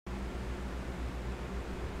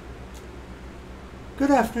Good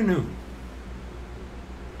afternoon.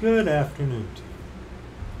 Good afternoon to you.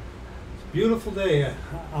 It's a beautiful day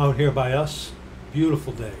out here by us.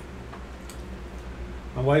 Beautiful day.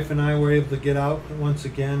 My wife and I were able to get out once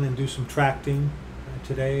again and do some tracting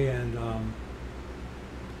today, and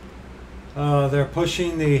they're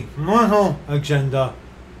pushing the agenda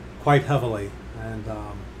quite heavily. And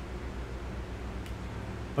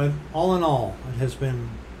but all in all, it has been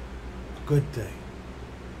a good day.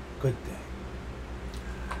 Good day.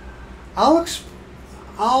 I'll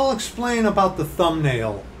explain about the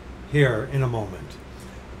thumbnail here in a moment.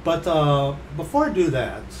 But before I do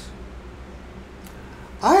that,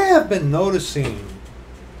 I have been noticing,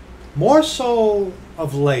 more so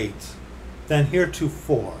of late than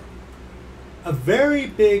heretofore, a very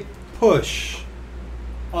big push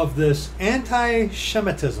of this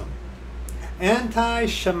anti-Shemitism,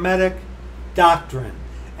 anti-Shemitic doctrine,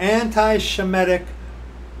 anti-Shemitic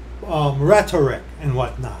rhetoric and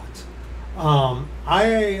whatnot.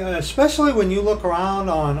 Especially when you look around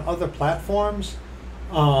on other platforms,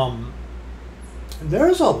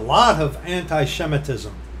 there's a lot of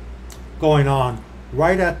anti-Shemitism going on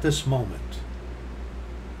right at this moment.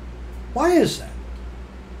 Why is that?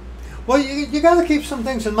 Well, you got to keep some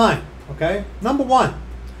things in mind, okay? Number one,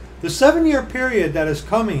 the 7-year period that is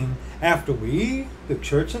coming after we, the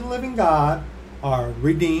Church of the Living God, are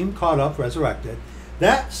redeemed, caught up, resurrected,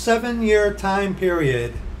 that 7-year time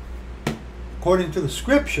period, according to the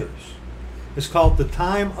scriptures, is called the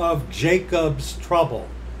time of Jacob's trouble.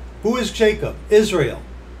 Who is Jacob? Israel.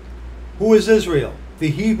 Who is Israel?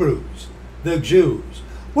 The Hebrews, the Jews.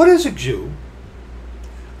 What is a Jew?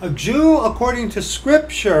 A Jew, according to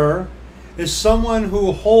scripture, is someone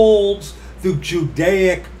who holds the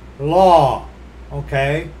Judaic law,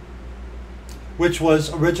 okay? Which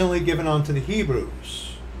was originally given unto the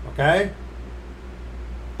Hebrews, okay?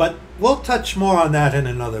 But we'll touch more on that in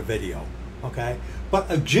another video. Okay, but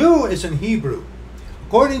a Jew is in Hebrew.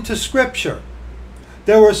 According to scripture,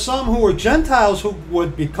 there were some who were Gentiles who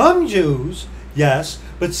would become Jews, yes,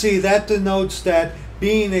 but see, that denotes that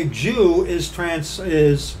being a Jew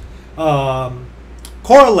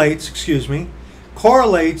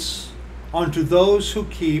correlates onto those who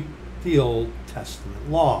keep the Old Testament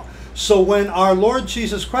law. So when our Lord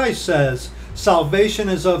Jesus Christ says salvation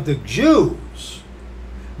is of the Jews,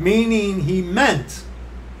 meaning he meant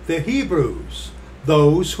the Hebrews,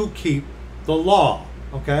 those who keep the law,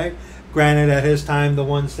 okay? Granted, at his time, the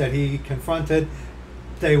ones that he confronted,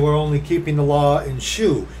 they were only keeping the law in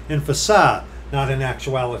shoe, in facade, not in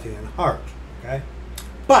actuality, in heart, okay?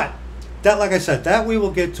 But, that, like I said, that we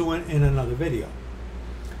will get to in another video.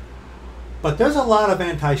 But there's a lot of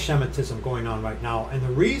anti-Shemitism going on right now, and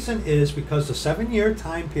the reason is because the 7-year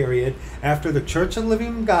time period after the Church of the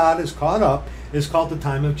Living God is caught up is called the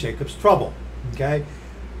time of Jacob's trouble, okay?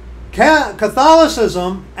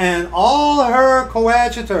 Catholicism and all her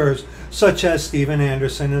coadjutors, such as Stephen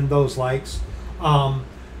Anderson and those likes,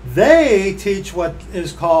 they teach what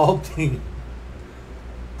is called the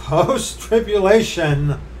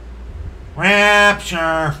post-tribulation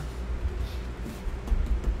rapture.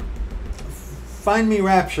 Find me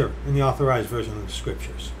rapture in the Authorized Version of the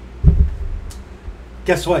Scriptures.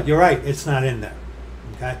 Guess what? You're right. It's not in there.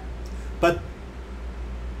 Okay? But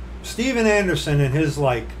Stephen Anderson and his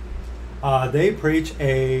like, they preach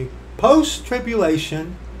a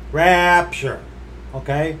post-tribulation rapture,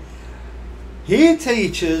 okay? He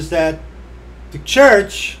teaches that the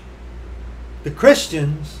church, the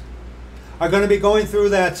Christians, are going to be going through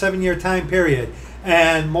that 7-year time period,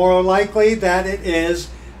 and more likely that it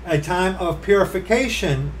is a time of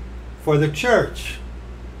purification for the church.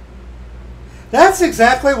 That's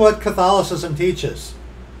exactly what Catholicism teaches.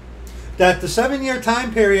 That the 7-year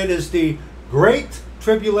time period is the Great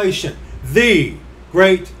Tribulation. The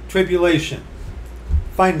Great Tribulation.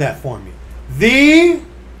 Find that for me. The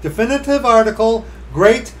definitive article,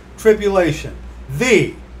 Great Tribulation.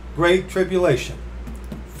 The Great Tribulation.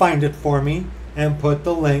 Find it for me and put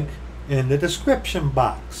the link in the description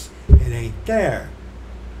box. It ain't there.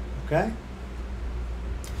 Okay?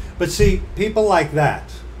 But see, people like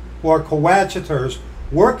that, who are coadjutors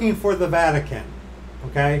working for the Vatican,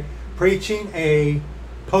 okay, preaching a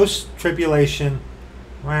post-tribulation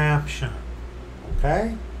rapture,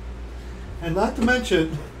 okay? And not to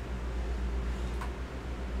mention,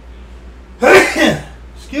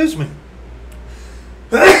 excuse me,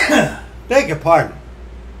 beg your pardon,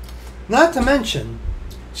 not to mention,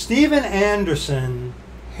 Stephen Anderson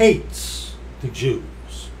hates the Jews.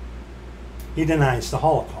 He denies the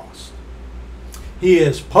Holocaust. He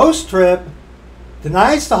is post-trib,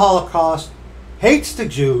 denies the Holocaust, hates the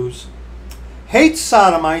Jews, hates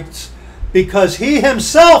sodomites, because he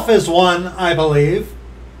himself is one, I believe.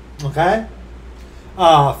 Okay?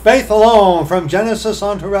 Faith alone from Genesis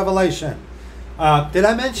on to Revelation. Did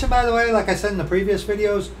I mention, by the way, like I said in the previous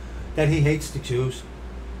videos, that he hates the Jews?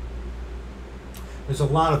 There's a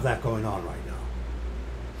lot of that going on right now.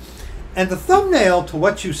 And the thumbnail to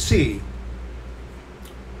what you see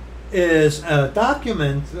is a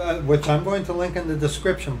document, which I'm going to link in the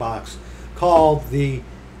description box, called the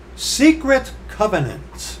Secret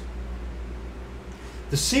Covenant.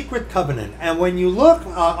 The Secret Covenant. And when you look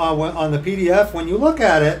on the PDF, when you look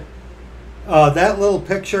at it, that little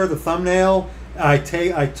picture, the thumbnail, I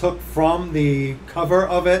took from the cover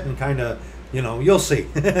of it and kind of, you'll see.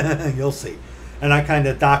 You'll see. And I kind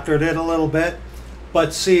of doctored it a little bit.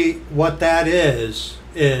 But see, what that is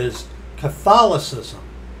Catholicism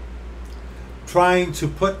trying to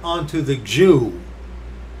put onto the Jew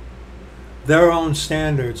their own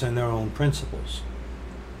standards and their own principles.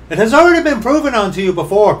 It has already been proven unto you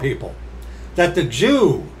before, people, that the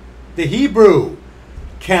Jew, the Hebrew,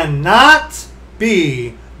 cannot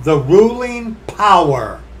be the ruling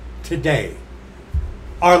power today.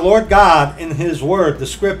 Our Lord God, in His Word, the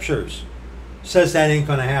Scriptures, says that ain't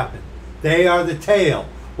going to happen. They are the tail,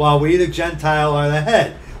 while we, the Gentile, are the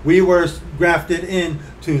head. We were grafted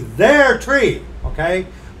into their tree, okay?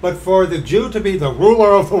 But for the Jew to be the ruler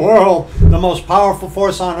of the world, the most powerful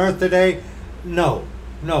force on earth today, no.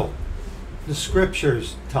 The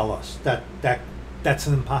Scriptures tell us that's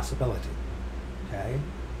an impossibility, okay?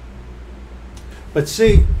 But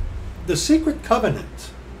see, the secret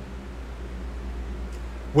covenant,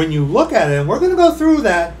 when you look at it, and we're going to go through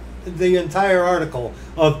the entire article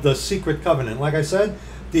of the secret covenant. Like I said,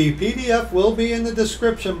 the PDF will be in the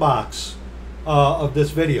description box of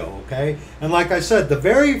this video, okay? And like I said, the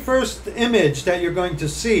very first image that you're going to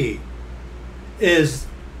see is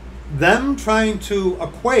them trying to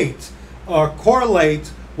equate or correlate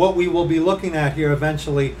what we will be looking at here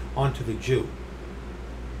eventually onto the Jew.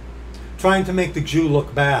 Trying to make the Jew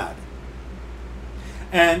look bad.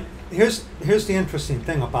 And here's the interesting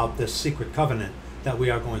thing about this secret covenant that we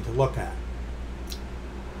are going to look at.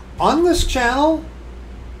 On this channel,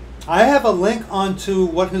 I have a link onto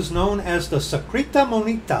what is known as the Secreta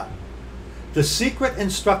Monita, the secret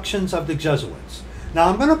instructions of the Jesuits. Now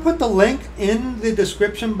I'm going to put the link in the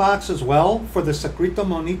description box as well for the Secreta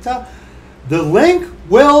Monita. The link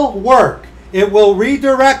will work. It will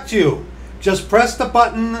redirect you. Just press the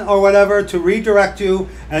button or whatever to redirect you,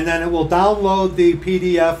 and then it will download the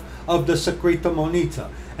PDF of the Secreta Monita.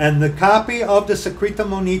 And the copy of the Secreta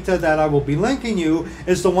Monita that I will be linking you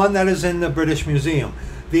is the one that is in the British Museum.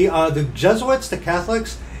 The Jesuits, the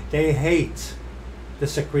Catholics, they hate the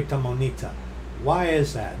Secreta Monita. Why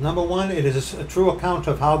is that? Number one, it is a true account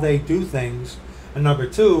of how they do things. And number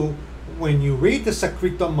two, when you read the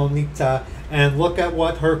Secreta Monita and look at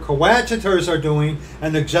what her coadjutors are doing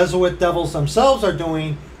and the Jesuit devils themselves are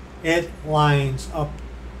doing, it lines up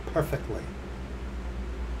perfectly.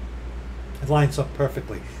 It lines up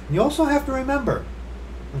perfectly. And you also have to remember,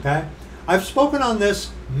 okay, I've spoken on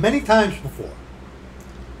this many times before.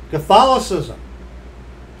 Catholicism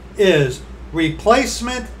is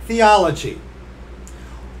replacement theology.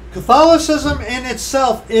 Catholicism in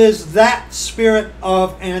itself is that spirit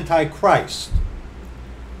of Antichrist.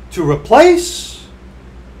 To replace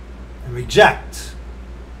and reject.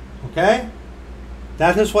 Okay?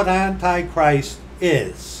 That is what Antichrist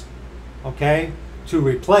is. Okay? To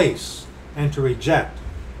replace and to reject.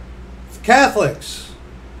 Catholics,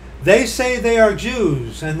 they say they are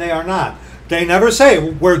Jews and they are not. They never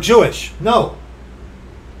say we're Jewish. No.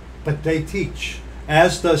 But they teach.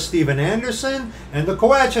 As does Stephen Anderson and the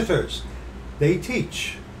coadjutors. They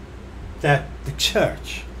teach that the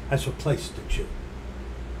church has replaced the Jew.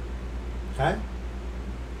 Okay?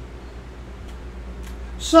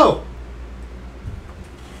 So,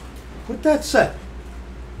 with that said,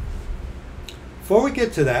 before we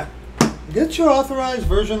get to that, get your authorized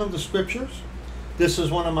version of the Scriptures. This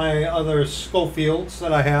is one of my other Schofields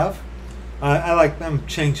that I have. I'm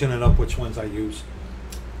changing it up which ones I use.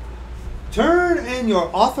 Turn in your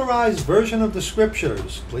authorized version of the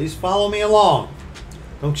Scriptures. Please follow me along.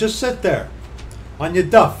 Don't just sit there on your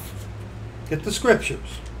duff. Get the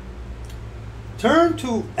Scriptures. Turn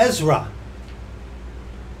to Ezra.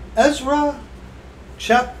 Ezra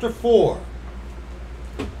chapter 4.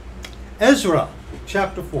 Ezra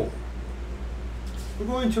chapter 4. We're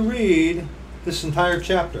going to read this entire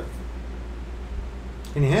chapter.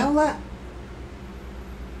 Can you handle that?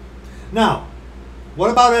 Now, what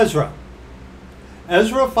about Ezra?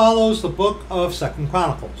 Ezra follows the book of 2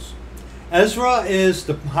 Chronicles. Ezra is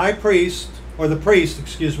the high priest, or the priest,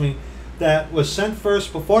 excuse me, that was sent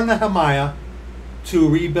first before Nehemiah to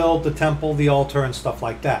rebuild the temple, the altar, and stuff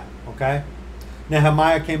like that. Okay?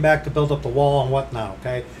 Nehemiah came back to build up the wall and whatnot.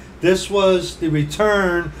 Okay? This was the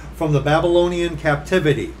return from the Babylonian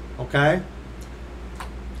captivity. Okay?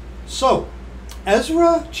 So,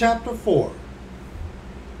 Ezra chapter 4.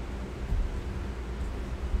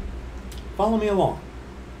 Follow me along.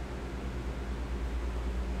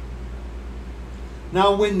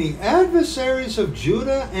 Now when the adversaries of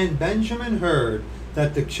Judah and Benjamin heard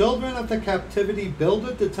that the children of the captivity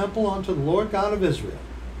builded the temple unto the Lord God of Israel,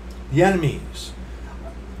 the enemies,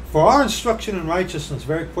 for our instruction in righteousness,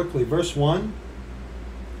 very quickly, verse 1,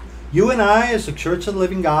 you and I, as the church of the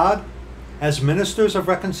living God, as ministers of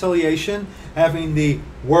reconciliation, having the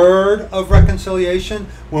word of reconciliation,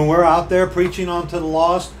 when we're out there preaching unto the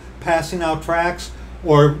lost, passing out tracts,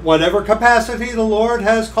 or whatever capacity the Lord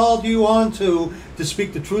has called you on to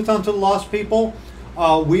speak the truth unto the lost people,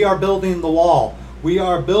 we are building the wall. We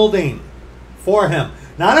are building for Him.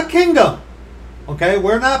 Not a kingdom. Okay?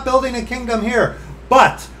 We're not building a kingdom here.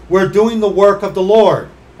 But we're doing the work of the Lord.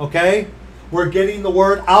 Okay? We're getting the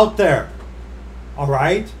word out there.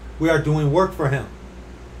 Alright? We are doing work for Him.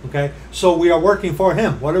 Okay? So we are working for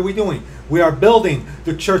Him. What are we doing? We are building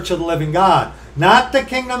the church of the living God. Not the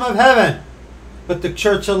kingdom of heaven, but the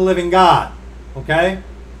church of the living God. Okay?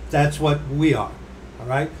 That's what we are.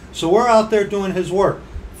 Alright? So we're out there doing His work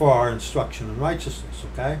for our instruction in righteousness.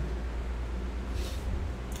 Okay?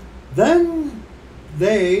 Then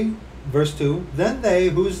they, verse 2, then they,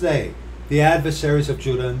 who's they? The adversaries of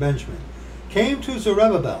Judah and Benjamin, came to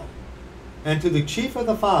Zerubbabel and to the chief of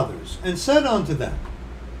the fathers, and said unto them,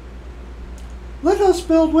 let us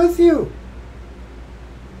build with you,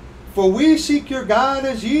 for we seek your God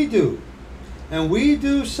as ye do, and we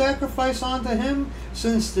do sacrifice unto Him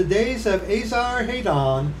since the days of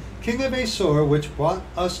Esarhaddon, king of Assur, which brought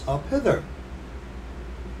us up hither.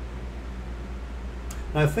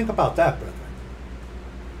 Now think about that, brethren.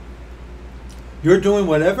 You're doing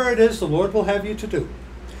whatever it is the Lord will have you to do,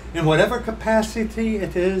 in whatever capacity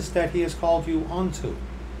it is that He has called you onto.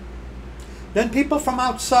 Then people from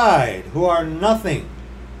outside who are nothing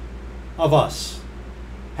of us,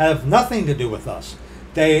 have nothing to do with us.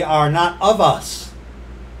 They are not of us.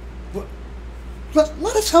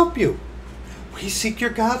 Let us help you. We seek your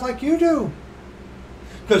God like you do.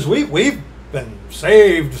 Because we've been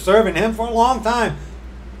saved, serving Him for a long time.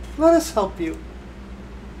 Let us help you.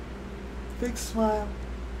 Big smile.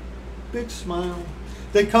 Big smile.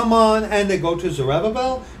 They come on and they go to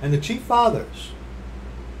Zerubbabel and the chief fathers.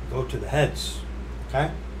 Go to the heads.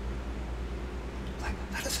 Okay? Like,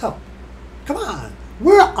 let us help. Come on.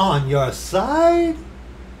 We're on your side.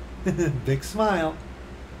 Big smile.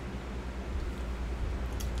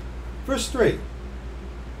 Verse 3.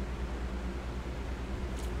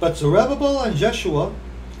 But Zerubbabel and Jeshua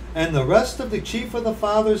and the rest of the chief of the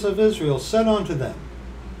fathers of Israel said unto them,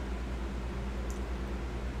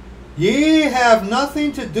 ye have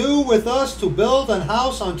nothing to do with us to build an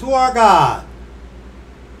house unto our God.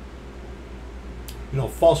 You know,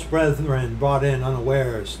 false brethren brought in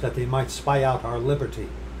unawares that they might spy out our liberty,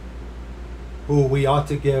 who we ought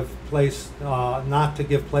to give place, not to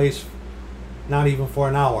give place, not even for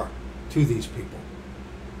an hour, to these people.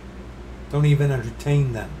 Don't even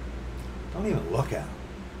entertain them. Don't even look at them.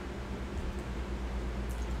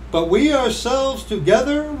 But we ourselves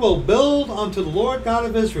together will build unto the Lord God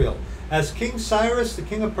of Israel, as King Cyrus, the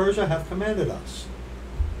king of Persia, hath commanded us.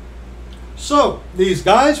 So, these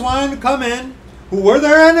guys wanted to come in, who were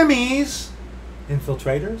their enemies,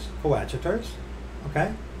 infiltrators, coadjutors,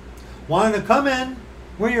 okay? Wanted to come in,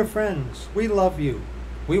 we're your friends, we love you,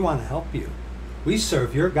 we want to help you. We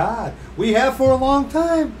serve your God. We have for a long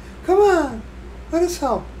time. Come on, let us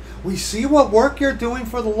help. We see what work you're doing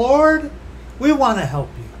for the Lord. We want to help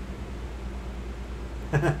you.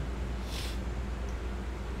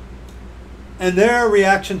 And their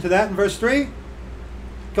reaction to that in verse 3,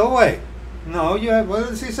 go away. No, you have, what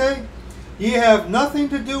does he say? Ye have nothing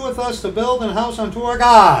to do with us to build an house unto our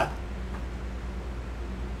God.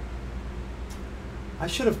 I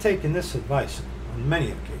should have taken this advice on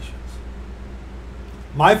many occasions.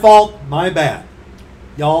 My fault, my bad.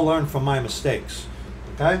 Y'all learn from my mistakes.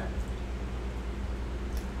 Okay?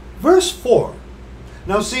 Verse 4.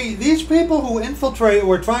 Now see, these people who infiltrate,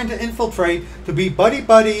 were trying to infiltrate to be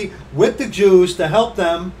buddy-buddy with the Jews to help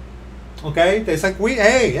them. Okay? They say,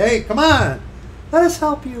 hey, come on. Let us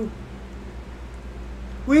help you.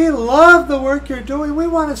 We love the work you're doing. We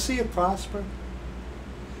want to see it prosper.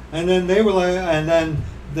 And then they were like, and then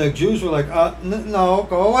the Jews were like, no,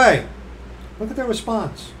 go away. Look at their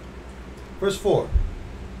response. Verse 4.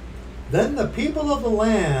 Then the people of the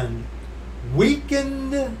land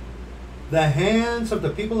weakened the hands of the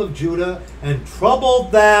people of Judah and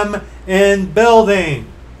troubled them in building.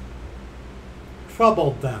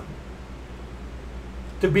 Troubled them.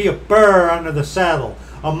 To be a burr under the saddle,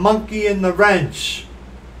 a monkey in the wrench,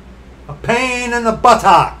 a pain in the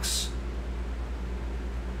buttocks.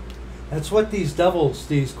 That's what these devils,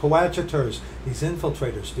 these coadjutors, these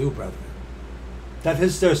infiltrators do, brethren. That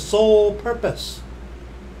is their sole purpose.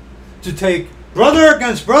 To take brother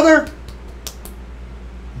against brother,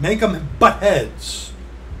 make them butt heads.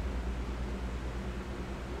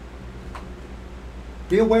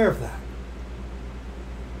 Be aware of that.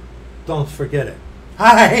 Don't forget it.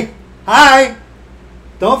 Hi!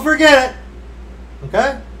 Don't forget it.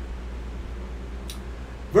 Okay?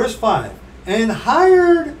 Verse 5. And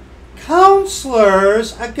hired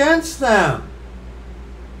counselors against them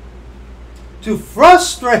to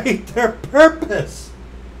frustrate their purpose.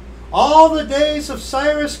 All the days of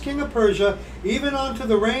Cyrus, king of Persia, even unto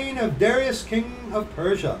the reign of Darius, king of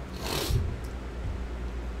Persia.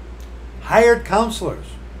 Hired counselors.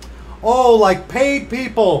 Oh, like paid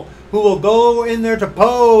people who will go in there to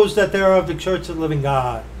pose that they're of the Church of the Living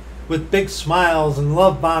God with big smiles and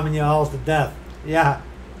love bombing you all to death. Yeah.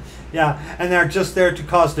 And they're just there to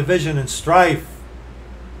cause division and strife.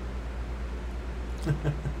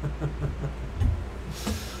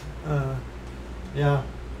 Yeah.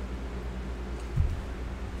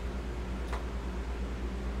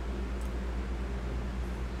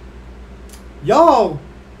 Y'all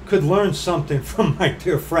could learn something from my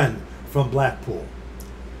dear friend from Blackpool.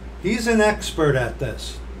 He's an expert at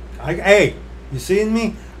this. Hey, you seeing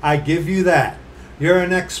me? I give you that. You're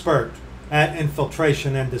an expert at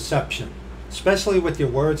infiltration and deception. Especially with your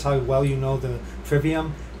words, how well you know the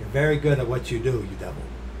trivium. You're very good at what you do, you devil.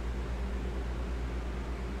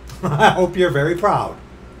 I hope you're very proud.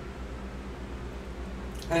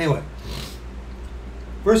 Anyway,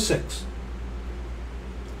 verse 6.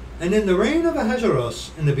 And in the reign of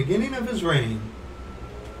Ahasuerus, in the beginning of his reign,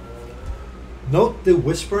 note the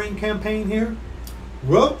whispering campaign here,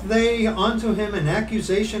 wrote they unto him an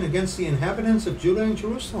accusation against the inhabitants of Judah and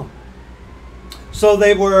Jerusalem. So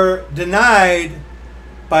they were denied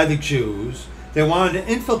by the Jews. They wanted to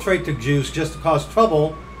infiltrate the Jews just to cause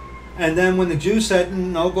trouble. And then when the Jews said,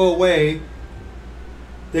 no, go away,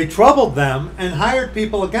 they troubled them and hired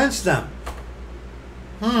people against them.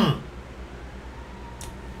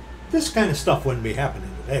 This kind of stuff wouldn't be happening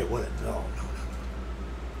today, would it? No.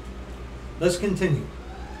 Let's continue.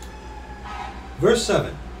 Verse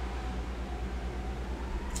 7.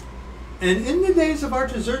 And in the days of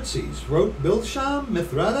Artaxerxes wrote Bilsham,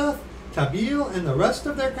 Mithredath, Tabeel, and the rest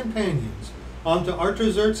of their companions unto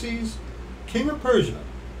Artaxerxes, king of Persia.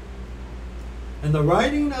 And the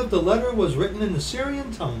writing of the letter was written in the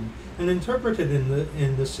Syrian tongue and interpreted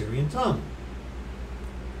in the Syrian tongue.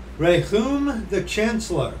 Rehum the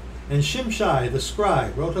chancellor and Shimshai the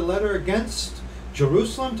scribe wrote a letter against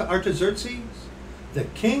Jerusalem to Artaxerxes, the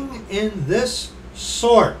king, in this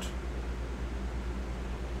sort.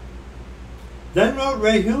 Then wrote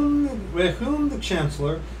Rehum the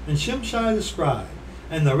chancellor and Shimshai the scribe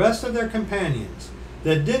and the rest of their companions,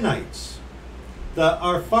 the Dinites, the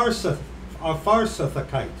Arpharsathites,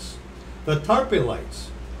 the Tarpelites,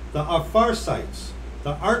 the Arpharsites,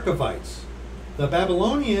 the Archavites, the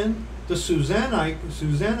Babylonian, the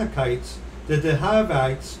Susanakites, the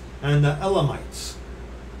Dehavites, and the Elamites.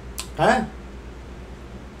 Okay?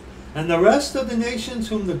 And the rest of the nations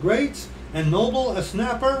whom the great and noble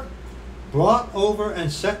Asnapper brought over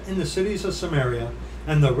and set in the cities of Samaria,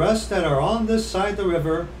 and the rest that are on this side the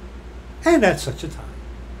river, and at such a time.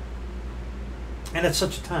 And at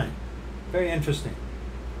such a time. Very interesting.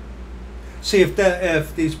 See,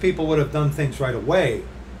 if these people would have done things right away, it would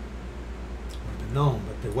have been known,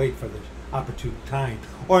 but they wait for the opportune time,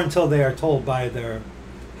 or until they are told by their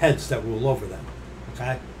heads that rule over them.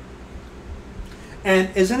 Okay?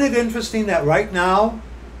 And isn't it interesting that right now,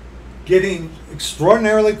 getting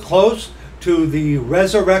extraordinarily close to the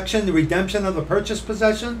resurrection, the redemption of the purchased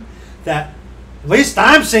possession, that at least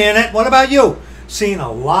I'm seeing it. What about you? Seeing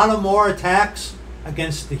a lot of more attacks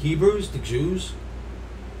against the Hebrews, the Jews.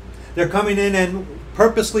 They're coming in and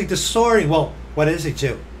purposely distorting. Well, what is a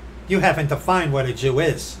Jew? You haven't defined what a Jew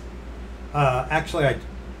is. Actually,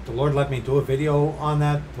 the Lord let me do a video on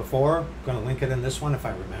that before. I'm going to link it in this one if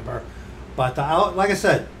I remember. But like I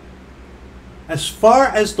said, as far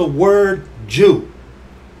as the word Jew,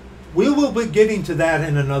 we will be getting to that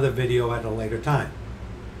in another video at a later time.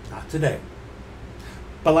 Not today.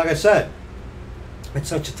 But like I said, at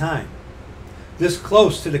such a time, this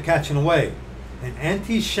close to the catching away, and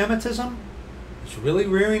anti-Semitism is really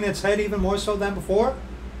rearing its head even more so than before.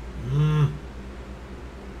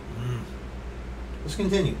 Let's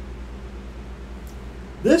continue.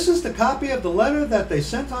 This is the copy of the letter that they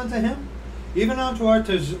sent unto him, even unto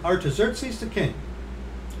Artaxerxes the king.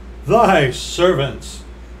 Thy servants,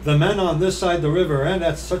 the men on this side the river, and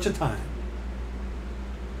at such a time.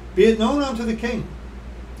 Be it known unto the king,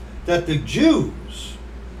 that the Jews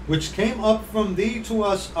which came up from thee to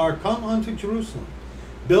us are come unto Jerusalem,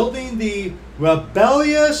 building the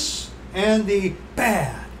rebellious and the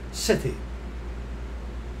bad city,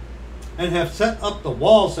 and have set up the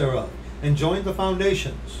walls thereof, and joined the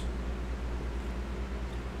foundations.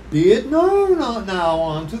 Be it known now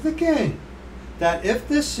unto the king, that if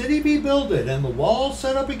this city be builded, and the walls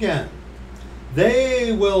set up again,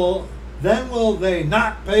 then will they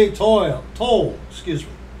not pay toll,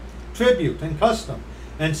 tribute, and custom,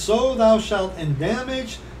 and so thou shalt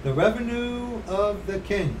endamage the revenue of the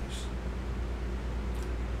kings.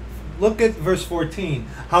 Look at verse 14,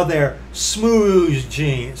 how they're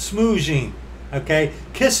smooching, okay?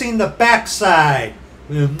 Kissing the backside.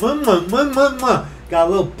 Got a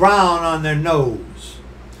little brown on their nose.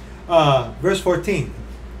 Verse 14,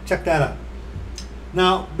 check that out.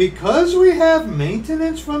 Now, because we have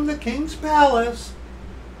maintenance from the king's palace,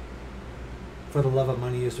 for the love of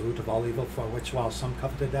money is the root of all evil, for which while some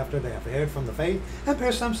coveted after, they have erred from the faith, and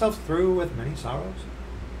pierced themselves through with many sorrows.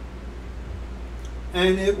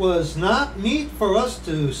 And it was not meet for us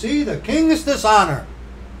to see the king's dishonor.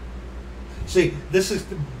 See, this is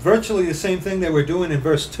virtually the same thing they were doing in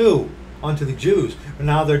verse 2 unto the Jews, but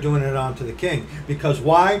now they're doing it unto the king. Because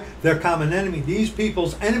why? Their common enemy, these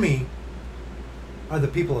people's enemy, are the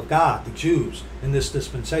people of God, the Jews, in this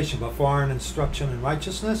dispensation, but foreign instruction in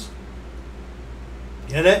righteousness.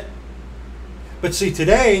 Get it? But see,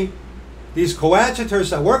 today, these coadjutors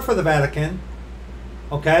that work for the Vatican,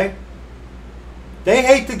 okay, they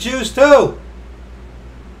hate the Jews too.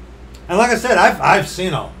 And like I said, I've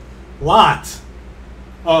seen a lot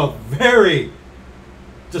of very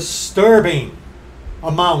disturbing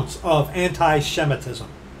amounts of anti-Semitism.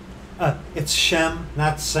 It's Shem,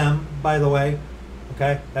 not Sem, by the way.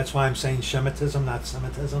 Okay? That's why I'm saying Shemitism, not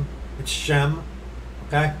Semitism. It's Shem.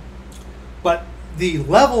 Okay? But the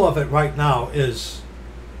level of it right now is,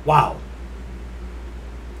 wow.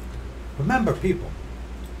 Remember, people,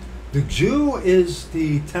 the Jew is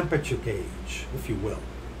the temperature gauge, if you will,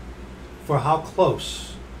 for how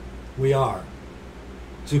close we are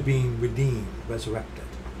to being redeemed, resurrected,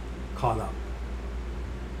 caught up.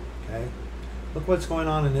 Okay? Look what's going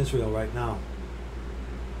on in Israel right now.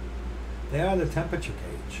 They are the temperature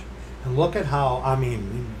gauge. And look at how, I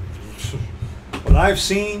mean, what I've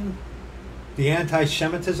seen, the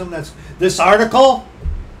anti-Semitism, that's this article,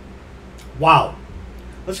 wow.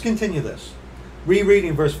 Let's continue this.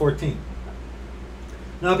 Rereading verse 14.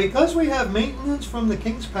 Now because we have maintenance from the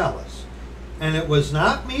king's palace, and it was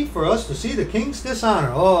not meet for us to see the king's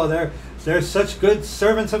dishonor. Oh, they're such good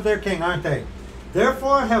servants of their king, aren't they?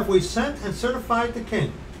 Therefore have we sent and certified the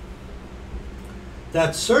king,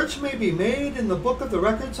 that search may be made in the book of the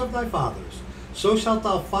records of thy fathers. So shalt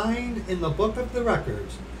thou find in the book of the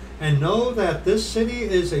records, and know that this city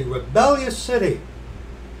is a rebellious city,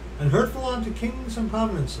 and hurtful unto kings and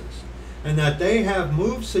provinces, and that they have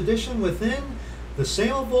moved sedition within the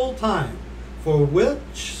same of old time, for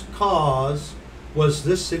which cause was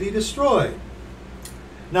this city destroyed.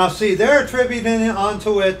 Now see, they're attributing it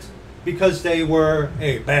onto it because they were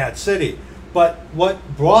a bad city. But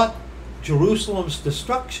what brought Jerusalem's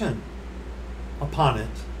destruction upon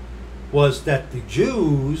it was that the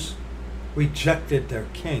Jews rejected their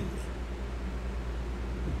king,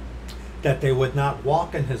 that they would not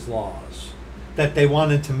walk in his laws, that they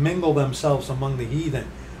wanted to mingle themselves among the heathen.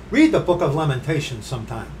 Read the book of Lamentations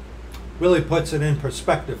sometime. Really puts it in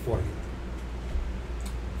perspective for you.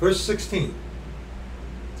 Verse 16.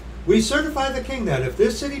 We certify the king that if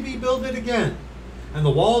this city be builded again, and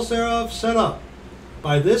the walls thereof set up,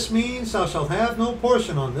 by this means thou shalt have no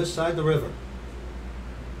portion on this side the river.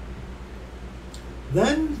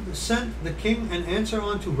 Then sent the king an answer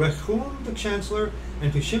unto Rechum the chancellor,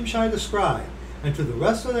 and to Shimshai the scribe, and to the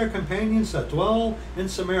rest of their companions that dwell in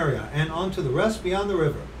Samaria, and unto the rest beyond the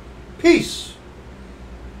river. Peace!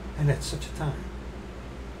 And at such a time.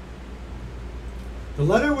 The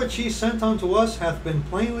letter which he sent unto us hath been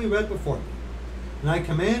plainly read before me. And I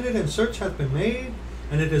commanded, and search hath been made,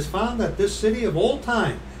 and it is found that this city of old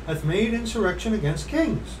time hath made insurrection against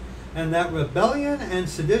kings, and that rebellion and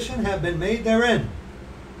sedition have been made therein.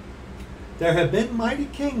 There have been mighty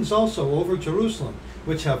kings also over Jerusalem,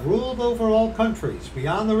 which have ruled over all countries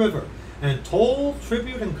beyond the river, and toll,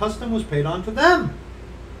 tribute, and custom was paid unto them.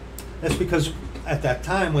 That's because at that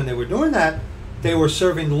time when they were doing that, they were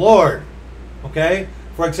serving the Lord. Okay?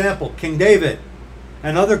 For example, King David,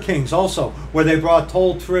 and other kings also, where they brought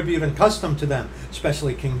toll, tribute, and custom to them,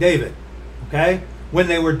 especially King David. Okay? When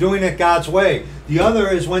they were doing it God's way. The other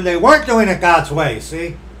is when they weren't doing it God's way,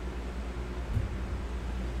 see?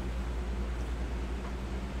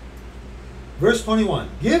 Verse 21.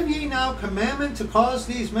 Give ye now commandment to cause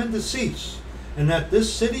these men to cease, and that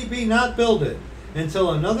this city be not builded,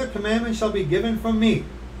 until another commandment shall be given from me.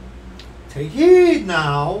 Take heed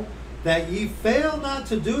now, that ye fail not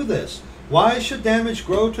to do this. Why should damage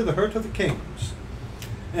grow to the hurt of the kings?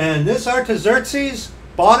 And this Artaxerxes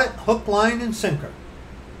bought it hook, line, and sinker.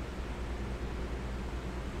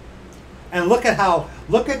 And look at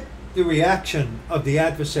the reaction of the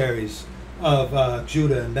adversaries of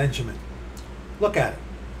Judah and Benjamin. Look at it.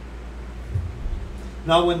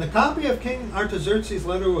 Now when the copy of King Artaxerxes'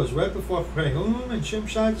 letter was read before Rehum and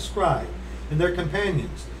Shimshai the scribe and their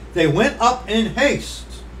companions, they went up in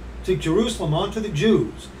haste to Jerusalem unto the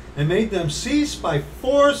Jews, and made them cease by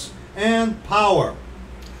force and power.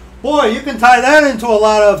 Boy, you can tie that into a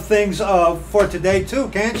lot of things for today too,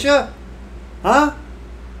 can't you? Huh?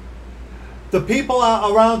 The people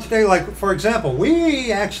around today, like for example,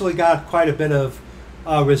 we actually got quite a bit of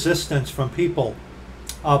resistance from people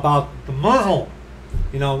about the muzzle.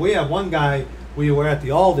 You know, we had one guy, we were at the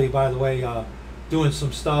Aldi, by the way, doing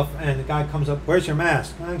some stuff, and the guy comes up, "Where's your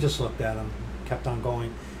mask?" And I just looked at him, kept on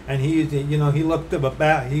going. And he looked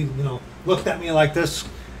looked at me like this,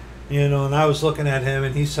 and I was looking at him,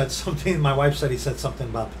 and he said something. My wife said he said something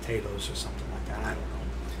about potatoes or something like that. I don't know,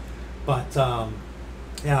 but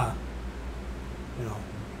yeah,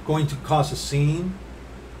 going to cause a scene.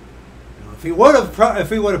 If he would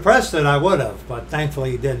have pressed it, I would have, but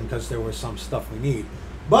thankfully he didn't, because there was some stuff we need.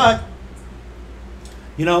 But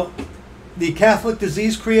the Catholic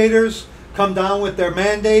disease creators come down with their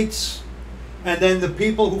mandates. And then the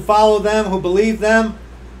people who follow them, who believe them,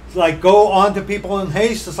 like go on to people in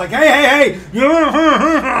haste. It's like, hey.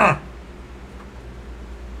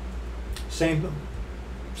 Same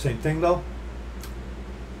thing though.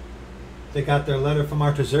 They got their letter from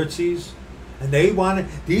Artaxerxes, and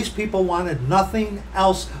these people wanted nothing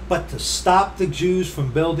else but to stop the Jews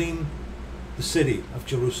from building the city of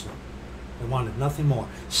Jerusalem. They wanted nothing more.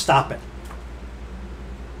 Stop it.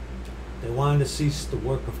 They wanted to cease the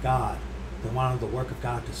work of God. They wanted the work of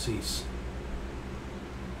God to cease.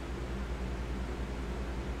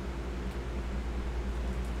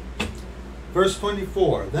 Verse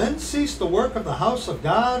 24. Then ceased the work of the house of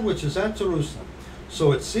God which is at Jerusalem.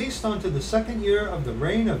 So it ceased unto the 2nd year of the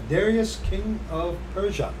reign of Darius, king of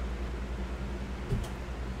Persia.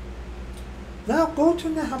 Now go to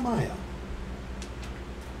Nehemiah.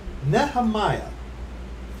 Nehemiah,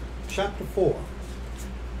 chapter 4.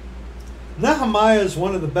 Nehemiah is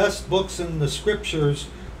one of the best books in the scriptures,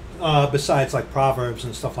 besides like Proverbs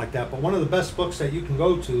and stuff like that, but one of the best books that you can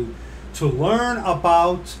go to learn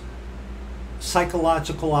about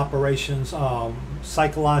psychological operations,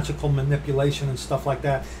 psychological manipulation and stuff like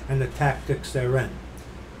that, and the tactics therein.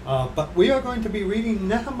 But we are going to be reading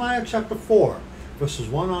Nehemiah chapter 4, verses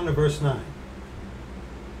 1 on to verse 9.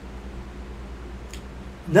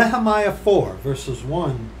 Nehemiah 4, verses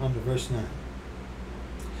 1 on to verse 9.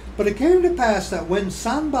 But it came to pass that when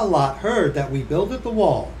Sanballat heard that we builded the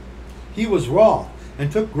wall, he was wroth,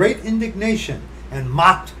 and took great indignation, and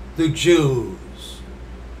mocked the Jews.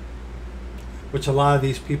 Which a lot of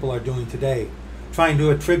these people are doing today, trying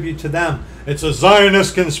to attribute to them. It's a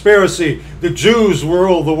Zionist conspiracy. The Jews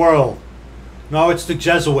rule the world. No, it's the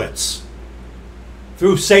Jesuits.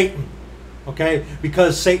 Through Satan. Okay?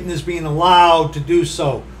 Because Satan is being allowed to do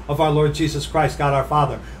so of our Lord Jesus Christ, God our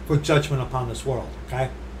Father, for judgment upon this world. Okay?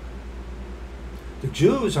 The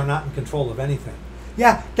Jews are not in control of anything.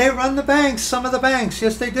 Yeah, they run the banks, some of the banks.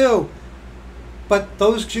 Yes, they do. But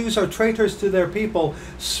those Jews are traitors to their people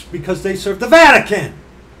because they serve the Vatican.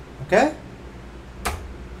 Okay?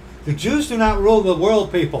 The Jews do not rule the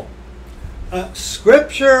world, people.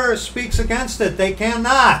 Scripture speaks against it. They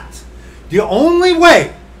cannot. The only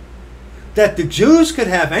way that the Jews could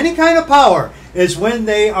have any kind of power is when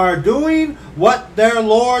they are doing what their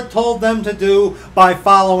Lord told them to do by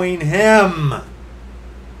following Him.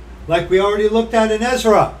 Like we already looked at in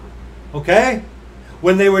Ezra. Okay?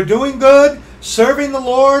 When they were doing good, serving the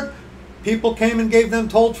Lord, people came and gave them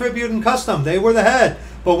toll, tribute, and custom. They were the head.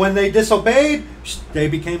 But when they disobeyed, they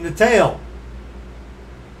became the tail.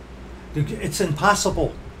 It's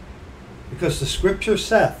impossible. Because the Scripture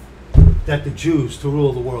saith that the Jews to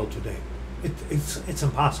rule the world today. It's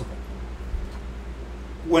impossible.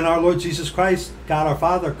 When our Lord Jesus Christ, God our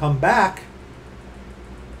Father, come back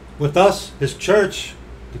with us, His church,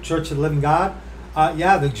 the church of the living God,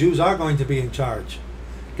 the Jews are going to be in charge.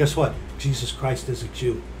 Guess what? Jesus Christ is a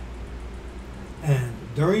Jew. And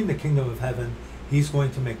during the kingdom of heaven, he's going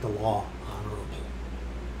to make the law honorable.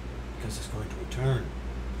 Because he's going to return.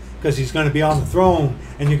 Because he's going to be on the throne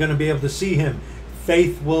and you're going to be able to see him.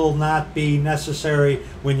 Faith will not be necessary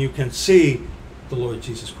when you can see the Lord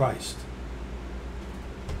Jesus Christ.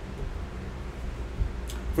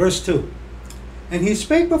 Verse 2. And he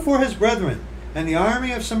spake before his brethren and the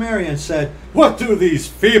army of Samaria and said, What do these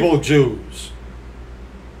feeble Jews?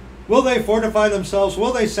 Will they fortify themselves?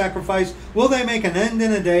 Will they sacrifice? Will they make an end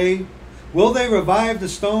in a day? Will they revive the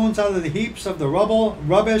stones out of the heaps of the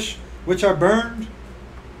rubbish which are burned?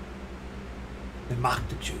 They mock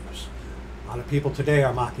the Jews. A lot of people today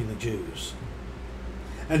are mocking the Jews.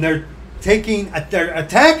 And they're attacking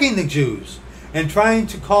the Jews and trying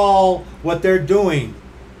to call what they're doing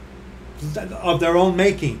of their own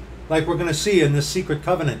making, like we're going to see in this secret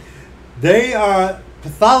covenant. They are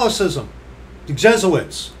Catholicism. The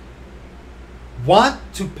Jesuits want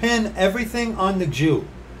to pin everything on the Jew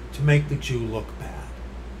to make the Jew look bad.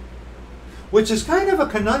 Which is kind of a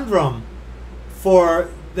conundrum for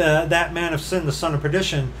that man of sin, the son of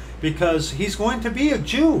perdition, because he's going to be a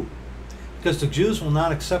Jew. Because the Jews will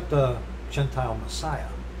not accept a Gentile Messiah.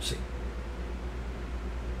 See?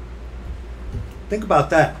 Think about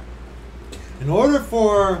that. In order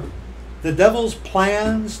for the devil's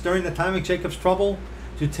plans during the time of Jacob's trouble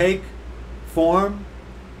to take form,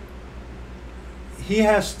 he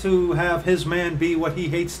has to have his man be what he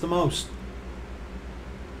hates the most.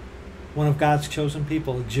 One of God's chosen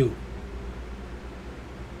people, a Jew.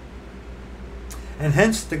 And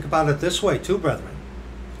hence, think about it this way too, brethren.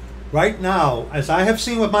 Right now, as I have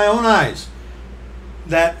seen with my own eyes,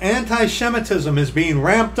 that anti-Semitism is being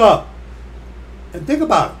ramped up. And think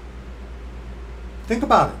about it. Think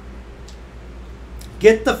about it.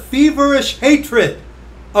 Get the feverish hatred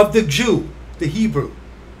of the Jew, the Hebrew,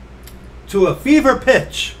 to a fever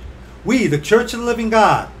pitch. We, the Church of the Living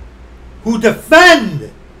God, who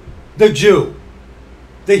defend the Jew,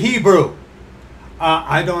 the Hebrew.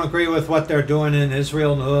 I don't agree with what they're doing in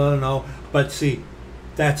Israel, no. But see,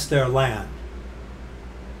 that's their land.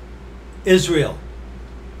 Israel,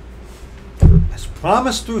 as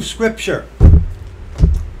promised through Scripture,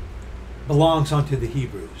 belongs unto the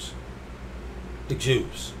Hebrews, the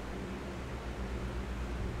Jews,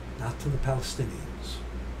 not to the Palestinians.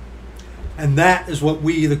 And that is what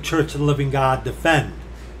we, the Church of the Living God, defend.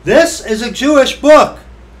 This is a Jewish book.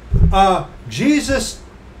 Jesus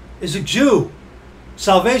is a Jew.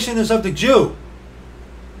 Salvation is of the Jew.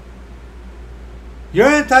 You're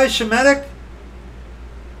anti-Semitic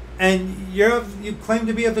and you claim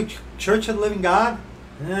to be of the Church of the Living God?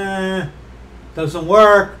 Doesn't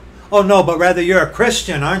work. Oh no, but rather you're a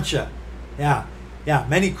Christian, aren't you? Yeah.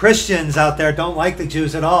 Many Christians out there don't like the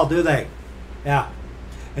Jews at all, do they? Yeah.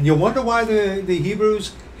 And you wonder why the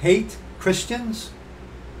Hebrews hate Christians?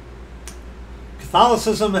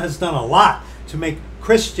 Catholicism has done a lot to make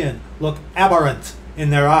Christian look aberrant in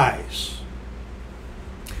their eyes.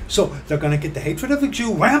 So they're going to get the hatred of the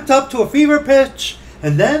Jew ramped up to a fever pitch,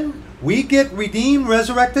 and then we get redeemed,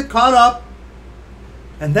 resurrected, caught up,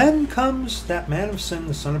 and then comes that man of sin,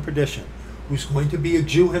 the son of perdition, who's going to be a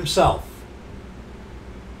Jew himself,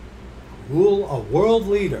 rule a world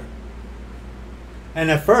leader. And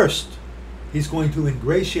at first, he's going to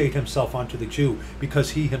ingratiate himself onto the Jew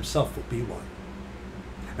because he himself will be one.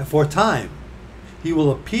 And for a time, he will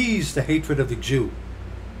appease the hatred of the Jew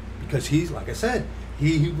because he's, like I said,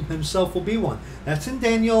 he himself will be one. That's in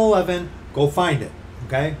Daniel 11. Go find it.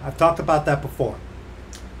 Okay? I've talked about that before.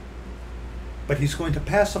 But he's going to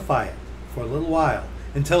pacify it for a little while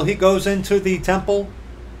until he goes into the temple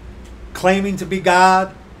claiming to be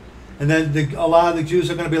God. And then a lot of the Jews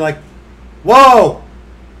are going to be like, whoa!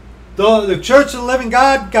 The Church of the Living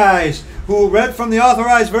God guys who read from the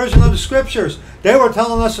authorized version of the Scriptures, they were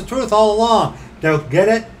telling us the truth all along. They'll get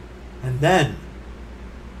it. And then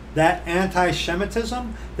that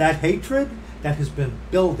anti-Semitism, that hatred that has been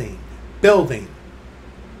building.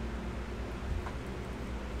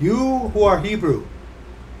 You who are Hebrew,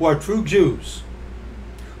 who are true Jews,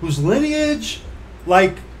 whose lineage,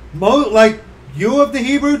 like you of the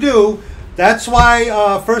Hebrew do, that's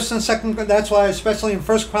why First and Second. That's why, especially in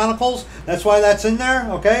First Chronicles, that's why that's in there.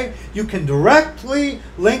 Okay, you can directly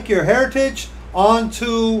link your heritage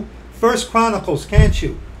onto First Chronicles, can't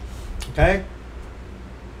you? Okay.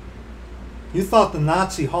 You thought the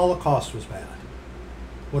Nazi Holocaust was bad.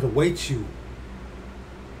 What awaits you?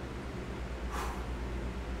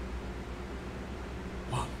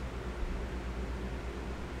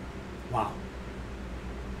 Wow.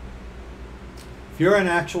 If you're an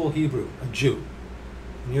actual Hebrew, a Jew,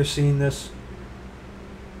 and you're seeing this,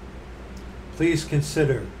 please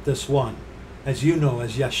consider this one, as you know,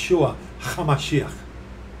 as Yeshua HaMashiach.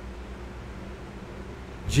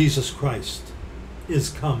 Jesus Christ is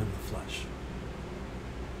come in the flesh.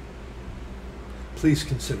 Please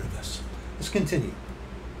consider this. Let's continue.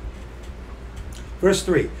 Verse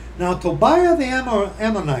 3. Now Tobiah the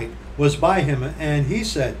Ammonite was by him, and he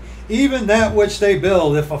said, even that which they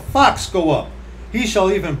build, if a fox go up, he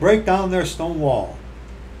shall even break down their stone wall.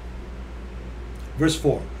 Verse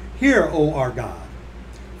 4. Hear, O our God,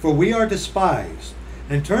 for we are despised,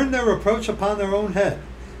 and turn their reproach upon their own head,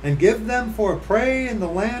 and give them for a prey in the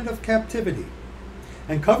land of captivity.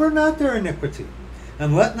 And cover not their iniquity,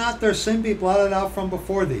 and let not their sin be blotted out from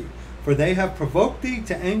before thee, for they have provoked thee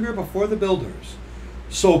to anger before the builders.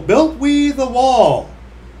 So built we the wall,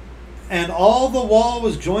 and all the wall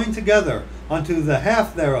was joined together unto the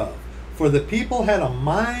half thereof, for the people had a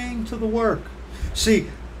mind to the work. See,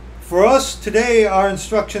 for us today, our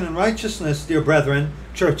instruction in righteousness, dear brethren,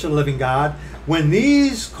 Church of the Living God, when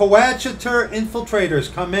these coadjutor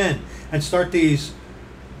infiltrators come in and start these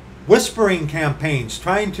whispering campaigns,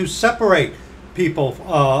 trying to separate people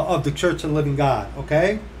of the Church of the Living God,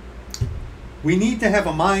 okay? We need to have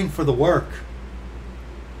a mind for the work.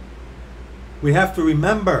 We have to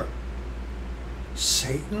remember,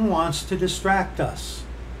 Satan wants to distract us.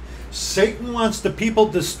 Satan wants the people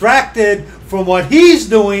distracted from what he's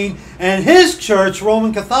doing and his church,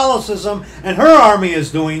 Roman Catholicism, and her army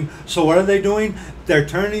is doing. So what are they doing? They're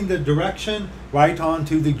turning the direction right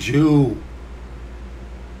onto the Jew.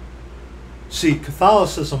 See,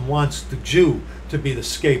 Catholicism wants the Jew to be the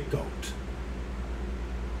scapegoat.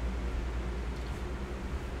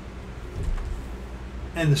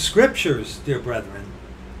 And the scriptures, dear brethren,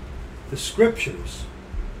 the scriptures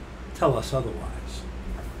tell us otherwise.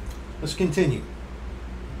 Let's continue.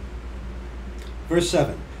 Verse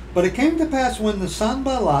 7. But it came to pass when the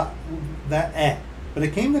Sanballat,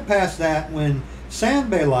 when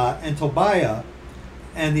Sanballat and Tobiah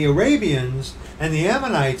and the Arabians and the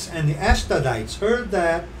Ammonites and the Ashdodites heard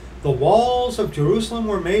that the walls of Jerusalem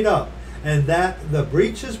were made up and that the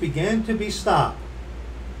breaches began to be stopped,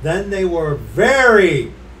 then they were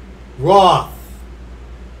very wroth.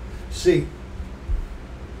 See,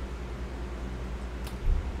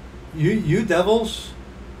 you devils,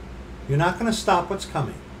 you're not going to stop what's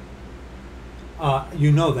coming.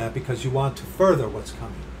 You know that because you want to further what's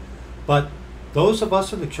coming. But those of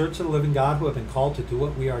us in the Church of the Living God who have been called to do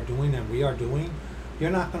what we are doing and we are doing, you're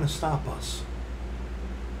not going to stop us.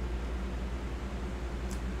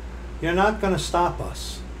 You're not going to stop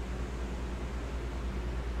us.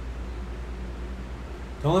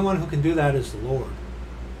 The only one who can do that is the Lord.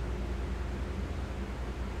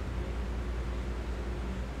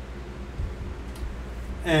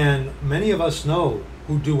 And many of us know,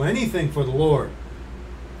 who do anything for the Lord,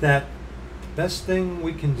 that the best thing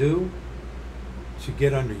we can do to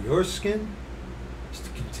get under your skin is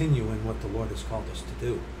to continue in what the Lord has called us to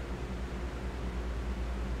do.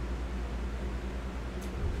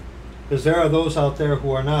 Because there are those out there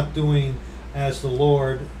who are not doing as the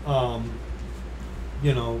Lord, who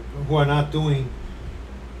are not doing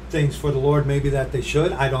things for the Lord maybe that they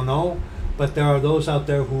should. I don't know. But there are those out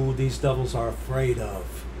there who these devils are afraid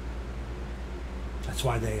of. That's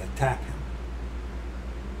why they attack him.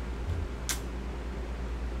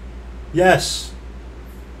 Yes.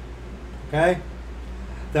 Okay?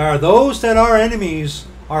 There are those that our enemies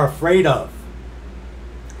are afraid of.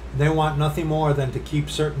 They want nothing more than to keep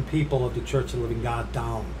certain people of the Church of the Living God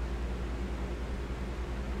down.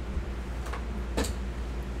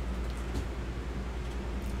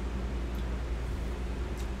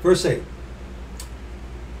 Verse 8.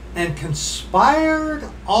 And conspired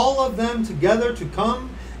all of them together to come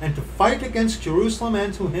and to fight against Jerusalem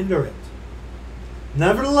and to hinder it.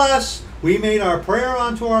 Nevertheless, we made our prayer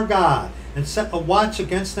unto our God and set a watch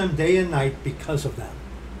against them day and night because of them.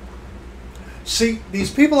 See,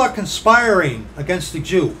 these people are conspiring against the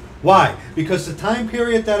Jew. Why? Because the time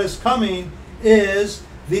period that is coming is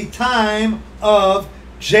the time of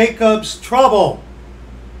Jacob's trouble.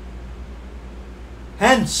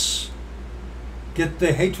 Hence, get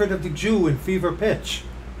the hatred of the Jew in fever pitch.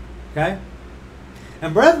 Okay?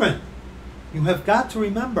 And brethren, you have got to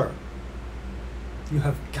remember. You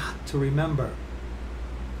have got to remember.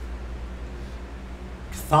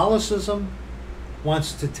 Catholicism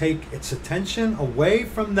wants to take its attention away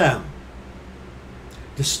from them.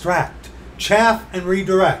 Distract, chaff, and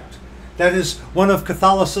redirect. That is one of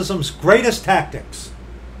Catholicism's greatest tactics.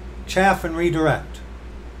 Chaff and redirect.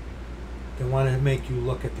 They want to make you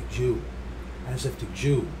look at the Jew as if the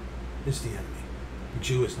Jew is the enemy. The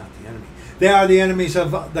Jew is not the enemy. They are the enemies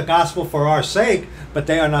of the gospel for our sake, but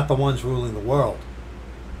they are not the ones ruling the world.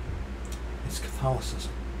 It's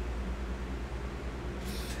Catholicism.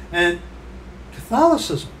 And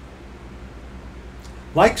Catholicism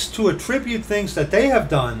likes to attribute things that they have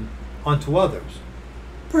done onto others.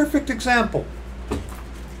 Perfect example.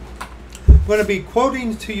 I'm going to be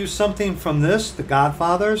quoting to you something from this, The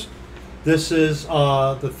Godfathers. This is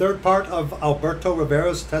the third part of Alberto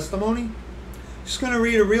Rivera's testimony. Just going to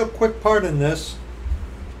read a real quick part in this.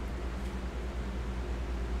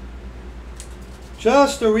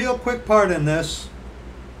 Just a real quick part in this.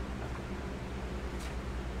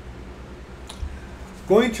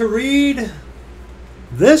 Going to read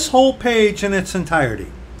this whole page in its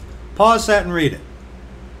entirety. Pause that and read it.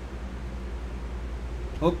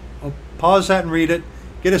 Pause that and read it.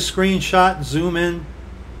 Get a screenshot, zoom in.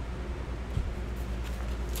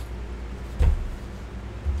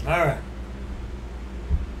 All right.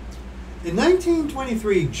 In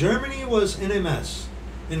 1923, Germany was in a mess.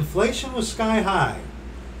 Inflation was sky high,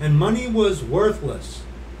 and money was worthless.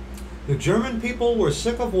 The German people were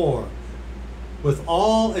sick of war, with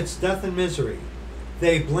all its death and misery.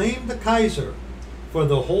 They blamed the Kaiser for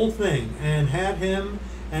the whole thing and had him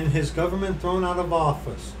and his government thrown out of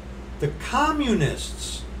office. The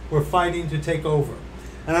communists were fighting to take over.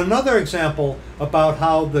 And another example about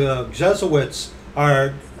how the Jesuits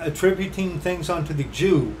are attributing things onto the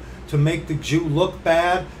Jew to make the Jew look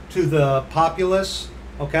bad to the populace,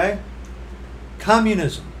 okay?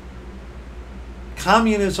 Communism.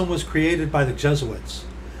 Communism was created by the Jesuits,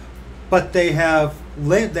 but they have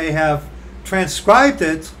transcribed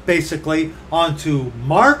it basically onto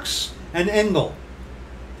Marx and Engels,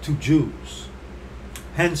 to Jews.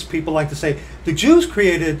 Hence, people like to say the Jews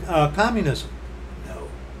created communism. No,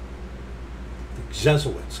 the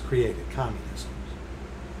Jesuits created communism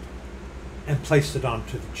and placed it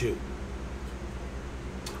onto the Jew.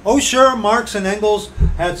 Oh, sure, Marx and Engels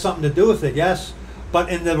had something to do with it, yes, but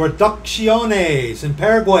in the Reducciones in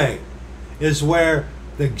Paraguay is where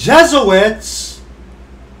the Jesuits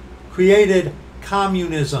created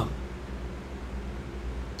communism.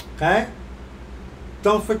 Okay?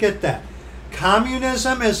 Don't forget that.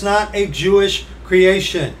 Communism is not a Jewish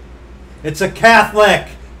creation. It's a Catholic,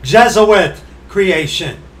 Jesuit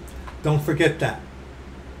creation. Don't forget that.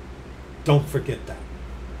 Don't forget that.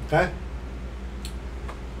 Okay?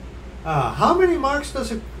 How many marks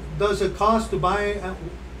does it cost to buy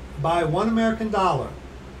 $1 American?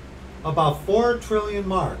 About 4 trillion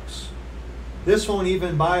marks. This won't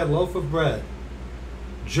even buy a loaf of bread.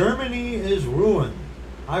 Germany is ruined.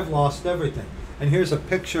 I've lost everything. And here's a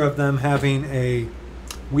picture of them having a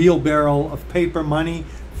wheelbarrow of paper money,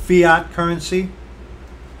 fiat currency,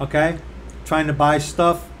 okay, trying to buy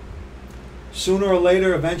stuff. Sooner or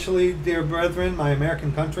later, eventually, dear brethren, my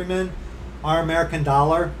American countrymen, our American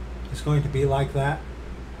dollar is going to be like that.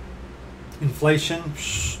 Inflation.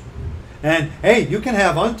 Psh. And hey, you can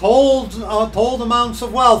have untold amounts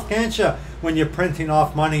of wealth, can't you, when you're printing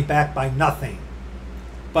off money backed by nothing.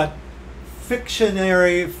 But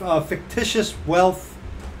fictitious wealth,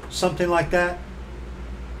 something like that.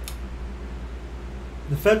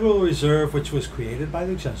 The Federal Reserve, which was created by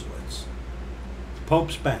the Jesuits, the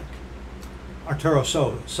Pope's Bank, Arturo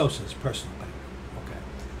Sosa's personal bank. Okay,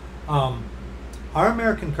 our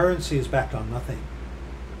American currency is backed on nothing.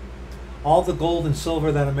 All the gold and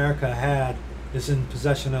silver that America had is in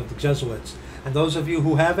possession of the Jesuits, and those of you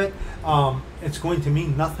who have it, it's going to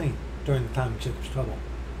mean nothing during the time of Jacob's trouble.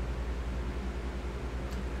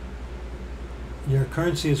 Your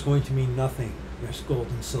currency is going to mean nothing, your gold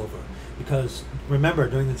and silver. Because remember,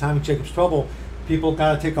 during the time of Jacob's trouble, people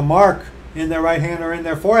got to take a mark in their right hand or in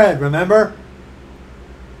their forehead, remember?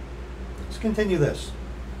 Let's continue this.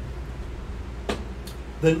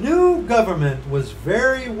 The new government was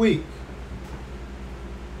very weak.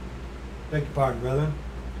 Beg your pardon, brethren.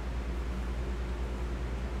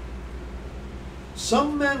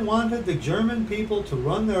 Some men wanted the German people to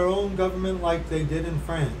run their own government like they did in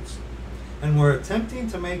France, and were attempting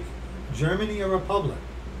to make Germany a republic.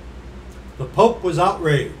 The Pope was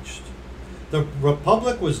outraged. The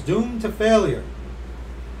republic was doomed to failure.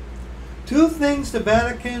 Two things the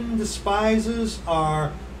Vatican despises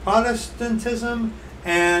are Protestantism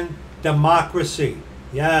and democracy.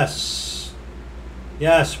 Yes.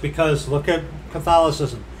 Yes, because look at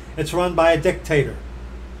Catholicism. It's run by a dictator.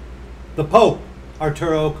 The Pope,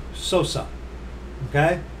 Arturo Sosa.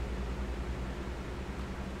 Okay?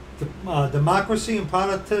 Democracy and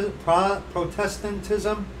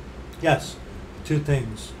Protestantism, yes, two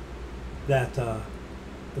things that the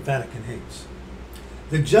Vatican hates.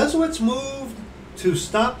 The Jesuits moved to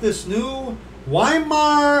stop this new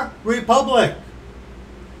Weimar Republic.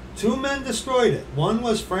 2 men destroyed it. One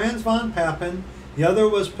was Franz von Papen, the other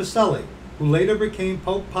was Pacelli, who later became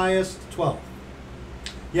Pope Pius XII.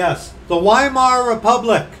 Yes, the Weimar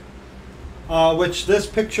Republic, which this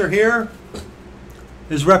picture here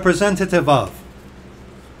is representative of.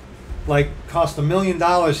 Like, cost $1 million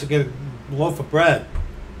to get a loaf of bread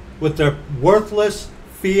with their worthless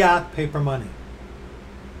fiat paper money.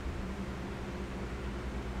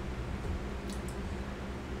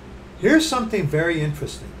 Here's something very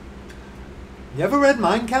interesting. You ever read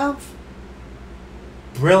Mein Kampf?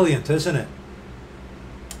 Brilliant, isn't it?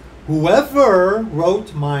 Whoever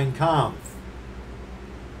wrote Mein Kampf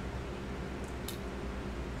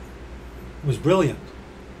was brilliant.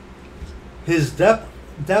 His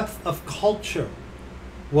depth of culture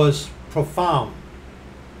was profound.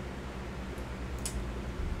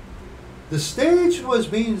 The stage was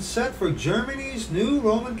being set for Germany's new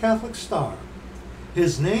Roman Catholic star.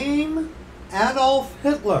 His name, Adolf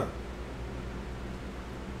Hitler.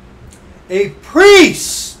 A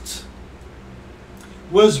priest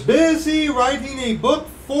was busy writing a book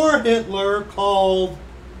for Hitler called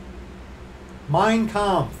Mein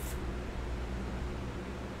Kampf.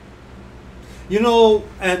 You know,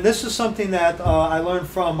 and this is something that I learned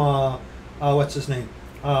from, what's his name?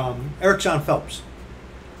 Eric John Phelps.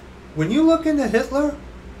 When you look into Hitler,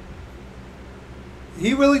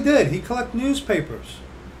 he really did. He collected newspapers.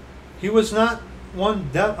 He was not one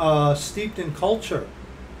steeped in culture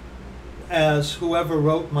as whoever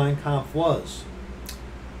wrote Mein Kampf was.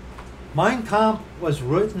 Mein Kampf was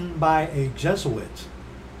written by a Jesuit,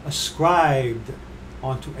 ascribed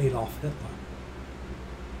onto Adolf Hitler.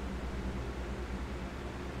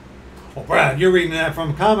 Oh, Brad, you're reading that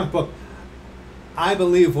from a comic book. I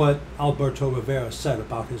believe what Alberto Rivera said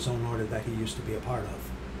about his own order that he used to be a part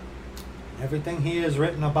of. Everything he has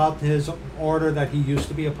written about his order that he used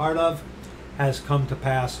to be a part of has come to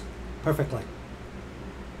pass perfectly.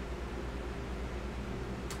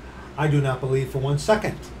 I do not believe for 1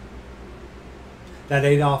 second that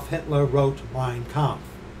Adolf Hitler wrote Mein Kampf.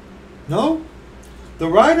 No, the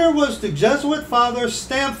writer was the Jesuit Father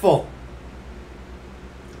Stamfel.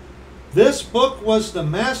 This book was the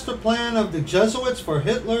master plan of the Jesuits for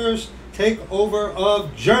Hitler's takeover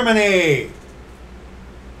of Germany.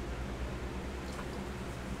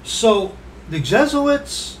 So the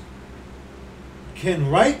Jesuits can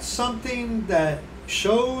write something that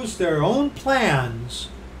shows their own plans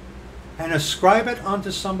and ascribe it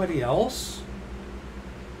onto somebody else?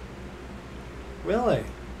 Really?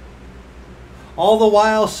 All the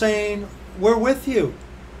while saying, we're with you.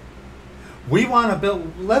 We want to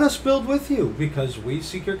build, let us build with you because we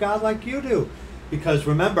seek your God like you do. Because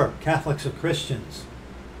remember, Catholics are Christians.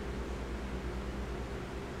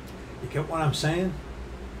 You get what I'm saying?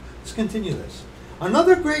 Let's continue this.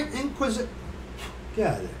 Another great Inquisition. Get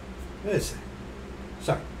out of there. Wait a second.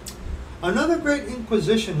 Sorry. Another great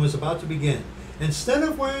Inquisition was about to begin. Instead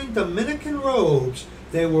of wearing Dominican robes,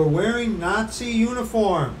 they were wearing Nazi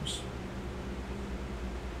uniforms.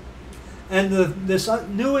 And this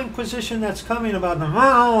new Inquisition that's coming about the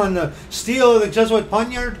and the steel of the Jesuit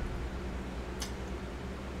poniard,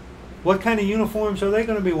 what kind of uniforms are they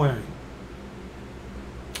going to be wearing?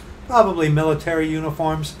 Probably military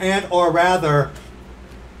uniforms, and or rather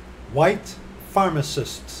white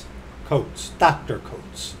pharmacists' coats, doctor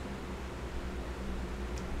coats.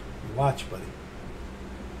 You watch, buddy.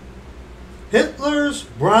 Hitler's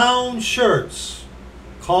brown shirts,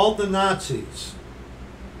 called the Nazis.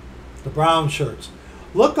 The brown shirts.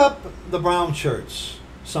 Look up the brown shirts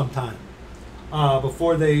sometime.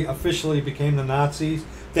 Before they officially became the Nazis.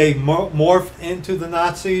 They morphed into the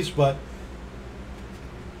Nazis, but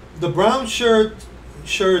the brown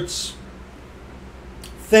shirts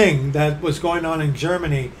thing that was going on in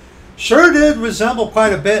Germany sure did resemble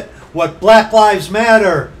quite a bit what Black Lives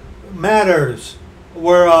Matters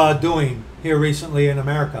were doing here recently in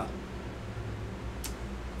America.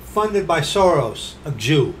 Funded by Soros, a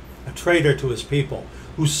Jew, a traitor to his people,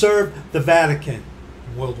 who served the Vatican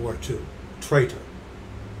in World War II. Traitor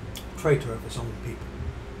of his own people.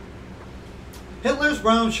 Hitler's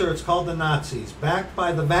brown shirts, called the Nazis, backed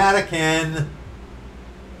by the Vatican,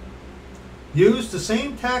 used the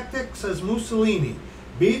same tactics as Mussolini,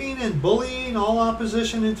 beating and bullying all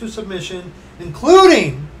opposition into submission,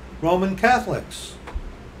 including Roman Catholics.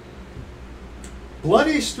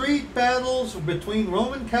 Bloody street battles between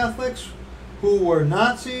Roman Catholics who were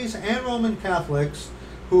Nazis and Roman Catholics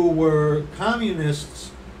who were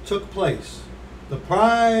communists took place. The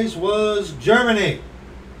prize was Germany.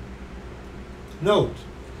 Note,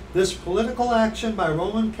 this political action by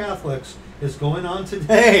Roman Catholics is going on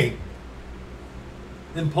today.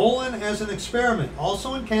 in Poland as an experiment,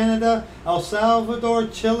 also in Canada, El Salvador,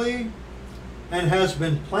 Chile, and has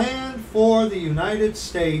been planned for the United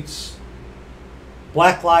States.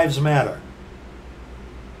 Black Lives Matter.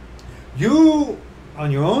 You,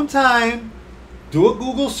 on your own time, do a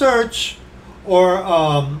Google search or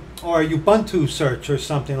a Ubuntu search or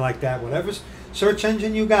something like that, whatever search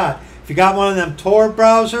engine you got. If you got one of them Tor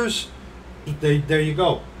browsers, there you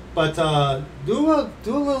go. But do a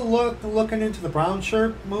little looking into the brown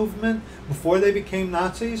shirt movement before they became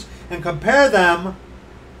Nazis and compare them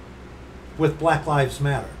with Black Lives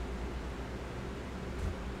Matter.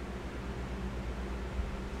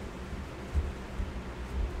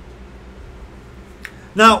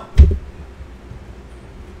 Now,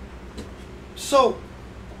 so,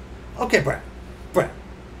 okay, Brad.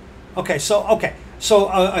 Okay, so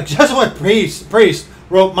a Jesuit priest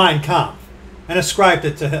wrote Mein Kampf and ascribed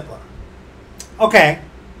it to Hitler. Okay,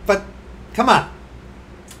 but come on.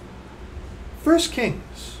 1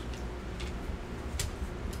 Kings,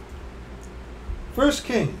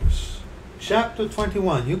 chapter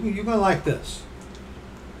 21. You're going to like this.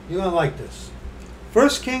 You're going to like this. 1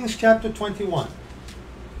 Kings, chapter 21.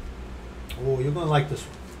 Oh, you're going to like this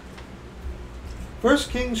one. 1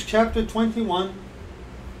 Kings, chapter 21,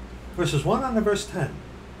 verses 1 on to verse 10.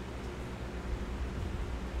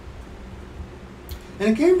 And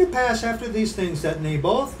it came to pass after these things that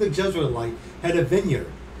Naboth the Jezreelite had a vineyard,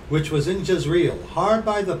 which was in Jezreel, hard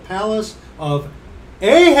by the palace of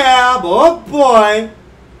Ahab, oh boy,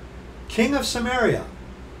 king of Samaria.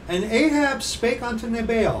 And Ahab spake unto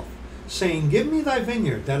Naboth, saying, Give me thy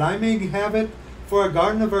vineyard, that I may have it for a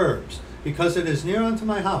garden of herbs, because it is near unto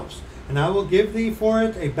my house, and I will give thee for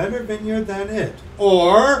it a better vineyard than it.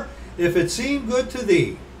 Or, if it seem good to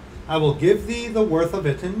thee, I will give thee the worth of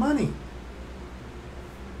it in money.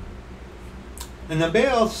 And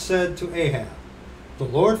Naboth said to Ahab, The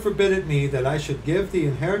Lord forbid it me that I should give the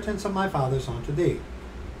inheritance of my fathers unto thee.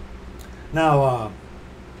 Now,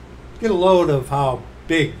 get a load of how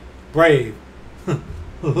big, brave,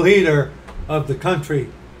 leader of the country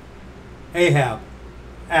Ahab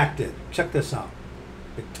acted. Check this out.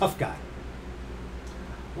 Big tough guy.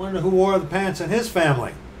 Wonder who wore the pants in his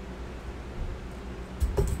family.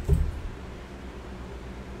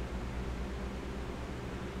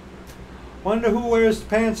 Wonder who wears the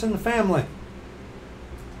pants in the family.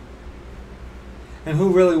 And who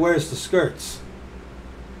really wears the skirts.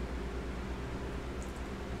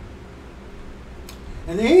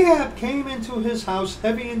 And Ahab came into his house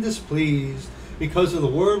heavy and displeased because of the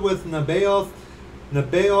word with Naboth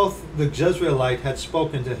the Jezreelite had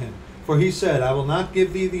spoken to him. For he said, I will not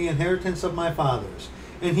give thee the inheritance of my fathers.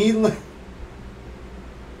 And he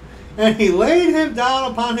laid him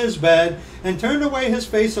down upon his bed, and turned away his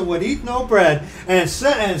face, and would eat no bread, and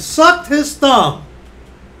sucked his thumb.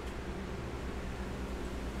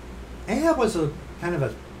 Ahab was a kind of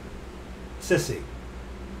a sissy.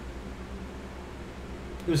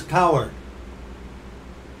 He was a coward.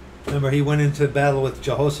 Remember, he went into battle with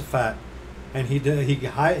Jehoshaphat, and he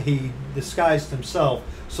disguised himself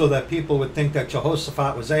so that people would think that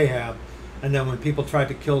Jehoshaphat was Ahab. And then when people tried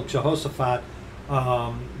to kill Jehoshaphat,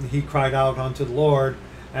 he cried out unto the Lord,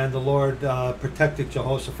 and the Lord protected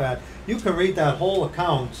Jehoshaphat. You can read that whole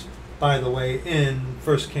account, by the way, in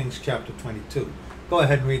 1 Kings chapter 22. Go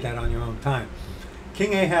ahead and read that on your own time.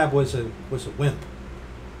 King Ahab was a wimp.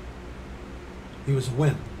 He was a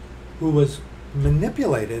wimp who was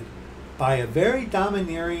manipulated by a very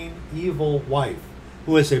domineering, evil wife,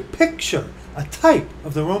 who is a picture, a type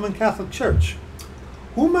of the Roman Catholic Church.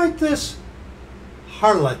 Who might this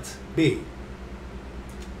harlot be?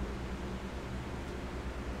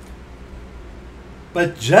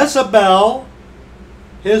 But Jezebel,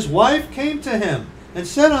 his wife, came to him and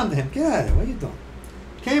said unto him, Get out of here, what are you doing?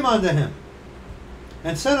 Came unto him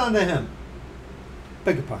and said unto him,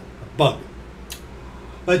 beg your pardon, a bug.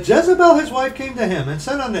 But Jezebel, his wife, came to him and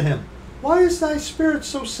said unto him, Why is thy spirit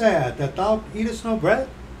so sad that thou eatest no bread?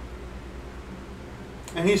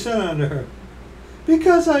 And he said unto her,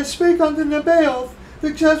 Because I spake unto Naboth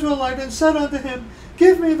the Jezreelite, and said unto him,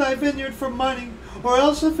 Give me thy vineyard for money, or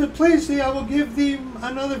else if it please thee, I will give thee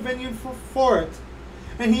another vineyard for it.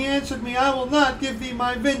 And he answered me, I will not give thee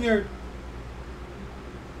my vineyard.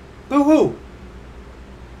 Boo-hoo.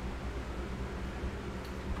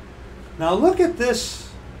 Now look at this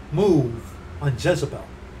move on Jezebel,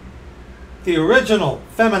 the original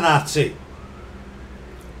feminazi,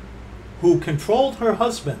 who controlled her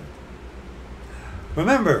husband.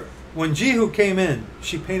 Remember, when Jehu came in,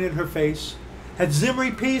 she painted her face. Had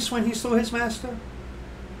Zimri peace when he slew his master?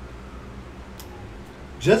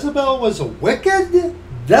 Jezebel was a wicked,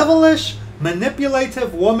 devilish,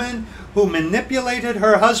 manipulative woman who manipulated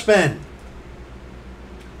her husband,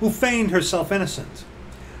 who feigned herself innocent.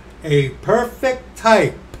 A perfect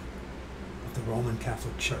type of the Roman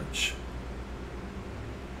Catholic Church.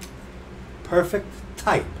 Perfect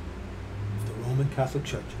type of the Roman Catholic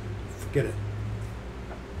Church. Forget it.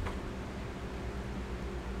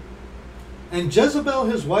 And Jezebel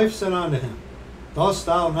his wife said unto him, Dost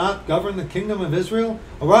thou not govern the kingdom of Israel?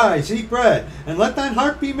 Arise, eat bread, and let thine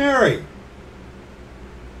heart be merry.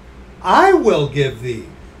 I will give thee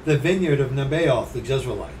the vineyard of Nebaioth the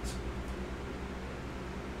Jezreelites.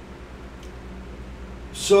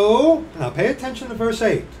 So, now pay attention to verse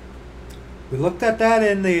 8. We looked at that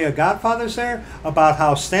in the Godfathers there, about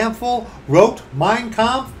how Stamfel wrote Mein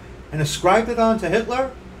Kampf and ascribed it onto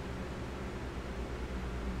Hitler.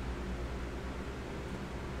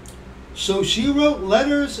 So she wrote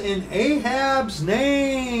letters in Ahab's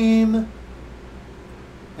name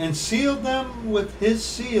and sealed them with his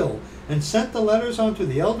seal, and sent the letters unto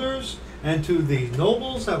the elders and to the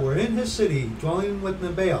nobles that were in his city, dwelling with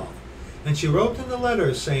Nebaioth. And she wrote in the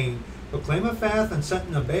letters, saying, Proclaim a fast, and set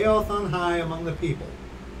Nebaioth on high among the people.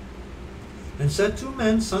 And set 2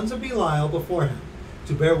 men, sons of Belial, before him,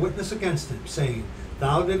 to bear witness against him, saying,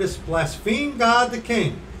 Thou didst blaspheme God the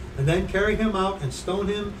king, and then carry him out and stone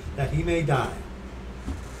him, that he may die.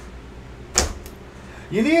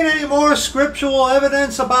 You need any more scriptural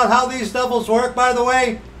evidence about how these devils work, by the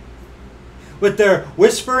way? With their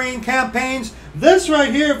whispering campaigns? This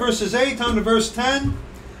right here, verses 8 on to verse 10,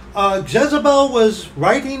 Jezebel was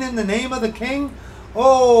writing in the name of the king.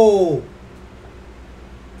 Oh,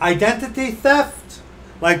 identity theft,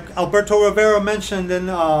 like Alberto Rivera mentioned in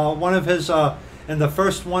one of his, in the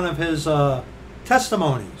first one of his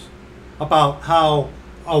testimonies, about how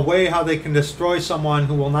how they can destroy someone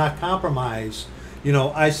who will not compromise. You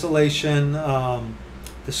know, isolation,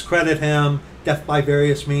 discredit him, death by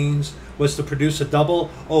various means, was to produce a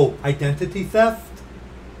double. Oh, identity theft.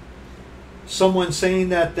 Someone saying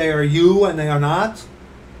that they are you and they are not.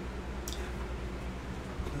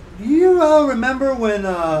 You remember when,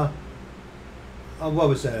 what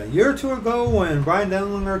was that, a year or two ago, when Brian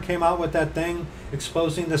Denlinger came out with that thing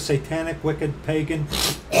exposing the satanic, wicked, pagan,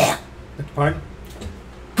 pardon?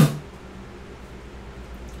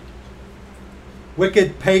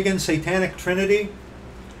 Wicked, pagan, satanic trinity?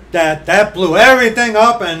 That blew everything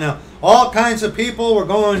up, and all kinds of people were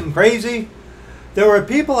going crazy. There were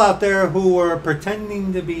people out there who were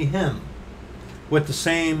pretending to be him with the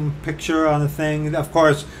same picture on the thing. Of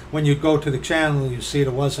course, when you go to the channel, you see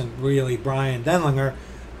it wasn't really Brian Denlinger.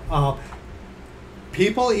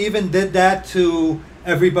 People even did that to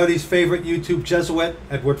everybody's favorite YouTube Jesuit,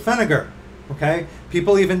 Edward Feniger. Okay?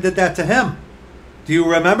 People even did that to him. Do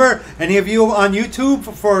you remember? Any of you on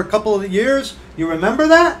YouTube for a couple of years? You remember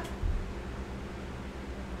that?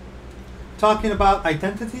 Talking about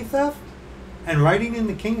identity theft and writing in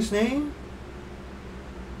the king's name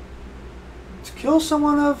to kill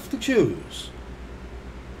someone of the Jews.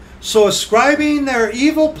 So ascribing their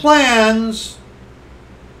evil plans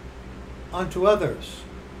unto others.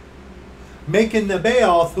 Making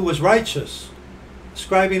Nebaioth, who was righteous,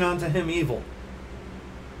 ascribing unto him evil.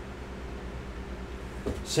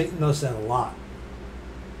 Satan does that a lot.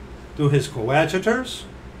 Through his coadjutors,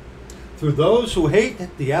 through those who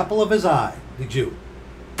hate the apple of his eye, the Jew.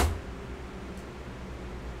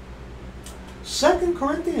 2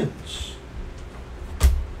 Corinthians.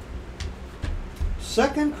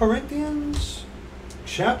 2 Corinthians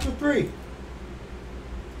chapter 3.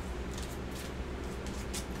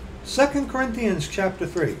 2 Corinthians chapter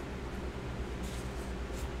 3.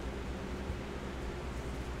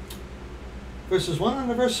 Verses 1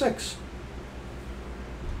 and verse 6.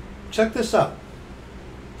 Check this out.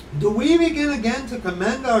 Do we begin again to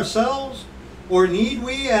commend ourselves, or need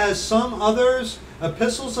we, as some others,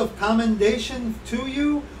 epistles of commendation to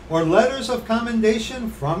you, or letters of commendation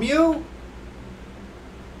from you?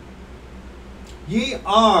 Ye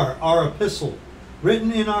are our epistle,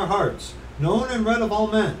 written in our hearts, known and read of all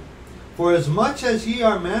men. For as much as ye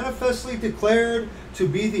are manifestly declared to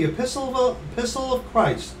be the epistle of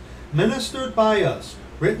Christ, ministered by us,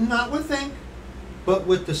 written not with ink, but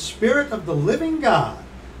with the Spirit of the living God,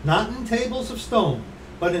 not in tables of stone,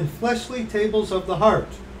 but in fleshly tables of the heart.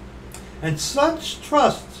 And such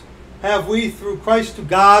trust have we through Christ to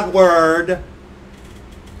God word,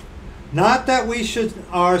 not that we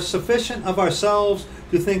are sufficient of ourselves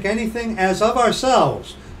to think anything as of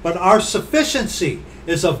ourselves, but our sufficiency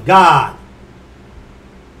is of God.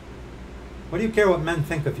 What do you care what men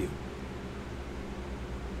think of you?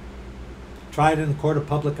 Try it in the court of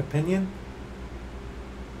public opinion.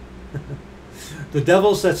 The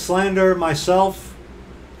devils that slander myself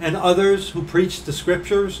and others who preach the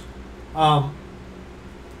scriptures, let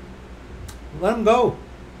them go.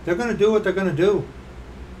 They're going to do what they're going to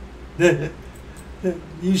do.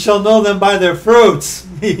 You shall know them by their fruits.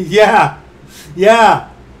 Yeah.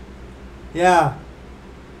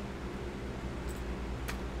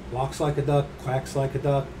 Walks like a duck, quacks like a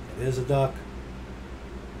duck, it is a duck.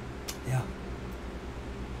 Yeah.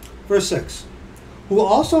 Verse 6. Who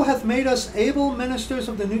also hath made us able ministers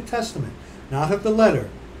of the New Testament, not of the letter,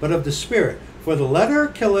 but of the Spirit. For the letter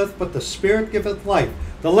killeth, but the Spirit giveth life.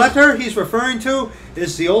 The letter he's referring to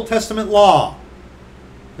is the Old Testament law.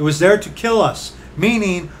 It was there to kill us,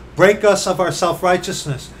 meaning break us of our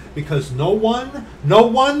self-righteousness. Because no one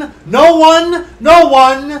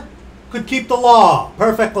could keep the law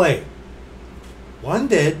perfectly. One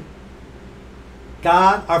did.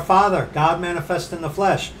 God, our Father, God manifest in the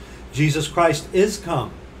flesh. Jesus Christ is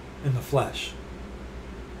come in the flesh.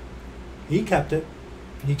 He kept it.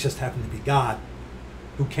 He just happened to be God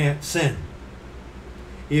who can't sin.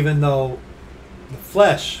 Even though the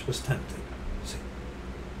flesh was tempted. See?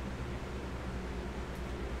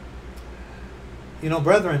 You know,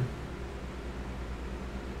 brethren,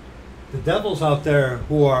 the devils out there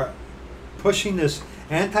who are pushing this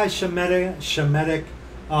anti-Shemitic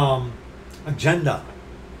agenda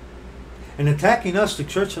and attacking us, the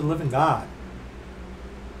Church of the Living God.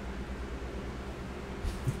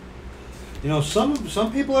 You know, some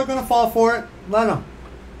people are going to fall for it. Let them.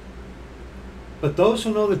 But those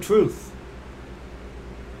who know the truth,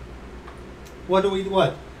 what? Do we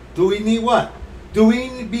need what? Do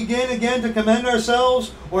we begin again to commend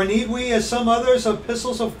ourselves, or need we, as some others,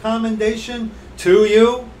 epistles of commendation to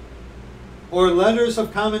you, or letters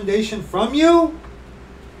of commendation from you?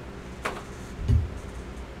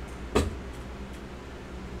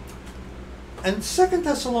 And 2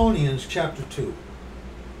 Thessalonians chapter 2.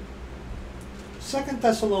 2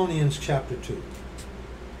 Thessalonians chapter 2.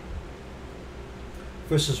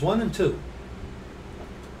 Verses 1 and 2.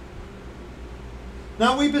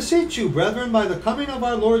 Now we beseech you, brethren, by the coming of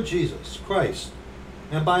our Lord Jesus Christ,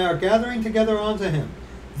 and by our gathering together unto him,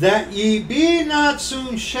 that ye be not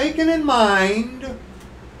soon shaken in mind,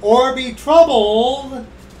 or be troubled,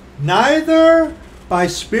 neither by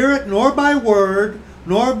spirit, nor by word,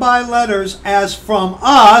 nor by letters, as from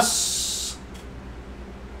us,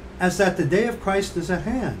 as that the day of Christ is at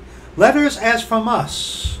hand. Letters as from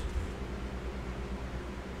us.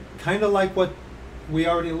 Kind of like what we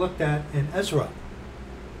already looked at in Ezra.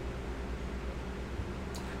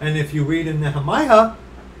 And if you read in Nehemiah,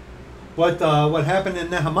 what happened in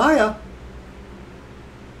Nehemiah,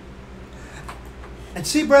 and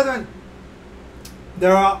see, brethren,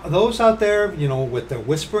 there are those out there, you know, with their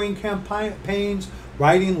whispering campaigns,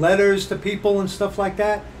 writing letters to people and stuff like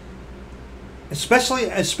that.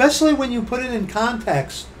 Especially when you put it in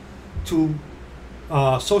context to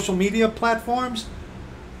social media platforms,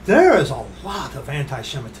 there is a lot of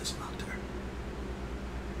anti-Semitism out there.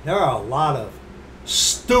 There are a lot of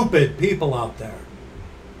stupid people out there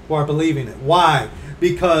who are believing it. Why?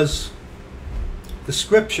 Because the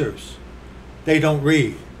scriptures, they don't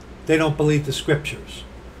read. They don't believe the scriptures.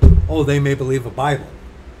 Oh, they may believe a Bible.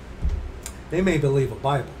 They may believe a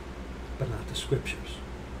Bible, but not the scriptures.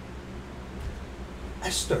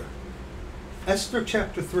 Esther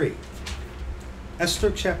chapter 3.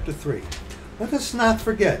 Esther chapter 3. Let us not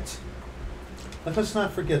forget. Let us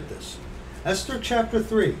not forget this. Esther chapter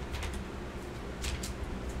 3.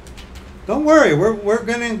 Don't worry, we're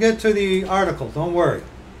going to get to the article. Don't worry.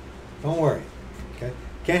 Don't worry. Okay?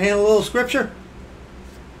 Can't handle a little scripture?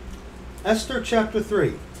 Esther chapter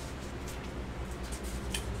 3.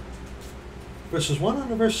 Verses 1 on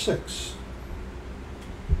to verse 6.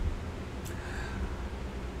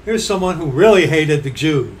 Here's someone who really hated the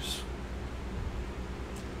Jews.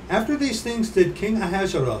 After these things did King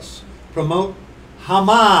Ahasuerus promote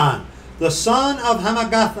Haman, the son of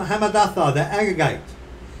Hammedatha, the Agagite,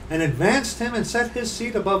 and advanced him and set his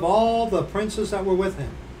seat above all the princes that were with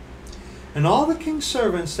him. And all the king's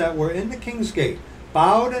servants that were in the king's gate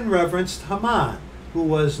bowed and reverenced Haman, who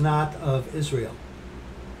was not of Israel.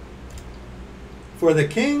 For the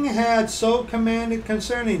king had so commanded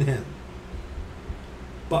concerning him.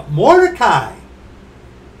 But Mordecai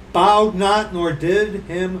bowed not, nor did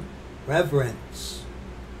him reverence.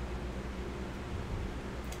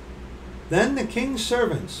 Then the king's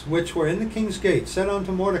servants, which were in the king's gate, said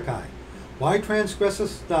unto Mordecai, Why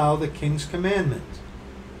transgressest thou the king's commandment?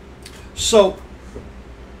 So,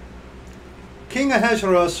 King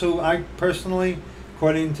Ahasuerus, who I personally,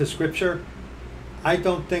 according to scripture, I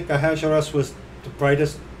don't think Ahasuerus was the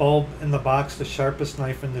brightest bulb in the box, the sharpest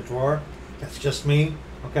knife in the drawer. That's just me,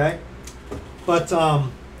 okay? But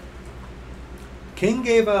king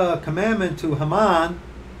gave a commandment to Haman,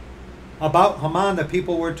 about Haman, that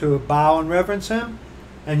people were to bow and reverence him,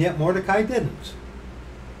 and yet Mordecai didn't.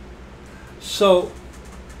 So,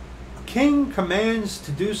 a king commands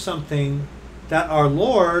to do something that our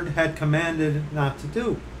Lord had commanded not to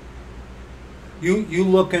do. You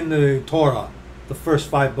look in the Torah, the first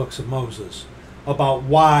 5 books of Moses, about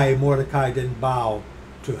why Mordecai didn't bow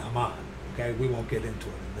to Haman. Okay, we won't get into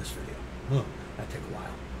it in this video. That'd take a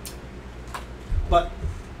while. But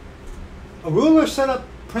a ruler set up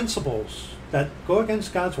principles that go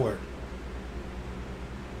against God's word.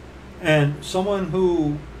 And someone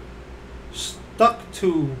who stuck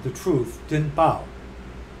to the truth didn't bow.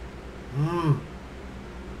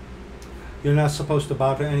 You're not supposed to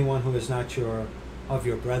bow to anyone who is not of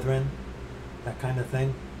your brethren, that kind of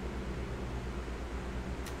thing.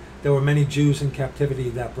 There were many Jews in captivity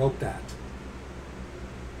that broke that.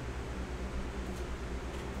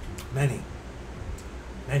 Many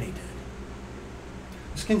did.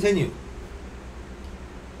 Let's continue.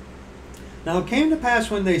 Now it came to pass,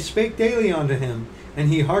 when they spake daily unto him, and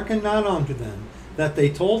he hearkened not unto them, that they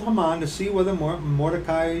told Haman to see whether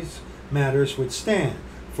Mordecai's matters would stand,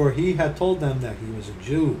 for he had told them that he was a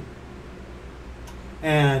Jew.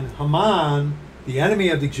 And Haman, the enemy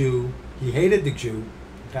of the Jew, he hated the Jew.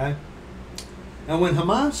 Okay? And when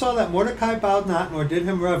Haman saw that Mordecai bowed not, nor did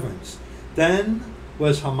him reverence, then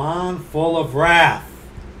was Haman full of wrath.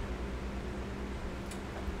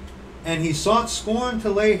 And he sought scorn to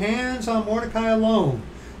lay hands on Mordecai alone,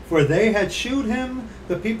 for they had shewed him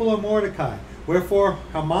the people of Mordecai. Wherefore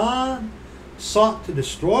Haman sought to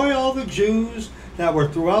destroy all the Jews that were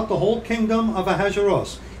throughout the whole kingdom of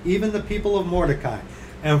Ahasuerus, even the people of Mordecai.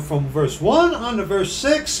 And from verse 1 on to verse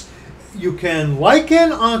 6, you can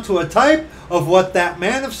liken onto a type of what that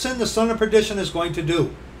man of sin, the son of perdition, is going to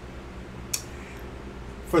do.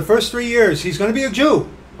 For the first 3 years, he's going to be a Jew.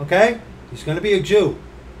 Okay? He's going to be a Jew.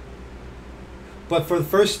 But for the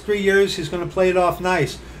first 3 years, he's going to play it off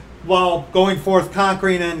nice, while going forth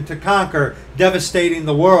conquering and to conquer, devastating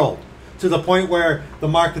the world, to the point where the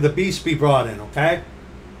mark of the beast be brought in. Okay?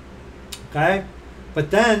 Okay?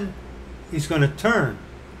 But then he's going to turn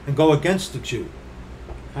and go against the Jew.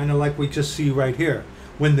 Kind of like we just see right here.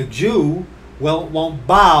 When the Jew won't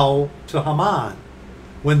bow to Haman.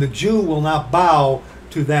 When the Jew will not bow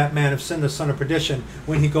to that man of sin, the son of perdition,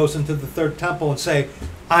 when he goes into the third temple and say,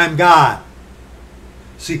 I'm God.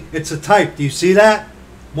 See, it's a type. Do you see that?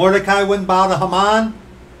 Mordecai wouldn't bow to Haman,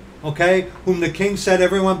 okay, whom the king said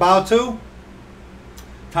everyone bow to.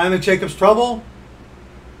 Time of Jacob's trouble,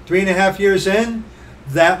 3.5 years in,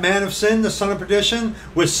 that man of sin, the son of perdition,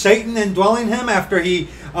 with Satan indwelling him after he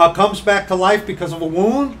comes back to life because of a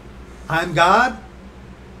wound. I'm God.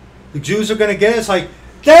 The Jews are going to get it. It's like,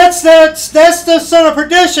 that's the son of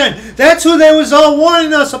perdition. That's who they was all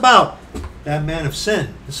warning us about. That man of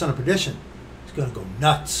sin, the son of perdition, is going to go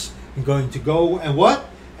nuts. And going to go and what?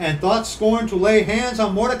 And thought scorn to lay hands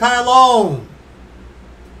on Mordecai alone.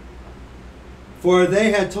 For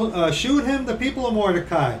they had shewed him the people of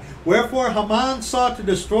Mordecai. Wherefore Haman sought to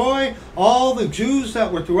destroy all the Jews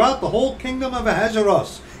that were throughout the whole kingdom of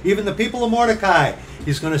Ahasuerus, even the people of Mordecai.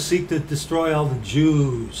 He's going to seek to destroy all the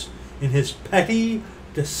Jews in his petty,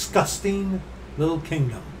 disgusting little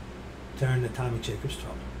kingdom during the time of Jacob's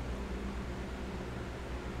trouble.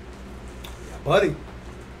 Yeah, buddy. Yeah,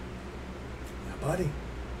 buddy.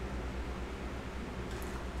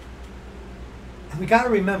 And we got to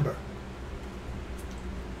remember,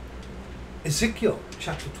 Ezekiel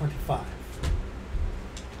chapter 25.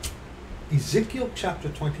 Ezekiel chapter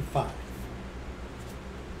 25.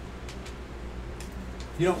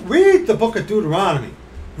 You know, read the book of Deuteronomy.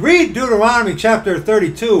 Read Deuteronomy chapter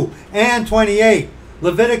 32 and 28.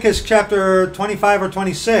 Leviticus chapter 25 or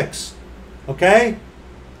 26. Okay?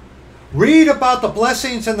 Read about the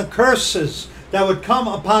blessings and the curses that would come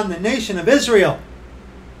upon the nation of Israel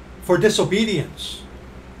for disobedience.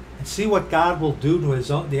 And see what God will do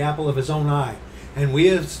to the apple of his own eye. And we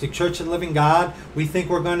as the Church of the Living God, we think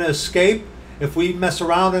we're going to escape if we mess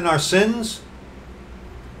around in our sins.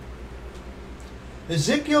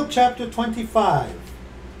 Ezekiel chapter 25.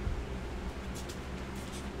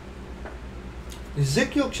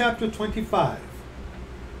 Ezekiel chapter 25.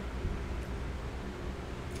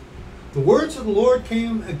 The words of the Lord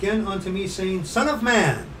came again unto me, saying, Son of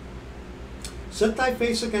man, set thy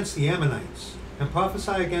face against the Ammonites, and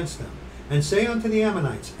prophesy against them, and say unto the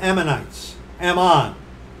Ammonites, Ammon,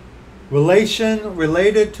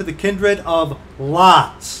 related to the kindred of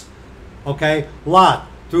Lot. Okay, Lot,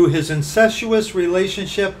 through his incestuous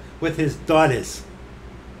relationship with his daughters.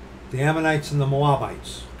 The Ammonites and the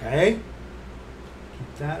Moabites. Okay?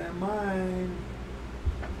 Keep that in mind.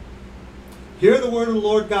 Hear the word of the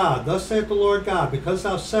Lord God. Thus saith the Lord God, because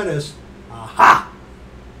thou saidest, Aha!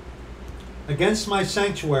 Against my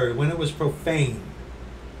sanctuary when it was profane,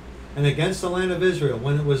 and against the land of Israel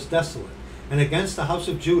when it was desolate, and against the house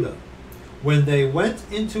of Judah when they went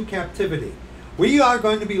into captivity. We are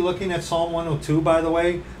going to be looking at Psalm 102, by the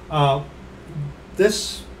way.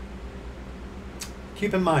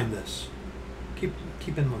 Keep in mind this. Keep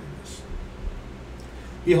in mind this.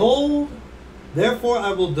 Behold, therefore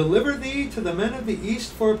I will deliver thee to the men of the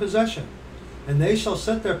east for a possession, and they shall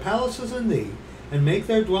set their palaces in thee, and make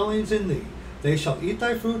their dwellings in thee. They shall eat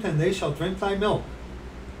thy fruit, and they shall drink thy milk.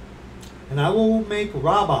 And I will make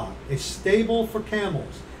Rabbah a stable for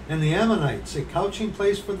camels, and the Ammonites a couching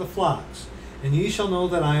place for the flocks. And ye shall know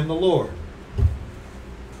that I am the Lord.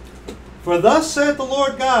 For thus saith the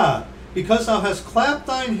Lord God, because thou hast clapped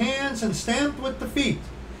thine hands and stamped with the feet,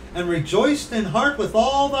 and rejoiced in heart with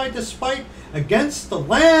all thy despite against the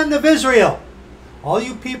land of Israel. All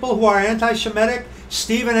you people who are anti-Shemitic,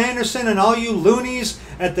 Stephen Anderson and all you loonies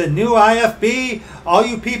at the new IFB, all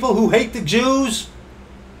you people who hate the Jews,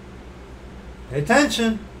 pay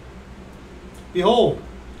attention. Behold,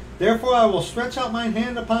 therefore I will stretch out mine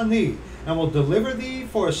hand upon thee, and will deliver thee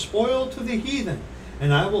for a spoil to the heathen,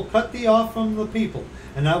 and I will cut thee off from the people,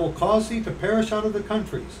 and I will cause thee to perish out of the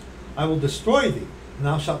countries. I will destroy thee, and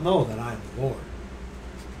thou shalt know that I am the Lord.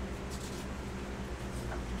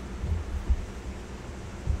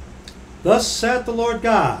 Thus saith the Lord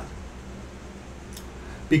God,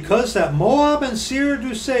 because that Moab and Seir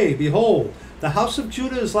do say, Behold, the house of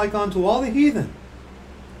Judah is like unto all the heathen.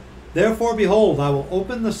 Therefore, behold, I will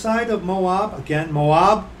open the side of Moab. Again,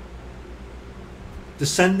 Moab,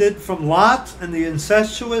 descended from Lot and the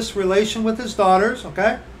incestuous relation with his daughters.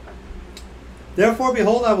 Okay? Therefore,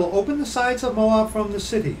 behold, I will open the sides of Moab from the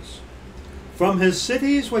cities, from his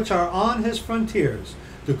cities which are on his frontiers,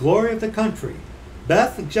 the glory of the country,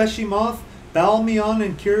 Beth Jeshimoth, Baal-meon,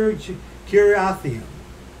 and Kiriathaim,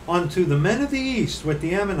 unto the men of the east with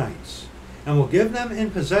the Ammonites, and will give them in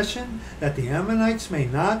possession, that the Ammonites may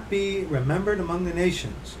not be remembered among the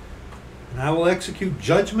nations. And I will execute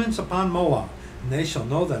judgments upon Moab, and they shall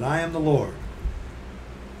know that I am the Lord.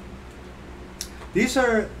 These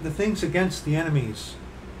are the things against the enemies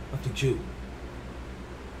of the Jew.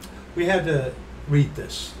 We had to read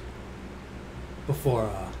this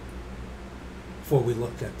before we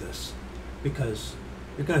looked at this, because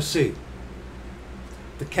you're going to see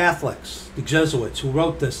the Catholics, the Jesuits, who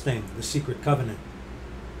wrote this thing, the Secret Covenant,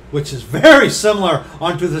 which is very similar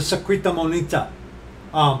onto the Secreta Monita.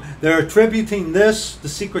 They're attributing this, the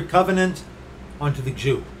Secret Covenant, onto the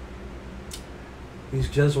Jew. These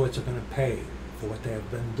Jesuits are going to pay for what they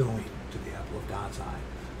have been doing to the apple of God's eye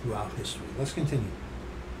throughout history. Let's continue.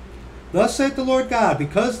 Thus saith the Lord God,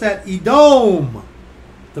 because that Edom,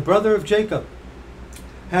 the brother of Jacob,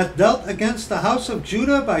 hath dealt against the house of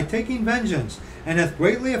Judah by taking vengeance, and hath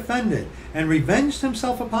greatly offended, and revenged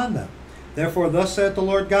himself upon them. Therefore thus saith the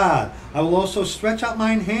Lord God, I will also stretch out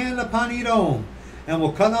mine hand upon Edom, and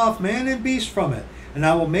will cut off man and beast from it, and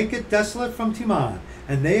I will make it desolate from Teman,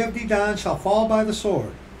 and they of Dedan shall fall by the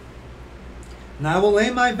sword. And I will lay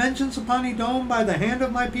my vengeance upon Edom by the hand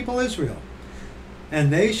of my people Israel,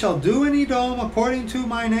 and they shall do in Edom according to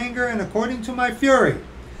mine anger and according to my fury,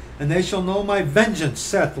 and they shall know my vengeance,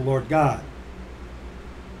 saith the Lord God.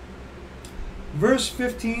 Verse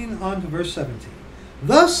 15 on to verse 17.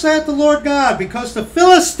 Thus saith the Lord God, because the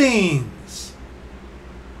Philistines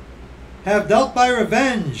have dealt by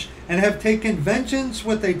revenge, and have taken vengeance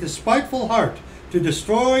with a despiteful heart, to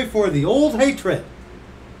destroy for the old hatred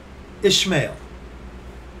Ishmael,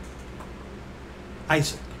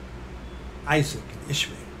 Isaac and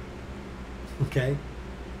Ishmael. Okay?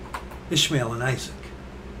 Ishmael and Isaac.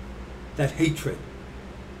 That hatred.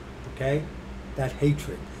 Okay? That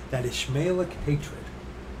hatred. That Ishmaelic hatred.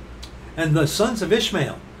 And the sons of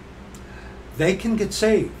Ishmael, they can get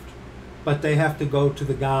saved, but they have to go to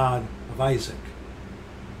the God of Isaac,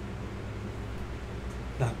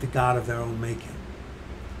 not the God of their own making.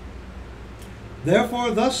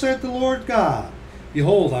 Therefore thus saith the Lord God,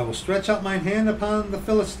 Behold, I will stretch out mine hand upon the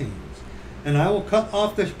Philistines, and I will cut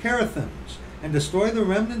off the Cherethims, and destroy the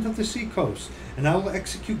remnant of the sea coast, and I will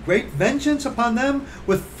execute great vengeance upon them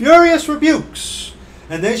with furious rebukes.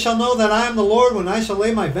 And they shall know that I am the Lord when I shall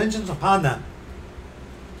lay my vengeance upon them.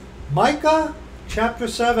 Micah chapter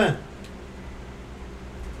 7.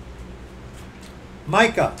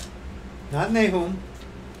 Micah, not Nahum.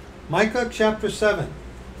 Micah chapter 7.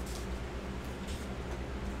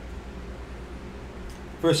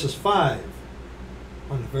 Verses 5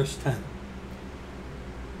 on verse 10.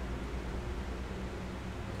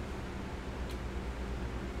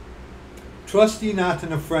 Trust ye not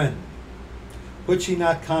in a friend, put ye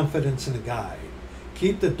not confidence in a guide.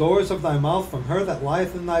 Keep the doors of thy mouth from her that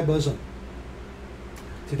lieth in thy bosom.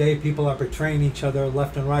 Today people are betraying each other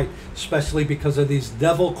left and right, especially because of these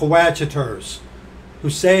devil coadjutors who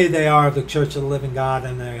say they are the Church of the Living God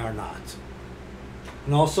and they are not.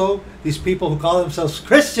 And also these people who call themselves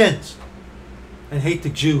Christians and hate the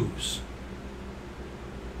Jews.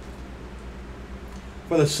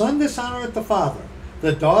 For the son dishonoreth the father,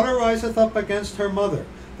 the daughter riseth up against her mother,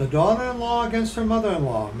 the daughter-in-law against her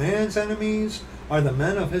mother-in-law. Man's enemies are the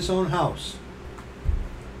men of his own house.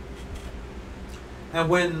 And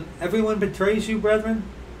when everyone betrays you, brethren,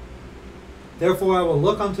 therefore I will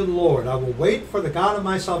look unto the Lord. I will wait for the God of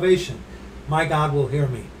my salvation. My God will hear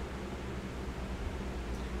me.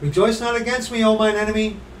 Rejoice not against me, O mine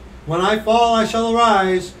enemy. When I fall, I shall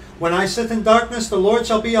arise. When I sit in darkness, the Lord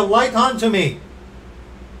shall be a light unto me.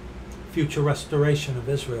 Future restoration of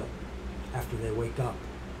Israel after they wake up.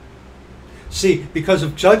 See, because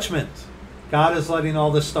of judgment, God is letting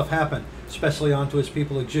all this stuff happen, especially onto his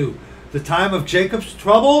people, the Jew. The time of Jacob's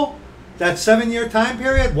trouble, that 7-year time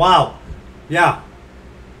period, wow. Yeah.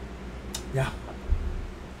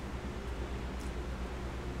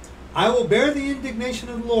 I will bear the indignation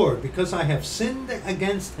of the Lord because I have sinned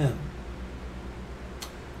against him.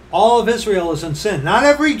 All of Israel is in sin. Not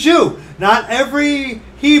every Jew, not every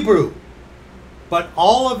Hebrew, but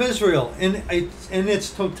all of Israel in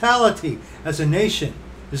its totality as a nation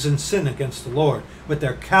is in sin against the Lord with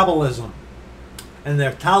their Kabbalism and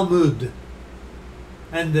their Talmud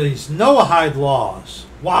and these Noahide laws.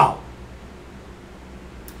 Wow.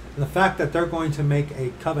 And the fact that they're going to make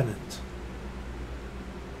a covenant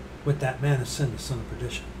with that man of sin, the son of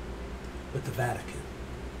perdition, with the Vatican.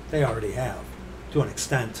 They already have, to an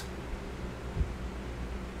extent.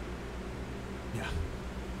 Yeah.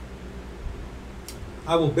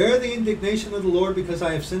 I will bear the indignation of the Lord because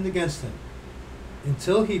I have sinned against him,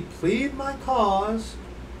 until he plead my cause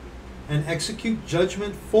and execute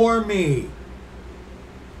judgment for me.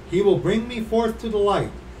 He will bring me forth to the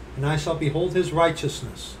light, and I shall behold his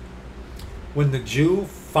righteousness. When the Jew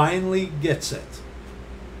finally gets it,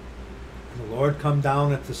 and the Lord come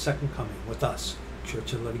down at the second coming with us,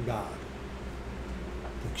 Church of the Living God,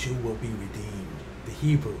 the Jew will be redeemed. The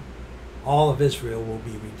Hebrew, all of Israel will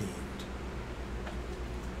be redeemed.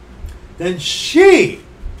 Then she,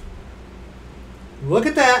 look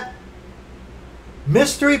at that,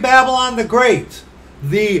 Mystery Babylon the Great,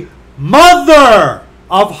 the mother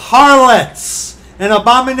of harlots and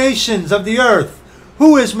abominations of the earth.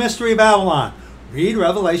 Who is Mystery Babylon? Read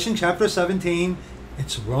Revelation chapter 17.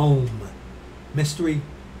 It's Rome. Mystery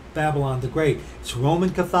Babylon the Great. It's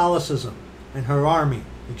Roman Catholicism and her army,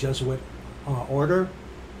 the Jesuit order.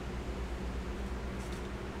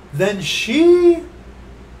 Then she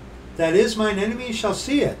that is mine enemy shall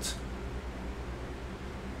see it,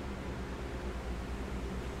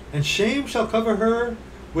 and shame shall cover her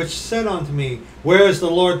which said unto me, where is the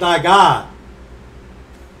Lord thy God?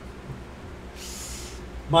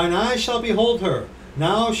 Mine eyes shall behold her.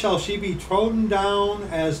 Now shall she be trodden down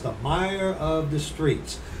as the mire of the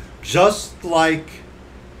streets. Just like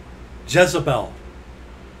Jezebel.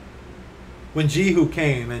 When Jehu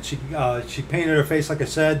came and she painted her face, like I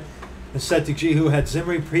said, and said to Jehu, had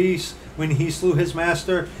Zimri peace when he slew his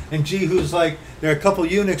master? And Jehu's like, there are a couple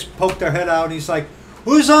eunuchs poked their head out, and he's like,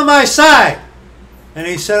 who's on my side? And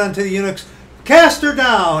he said unto the eunuchs, cast her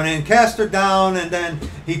down, and cast her down, and then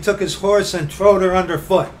he took his horse and trode her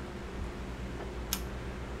underfoot.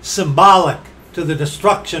 Symbolic to the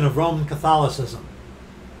destruction of Roman Catholicism.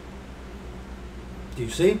 Do you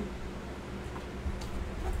see?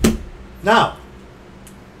 Now,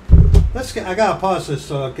 I gotta pause this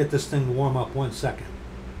so I'll get this thing to warm up 1 second.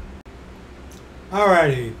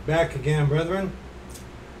 Alrighty, back again, brethren.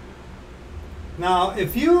 Now,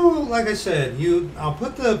 if you, like I said, I'll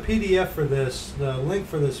put the PDF for this, the link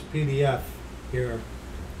for this PDF here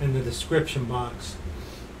in the description box.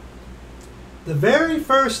 The very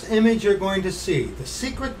first image you're going to see, the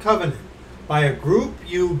Secret Covenant, by a group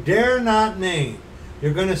you dare not name.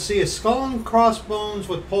 You're going to see a skull and crossbones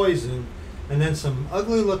with poison, and then some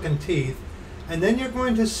ugly looking teeth, and then you're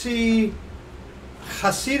going to see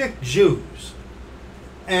Hasidic Jews.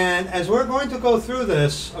 And as we're going to go through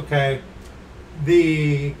this, okay,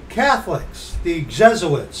 the Catholics, the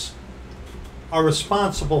Jesuits, are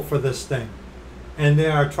responsible for this thing. And they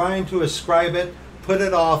are trying to ascribe it, put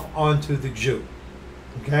it off onto the Jew.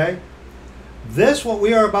 Okay? This, what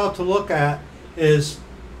we are about to look at, is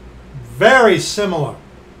very similar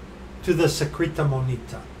to the Secreta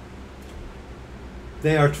Monita.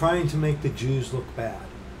 They are trying to make the Jews look bad.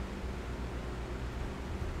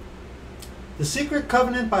 The Secret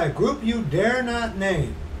Covenant by a group you dare not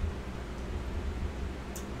name.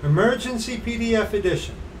 Emergency PDF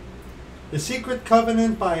edition. The Secret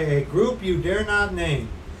Covenant by a group you dare not name.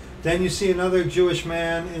 Then you see another Jewish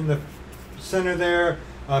man in the center there,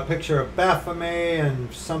 a picture of Baphomet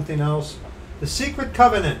and something else. The Secret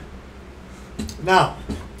Covenant. Now,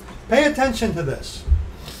 pay attention to this.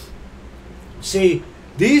 See,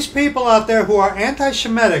 these people out there who are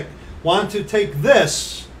anti-Shemitic want to take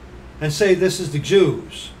this and say this is the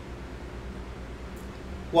Jews.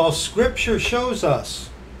 While Scripture shows us,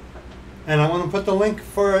 and I want to put the link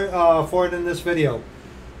for it in this video,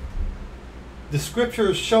 the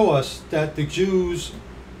Scriptures show us that the Jews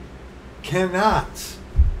cannot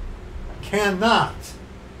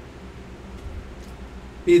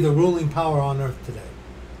be the ruling power on earth today.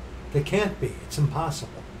 They can't be. It's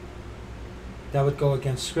impossible. That would go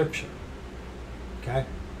against Scripture. Okay?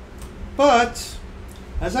 But,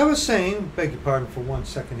 as I was saying, beg your pardon for 1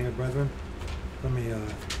 second here, brethren. Let me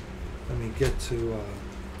get to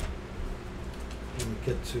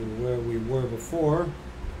where we were before.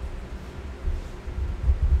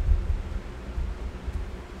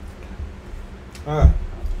 All right.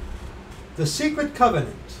 The Secret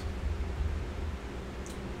Covenant.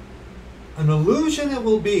 An illusion it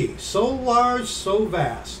will be, so large, so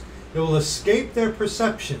vast, it will escape their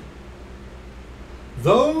perception.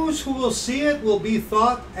 Those who will see it will be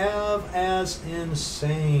thought of as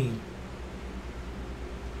insane.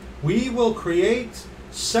 We will create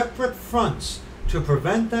separate fronts to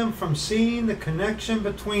prevent them from seeing the connection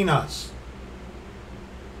between us.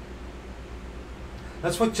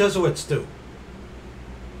 That's what Jesuits do.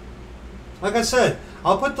 Like I said,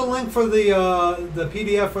 I'll put the link for the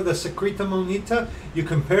PDF for the Secreta Monita. You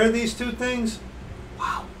compare these two things.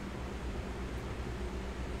 Wow.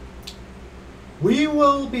 We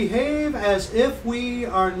will behave as if we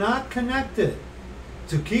are not connected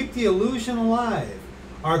to keep the illusion alive.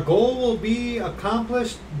 Our goal will be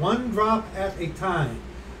accomplished one drop at a time,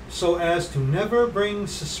 so as to never bring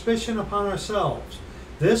suspicion upon ourselves.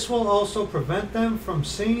 This will also prevent them from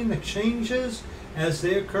seeing the changes as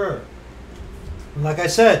they occur. Like I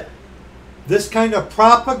said, this kind of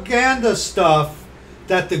propaganda stuff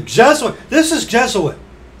that the Jesuit, this is Jesuit,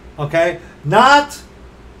 okay, not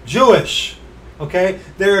Jewish, okay?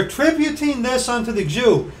 They're attributing this onto the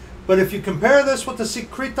Jew, but if you compare this with the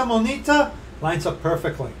Secreta Monita, lines up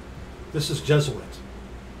perfectly. This is Jesuit.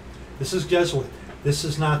 This is Jesuit. This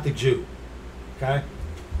is not the Jew, okay?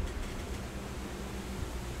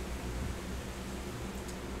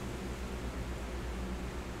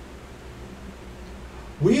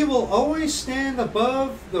 We will always stand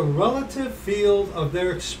above the relative field of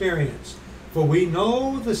their experience, for we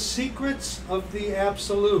know the secrets of the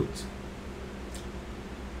Absolute.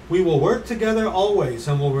 We will work together always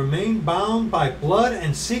and will remain bound by blood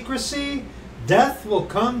and secrecy. Death will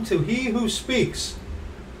come to he who speaks.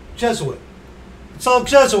 Jesuit. It's all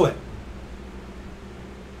Jesuit.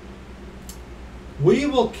 We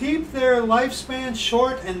will keep their lifespan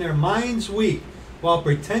short and their minds weak while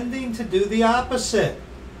pretending to do the opposite.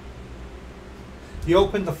 You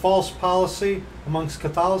open the false policy amongst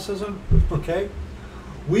Catholicism, okay?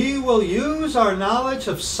 We will use our knowledge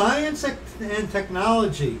of science and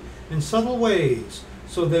technology in subtle ways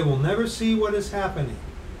so they will never see what is happening.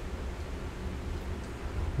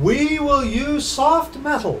 We will use soft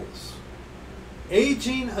metals,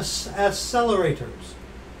 aging accelerators,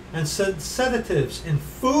 and sedatives in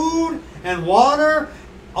food and water,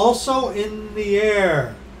 also in the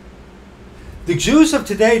air. The Jews of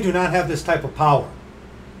today do not have this type of power.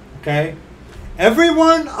 Okay?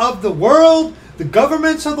 Everyone of the world, the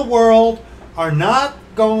governments of the world, are not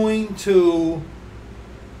going to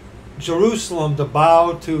Jerusalem to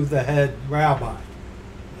bow to the head rabbi.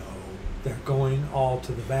 No, they're going all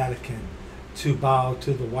to the Vatican to bow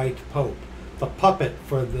to the white pope, the puppet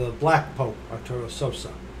for the black pope, Arturo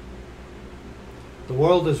Sosa. The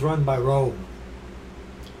world is run by Rome,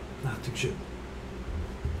 not the Jew.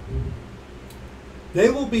 They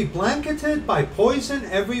will be blanketed by poison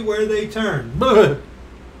everywhere they turn. The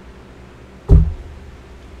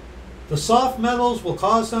soft metals will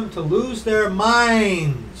cause them to lose their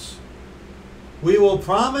minds. We will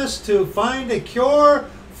promise to find a cure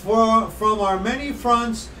from our many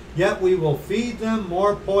fronts, yet we will feed them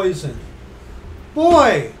more poison.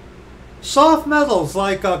 Boy, soft metals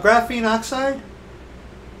like graphene oxide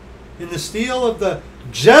in the steel of the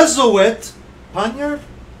Jesuit poniard.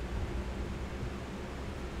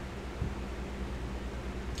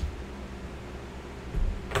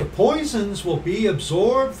 The poisons will be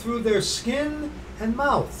absorbed through their skin and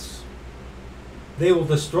mouths. They will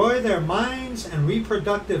destroy their minds and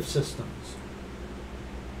reproductive systems.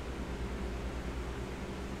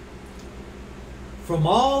 From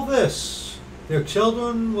all this, their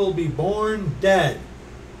children will be born dead,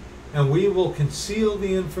 and we will conceal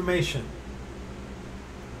the information.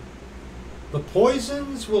 The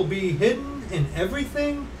poisons will be hidden in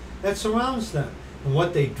everything that surrounds them, and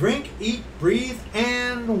what they drink, eat, breathe,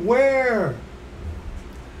 and wear.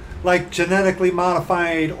 Like genetically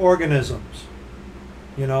modified organisms,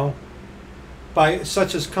 you know, by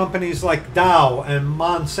such as companies like Dow and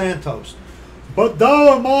Monsanto's. But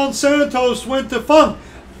Dow and Monsanto's went defunct.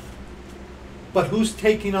 But who's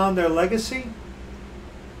taking on their legacy?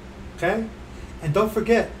 Okay? And don't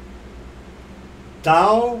forget,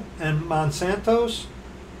 Dow and Monsanto's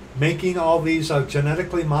making all these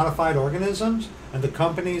genetically modified organisms, and the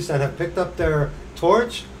companies that have picked up their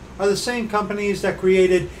torch are the same companies that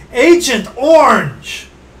created Agent Orange.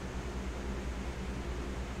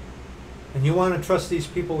 And you want to trust these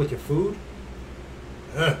people with your food?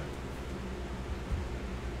 Ugh.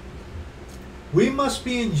 We must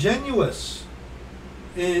be ingenious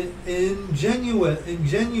in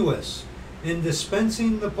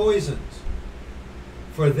dispensing the poisons,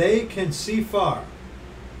 for they can see far.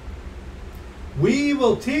 We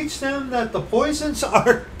will teach them that the poisons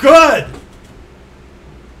are good,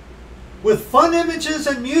 with fun images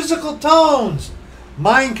and musical tones,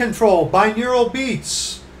 mind control, binaural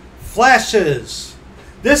beats, flashes.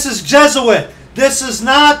 This is Jesuit. This is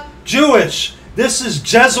not Jewish. This is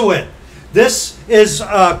Jesuit. This is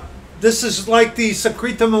like the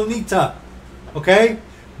Secreta Monita. Okay?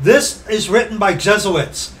 This is written by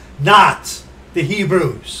Jesuits, not the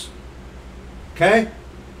Hebrews. Okay?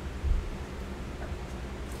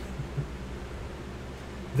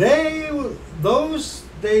 Those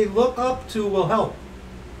they look up to will help.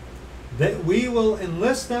 We will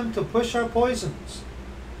enlist them to push our poisons.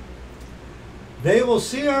 They will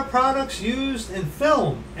see our products used in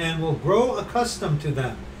film and will grow accustomed to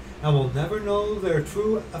them and will never know their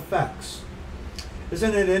true effects.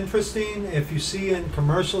 Isn't it interesting if you see in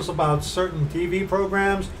commercials about certain TV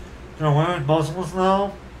programs, you know, we're Muslims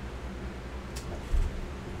now?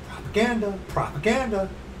 Propaganda, propaganda.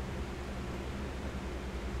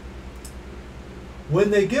 When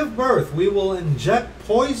they give birth, we will inject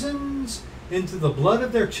poisons into the blood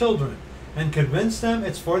of their children and convince them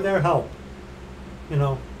it's for their health. You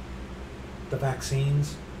know, the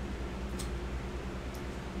vaccines.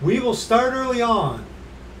 We will start early on,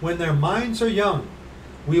 when their minds are young.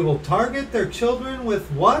 We will target their children with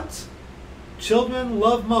what children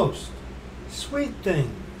love most: sweet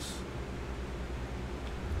things.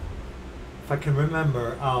 If I can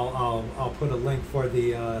remember, I'll put a link for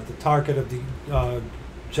the target of the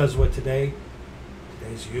Jesuit today's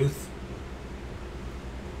youth.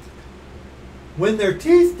 When their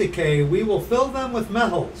teeth decay, we will fill them with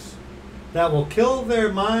metals that will kill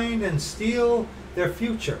their mind and steal their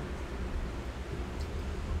future.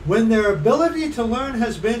 When their ability to learn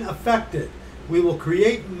has been affected, we will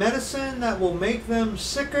create medicine that will make them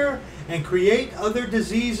sicker and create other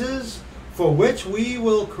diseases, for which we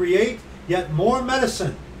will create yet more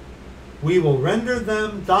medicine. We will render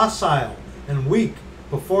them docile and weak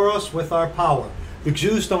before us with our power. The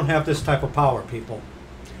Jews don't have this type of power, people.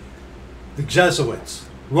 The Jesuits.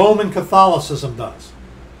 Roman Catholicism does.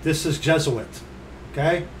 This is Jesuit.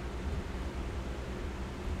 Okay?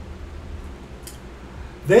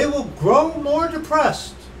 They will grow more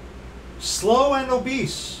depressed, slow and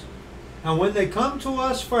obese. And when they come to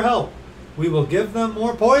us for help, we will give them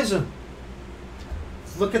more poison.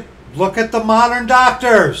 Look at the modern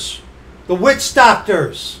doctors, the witch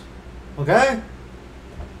doctors. Okay?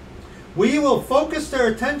 We will focus their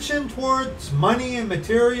attention towards money and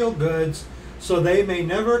material goods so they may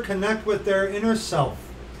never connect with their inner self.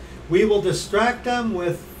 We will distract them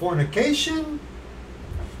with fornication.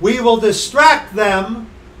 We will distract them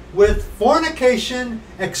with fornication,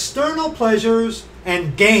 external pleasures,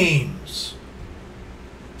 and games,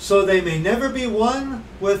 so they may never be one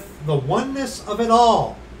with the oneness of it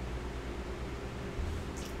all.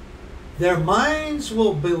 Their minds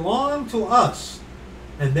will belong to us,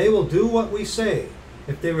 and they will do what we say.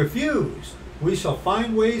 If they refuse, we shall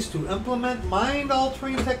find ways to implement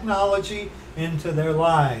mind-altering technology into their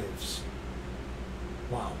lives.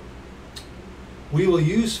 Wow. We will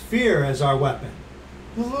use fear as our weapon.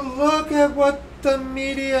 Look at what the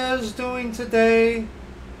media is doing today,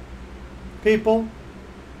 people.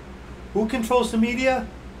 Who controls the media?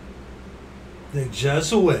 The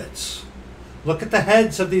Jesuits. Look at the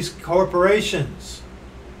heads of these corporations.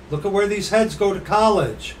 Look at where these heads go to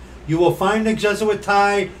college. You will find a Jesuit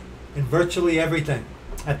tie in virtually everything.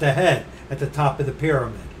 At the head, at the top of the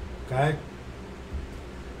pyramid. Okay?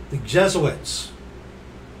 The Jesuits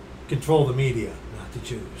control the media, not the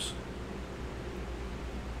Jews.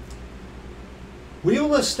 We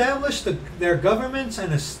will establish their governments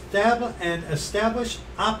and establish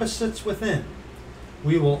opposites within.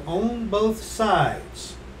 We will own both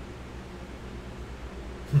sides.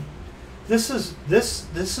 This is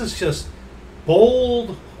just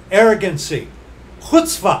bold arrogancy,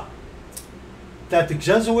 chutzpah, that the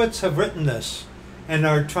Jesuits have written this and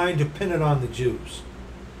are trying to pin it on the Jews.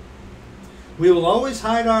 We will always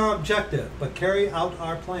hide our objective, but carry out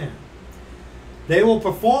our plan. They will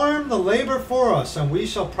perform the labor for us, and we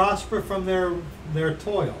shall prosper from their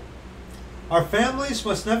toil. Our families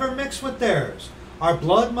must never mix with theirs. Our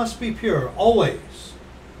blood must be pure, always,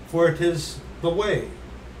 for it is the way.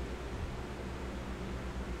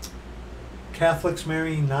 Catholics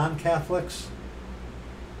marrying non-Catholics.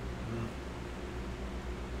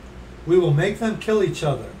 We will make them kill each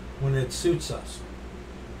other when it suits us.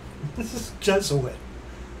 This is Jesuit.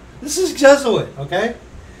 This is Jesuit, okay?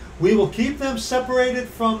 We will keep them separated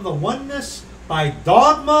from the oneness by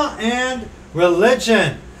dogma and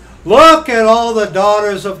religion. Look at all the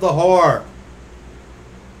daughters of the whore.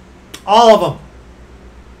 All of them.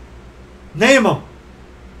 Name them.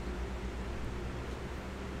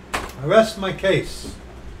 I rest my case.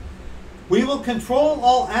 We will control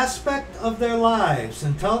all aspects of their lives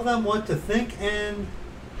and tell them what to think and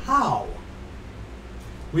how.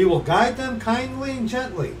 We will guide them kindly and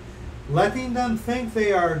gently, letting them think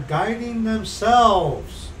they are guiding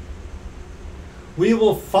themselves. We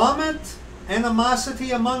will foment animosity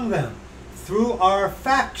among them through our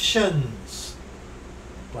factions.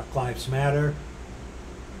 Black Lives Matter,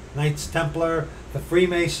 Knights Templar, the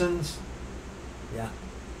Freemasons. Yeah.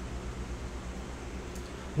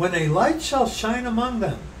 When a light shall shine among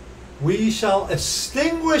them, we shall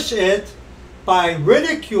extinguish it by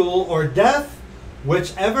ridicule or death,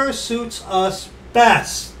 whichever suits us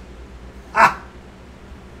best. Ah!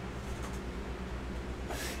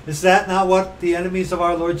 Is that not what the enemies of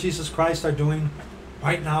our Lord Jesus Christ are doing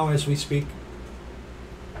right now as we speak?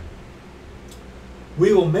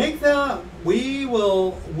 We will make them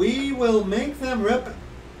rip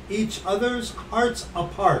each other's hearts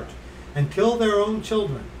apart and kill their own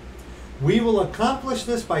children. We will accomplish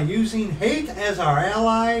this by using hate as our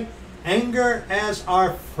ally, anger as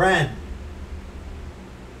our friend.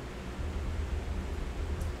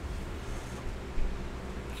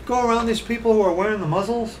 You go around these people who are wearing the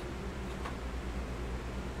muzzles,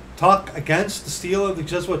 talk against the steel of the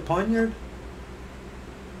Jesuit poniard.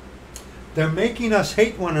 They're making us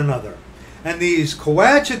hate one another. And these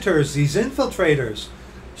coadjutors, these infiltrators,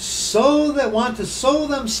 want to sow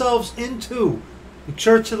themselves into the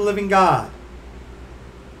Church of the Living God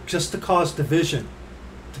just to cause division,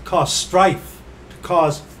 to cause strife, to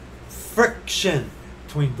cause friction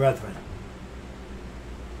between brethren.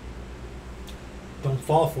 Don't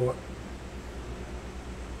fall for it.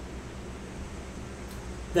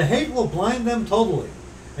 The hate will blind them totally,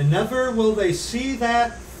 and never will they see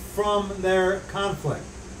that from their conflict.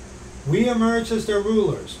 We emerge as their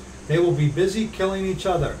rulers. They will be busy killing each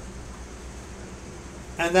other.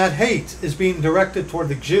 And that hate is being directed toward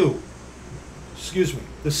the Jew.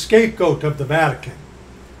 The scapegoat of the Vatican.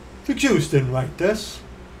 The Jews didn't write this.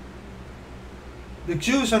 The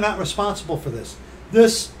Jews are not responsible for this.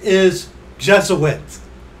 This is Jesuit.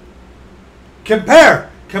 Compare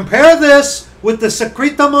this with the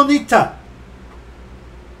Secreta Monita.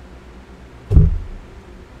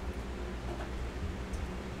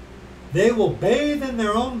 They will bathe in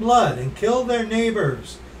their own blood and kill their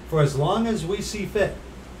neighbors for as long as we see fit.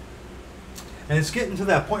 And it's getting to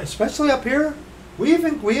that point, especially up here. We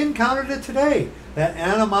encountered it today. That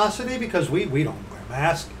animosity because we don't wear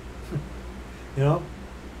masks. You know,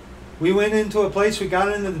 we went into a place. We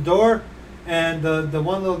got into the door, and the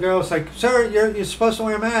one little girl was like, "Sir, you're supposed to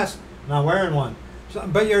wear a mask." I'm not wearing one. So,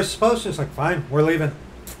 but you're supposed to. It's like, fine, we're leaving.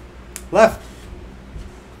 Left.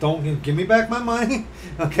 Don't give me back my money.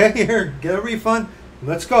 Okay, here, get a refund.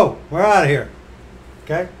 Let's go. We're out of here.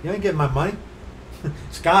 Okay, you ain't getting my money.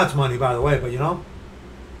 It's God's money, by the way, but you know.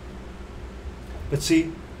 But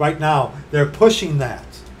see, right now, they're pushing that.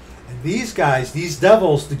 And these guys, these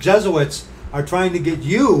devils, the Jesuits, are trying to get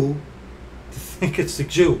you to think it's the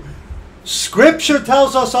Jew. Scripture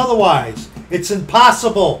tells us otherwise. It's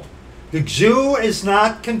impossible. The Jew is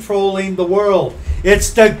not controlling the world. It's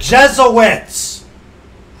the Jesuits.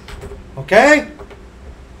 Okay?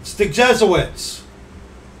 It's the Jesuits.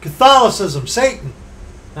 Catholicism, Satan,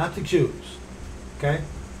 not the Jews. Okay?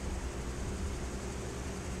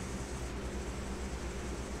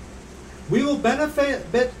 We will benefit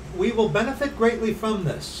greatly from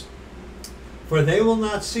this, for they will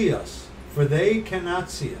not see us, for they cannot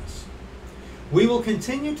see us. We will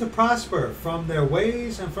continue to prosper from their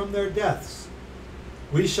ways and from their deaths.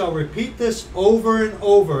 We shall repeat this over and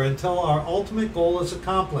over until our ultimate goal is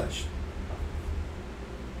accomplished.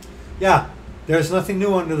 Yeah, there's nothing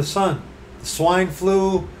new under the sun. The swine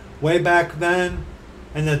flu way back then,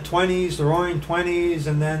 in the 20s, the roaring 20s,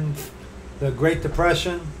 and then the Great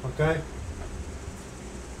Depression, okay?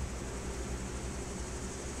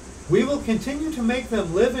 We will continue to make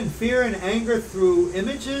them live in fear and anger through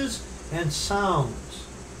images and sounds.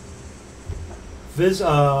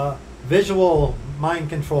 Visual mind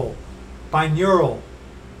control, binaural,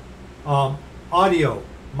 audio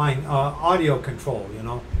control, you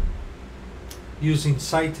know, using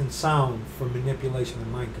sight and sound for manipulation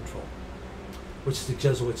and mind control, which the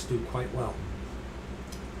Jesuits do quite well.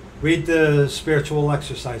 Read the spiritual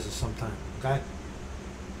exercises sometime, okay?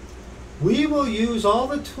 We will use all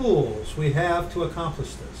the tools we have to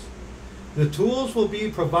accomplish this. The tools will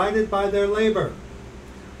be provided by their labor.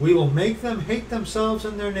 We will make them hate themselves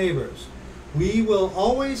and their neighbors. We will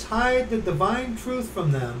always hide the divine truth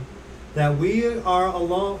from them, that we are all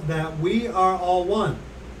one.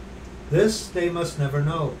 This they must never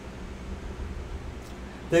know.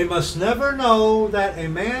 They must never know that a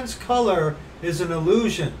man's color is an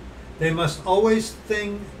illusion. They must always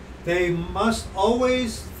think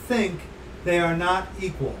they are not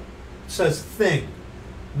equal. It says thing,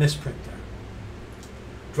 misprint there.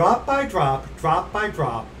 Drop by drop,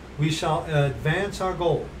 we shall advance our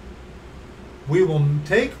goal. We will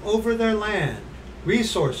take over their land,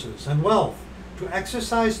 resources, and wealth to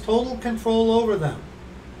exercise total control over them.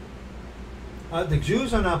 The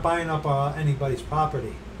Jews are not buying up anybody's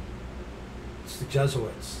property. It's the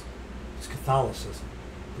Jesuits. It's Catholicism.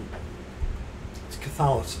 It's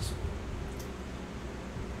Catholicism.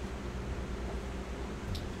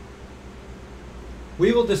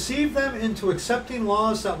 We will deceive them into accepting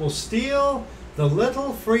laws that will steal the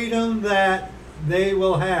little freedom that they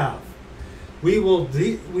will have. We will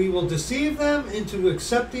deceive them into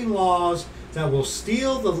accepting laws that will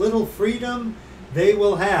steal the little freedom they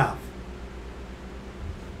will have.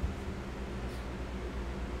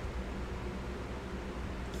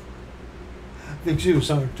 The Jews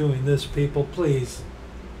aren't doing this, people, please.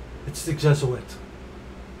 It's the Jesuit.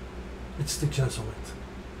 It's the Jesuit.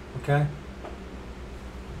 Okay?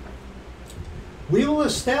 We will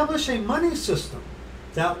establish a money system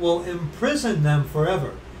that will imprison them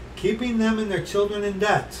forever, keeping them and their children in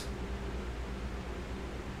debt.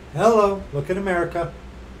 Hello, look at America.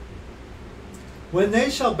 When they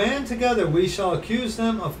shall band together, we shall accuse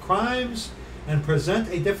them of crimes and present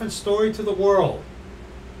a different story to the world.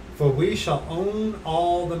 For we shall own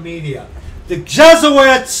all the media. The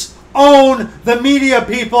Jesuits own the media,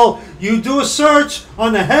 people. You do a search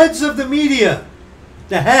on the heads of the media.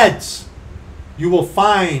 The heads. You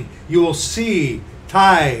will see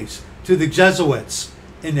ties to the Jesuits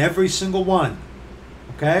in every single one.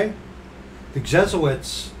 Okay? The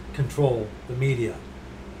Jesuits control the media.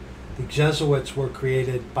 The Jesuits were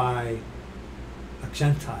created by a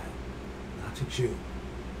Gentile, not a Jew.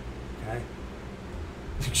 Okay?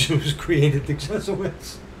 The Jews created the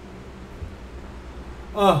Jesuits.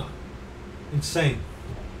 Oh, insane.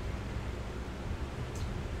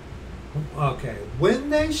 Okay, when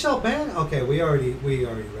they shall ban. Okay, we already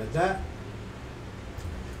read that.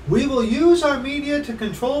 We will use our media to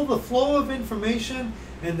control the flow of information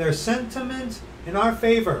and their sentiment in our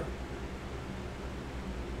favor.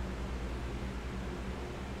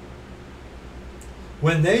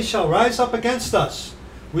 When they shall rise up against us,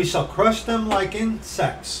 we shall crush them like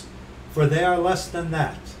insects, for they are less than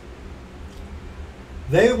that.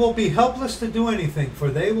 They will be helpless to do anything, for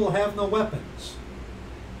they will have no weapons.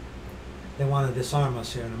 They want to disarm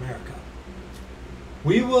us here in America.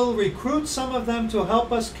 We will recruit some of them to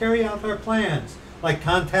help us carry out our plans, like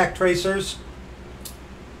contact tracers.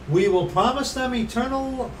 We will promise them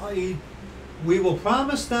eternal live,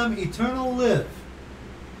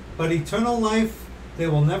 but eternal life they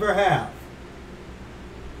will never have,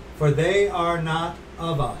 for they are not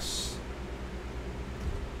of us.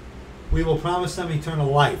 We will promise them eternal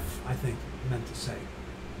life, I think meant to say.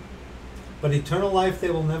 But eternal life they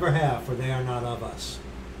will never have, for they are not of us.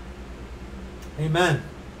 Amen.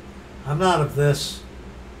 I'm not of this.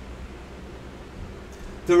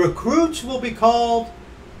 The recruits will be called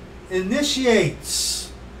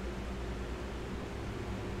initiates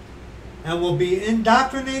and will be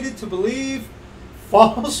indoctrinated to believe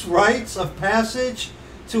false rites of passage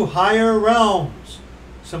to higher realms,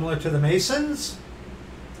 similar to the Masons.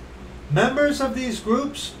 Members of these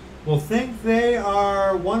groups will think they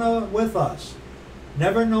are with us,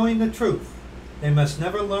 never knowing the truth. They must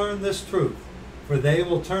never learn this truth, for they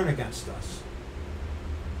will turn against us.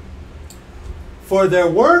 For their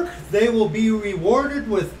work they will be rewarded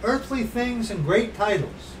with earthly things and great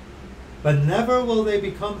titles, but never will they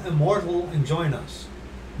become immortal and join us.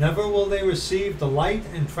 Never will they receive the light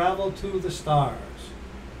and travel to the stars.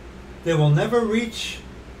 They will never reach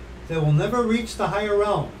the higher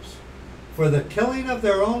realms, for the killing of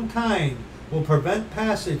their own kind will prevent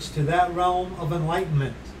passage to that realm of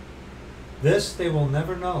enlightenment. This they will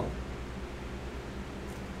never know.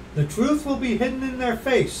 The truth will be hidden in their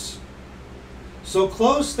face, so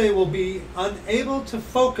close they will be unable to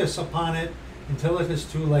focus upon it until it is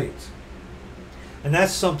too late. And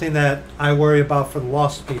that's something that I worry about for the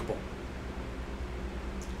lost people,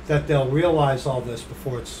 that they'll realize all this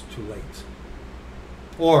before it's too late,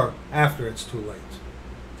 or after it's too late,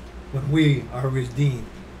 when we are redeemed,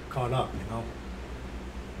 caught up,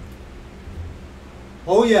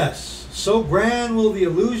 Oh yes, so grand will the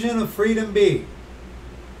illusion of freedom be,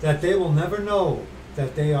 that they will never know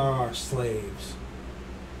that they are our slaves.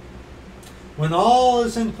 When all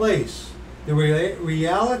is in place, the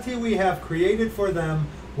reality we have created for them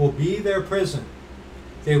will be their prison.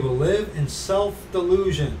 They will live in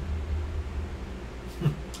self-delusion.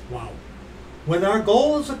 Wow. When our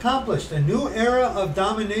goal is accomplished, a new era of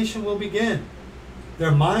domination will begin.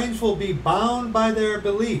 Their minds will be bound by their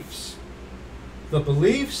beliefs, the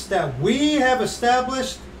beliefs that we have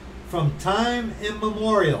established from time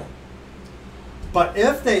immemorial. But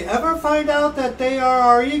if they ever find out that they are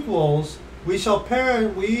our equals, we shall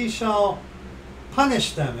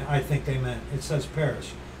punish them. I think they meant, it says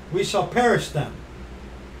perish. We shall perish them.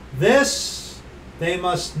 This they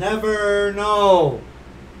must never know.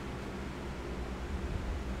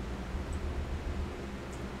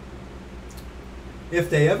 If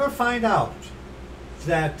they ever find out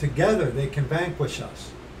that together they can vanquish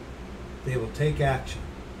us, they will take action.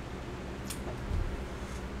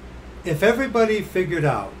 If everybody figured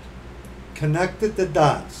out, connected the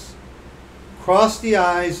dots, crossed the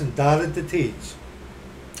I's and dotted the T's,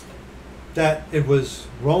 that it was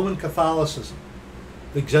Roman Catholicism,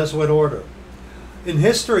 the Jesuit order. In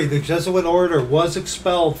history, the Jesuit order was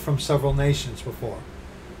expelled from several nations before.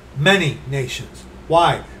 Many nations.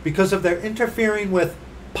 Why? Because of their interfering with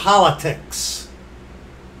politics.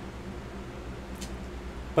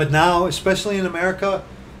 But now, especially in America,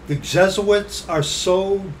 the Jesuits are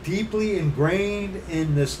so deeply ingrained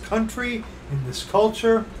in this country, in this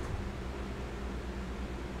culture.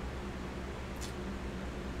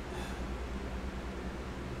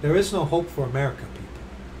 There is no hope for America, people.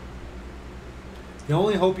 The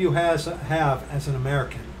only hope you have as an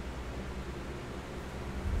American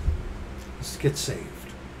is to get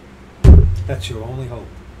saved. That's your only hope.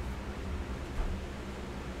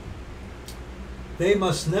 They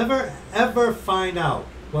must never ever find out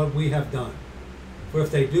what we have done. For if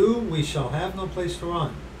they do, we shall have no place to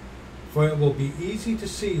run. For it will be easy to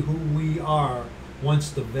see who we are once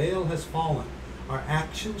the veil has fallen. Our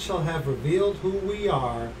actions shall have revealed who we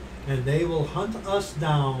are, and they will hunt us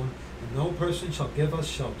down, and no person shall give us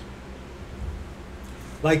shelter.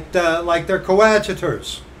 Like their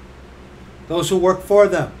coadjutors, those who work for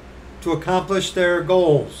them to accomplish their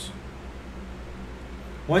goals.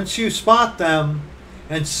 Once you spot them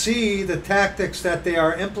and see the tactics that they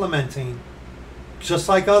are implementing, just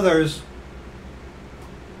like others,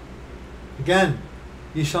 again,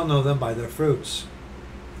 you shall know them by their fruits.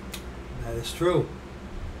 That is true.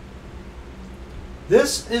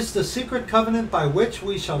 This is the secret covenant by which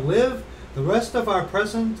we shall live the rest of our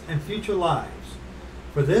present and future lives.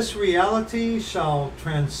 For this reality shall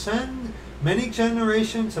transcend many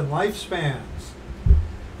generations and lifespans.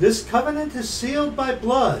 This covenant is sealed by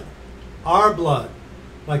blood, our blood,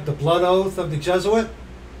 like the blood oath of the Jesuit.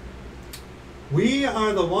 We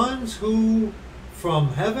are the ones who from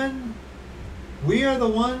heaven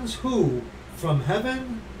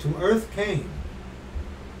to earth came.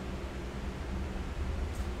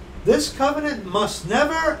 This covenant must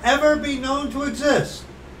never ever be known to exist.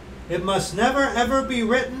 It must never ever be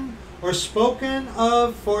written or spoken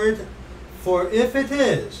of, for if it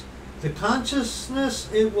is, the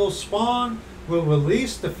consciousness it will spawn will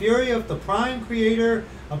release the fury of the prime creator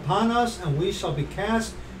upon us, and we shall be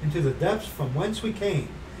cast into the depths from whence we came,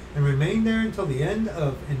 and remain there until the end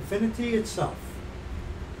of infinity itself.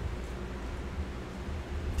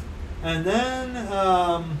 And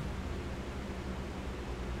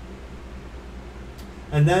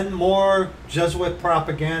then more Jesuit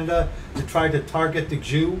propaganda to try to target the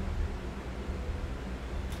Jew.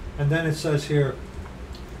 And then it says here,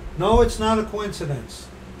 no, it's not a coincidence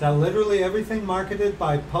that literally everything marketed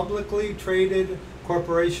by publicly traded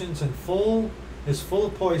corporations is full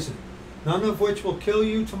of poison, none of which will kill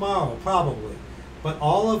you tomorrow, probably, but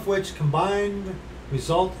all of which combined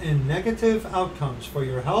result in negative outcomes for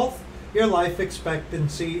your health, your life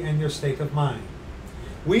expectancy, and your state of mind.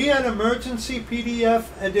 We at Emergency PDF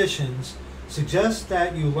Editions suggest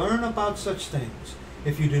that you learn about such things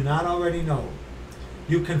if you do not already know.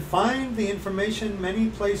 You can find the information many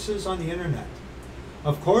places on the internet.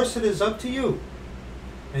 Of course, it is up to you,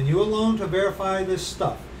 and you alone, to verify this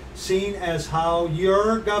stuff, seeing as how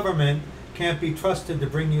your government can't be trusted to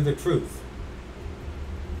bring you the truth.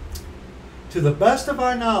 To the best of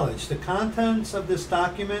our knowledge, the contents of this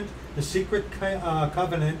document, the Secret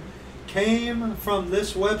Covenant, came from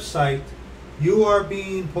this website,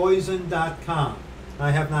 youarebeingpoisoned.com. I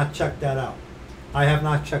have not checked that out. I have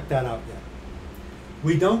not checked that out yet.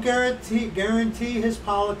 We don't guarantee his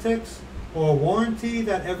politics or warranty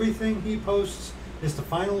that everything he posts is the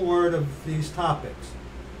final word of these topics.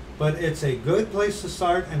 But it's a good place to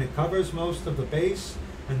start, and it covers most of the base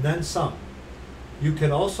and then some. You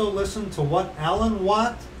could also listen to what Alan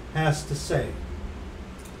Watt has to say.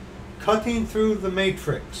 Cutting through the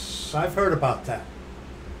matrix. I've heard about that.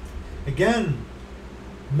 Again,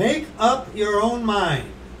 make up your own mind,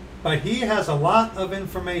 but he has a lot of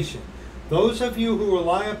information. Those of you who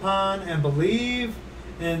rely upon and believe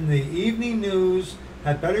in the evening news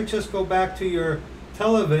had better just go back to your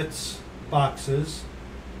televits boxes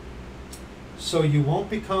so you won't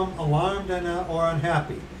become alarmed or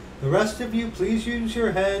unhappy. The rest of you, please use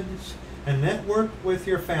your heads and network with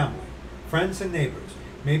your family, friends, and neighbors.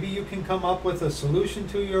 Maybe you can come up with a solution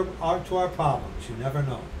to our problems. You never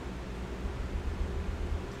know.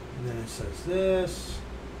 And then it says this.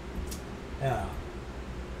 Yeah.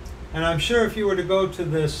 And I'm sure if you were to go to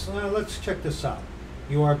this, let's check this out.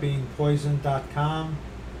 youarebeingpoisoned.com.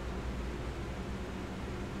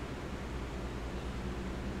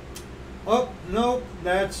 Oh, nope,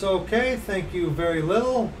 that's okay. Thank you very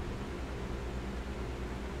little.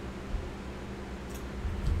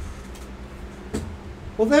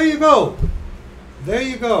 Well, there you go. There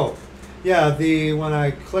you go. Yeah, when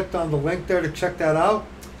I clicked on the link there to check that out,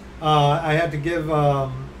 I had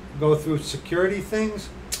to go through security things.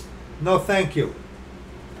 No, thank you.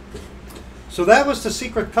 So that was the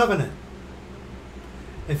Secret Covenant.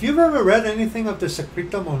 If you've ever read anything of the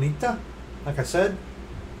Secreta Monita, like I said,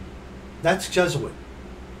 that's Jesuit.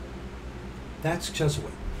 That's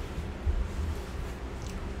Jesuit.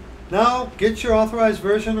 Now, get your authorized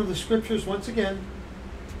version of the scriptures once again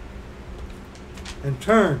and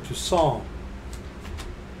turn to Psalm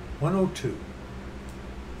 102.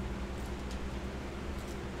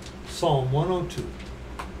 Psalm 102.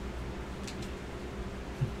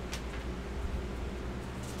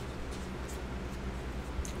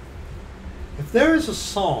 If there is a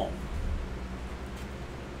psalm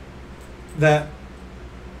that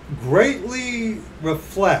greatly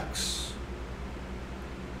reflects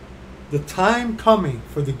the time coming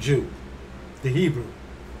for the Jew, the Hebrew,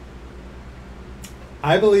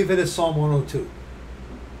 I believe it is Psalm 102.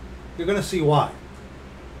 You're going to see why.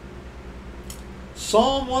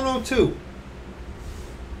 Psalm 102.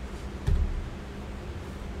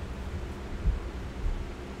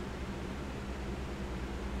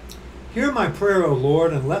 Hear my prayer, O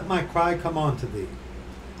Lord, and let my cry come unto thee.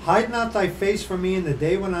 Hide not thy face from me in the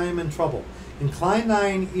day when I am in trouble. Incline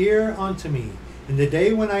thine ear unto me in the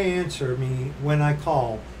day when I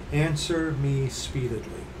call, answer me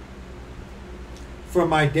speedily. For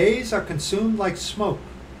my days are consumed like smoke,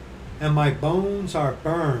 and my bones are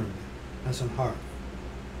burned as an hearth.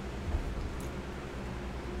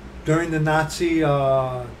 During the Nazi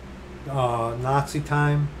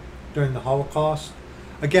time, during the Holocaust,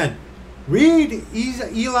 again, read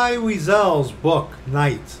Elie Wiesel's book,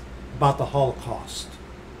 Night, about the Holocaust.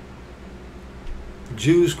 The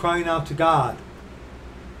Jews crying out to God.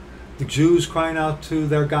 The Jews crying out to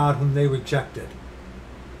their God whom they rejected.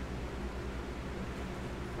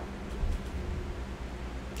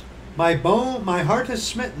 My heart is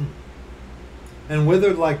smitten and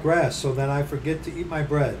withered like grass, so that I forget to eat my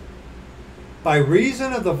bread. By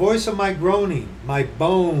reason of the voice of my groaning, my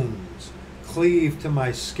bones cleave to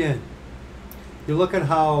my skin. You look at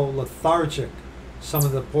how lethargic some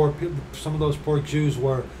of those poor Jews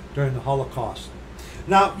were during the Holocaust.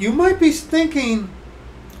 Now, you might be thinking,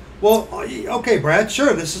 well, okay, Brad,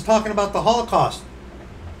 sure, this is talking about the Holocaust.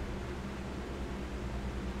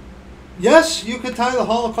 Yes, you could tie the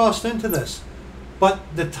Holocaust into this, but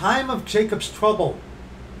the time of Jacob's trouble,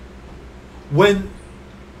 when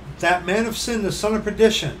that man of sin, the son of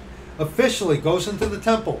perdition, officially goes into the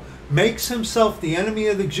temple, makes himself the enemy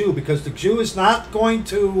of the Jew because the Jew is not going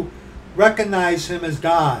to recognize him as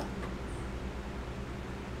God.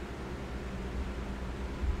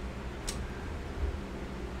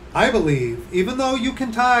 I believe, even though you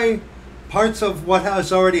can tie parts of what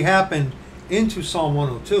has already happened into Psalm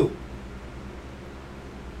 102,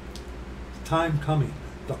 the time coming,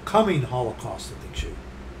 the coming Holocaust of the Jew.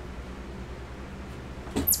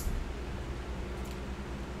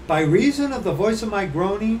 By reason of the voice of my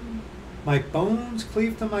groaning, my bones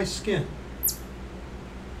cleave to my skin.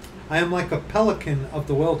 I am like a pelican of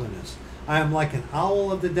the wilderness. I am like an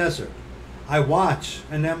owl of the desert. I watch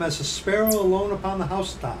and am as a sparrow alone upon the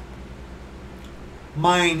housetop.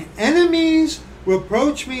 Mine enemies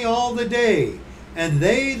reproach me all the day, and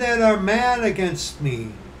they that are mad against me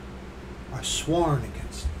are sworn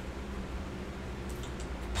against me.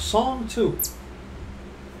 Psalm 2.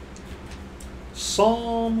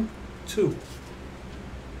 Psalm 2.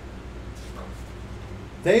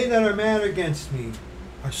 They that are mad against me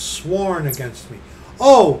are sworn against me.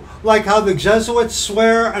 Oh, like how the Jesuits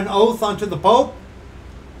swear an oath unto the Pope?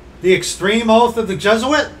 The extreme oath of the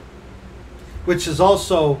Jesuit? Which is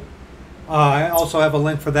also, I also have a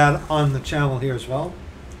link for that on the channel here as well.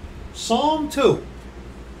 Psalm 2.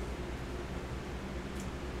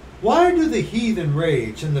 Why do the heathen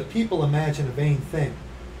rage and the people imagine a vain thing?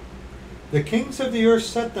 The kings of the earth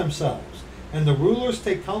set themselves, and the rulers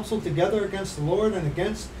take counsel together against the Lord and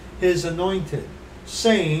against his anointed,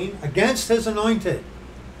 saying, against his anointed,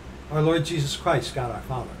 our Lord Jesus Christ, God our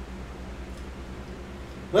Father.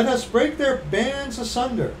 Let us break their bands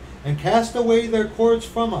asunder, and cast away their cords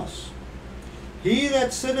from us. He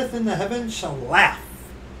that sitteth in the heavens shall laugh.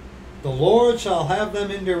 The Lord shall have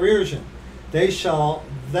them in derision. Then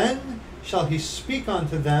shall he speak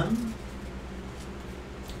unto them.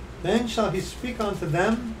 Then shall he speak unto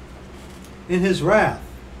them in his wrath,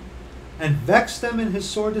 and vex them in his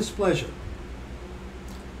sore displeasure.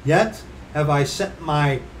 Yet have I set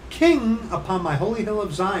my King upon my holy hill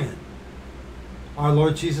of Zion, our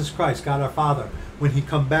Lord Jesus Christ, God our Father, when he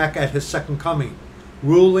come back at his second coming,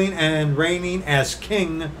 ruling and reigning as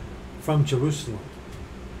King from Jerusalem.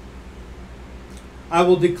 I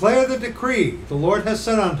will declare the decree the Lord has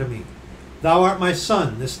said unto me, Thou art my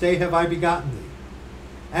son, this day have I begotten thee.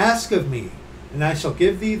 Ask of me, and I shall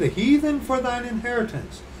give thee the heathen for thine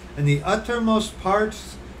inheritance, and the uttermost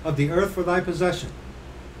parts of the earth for thy possession.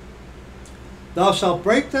 Thou shalt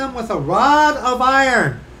break them with a rod of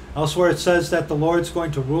iron. Elsewhere it says that the Lord's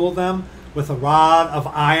going to rule them with a rod of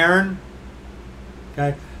iron.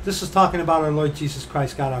 Okay? This is talking about our Lord Jesus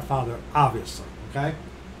Christ, God our Father, obviously. Okay?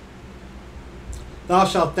 Thou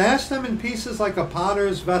shalt dash them in pieces like a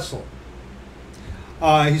potter's vessel.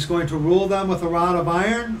 He's going to rule them with a rod of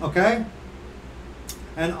iron. Okay?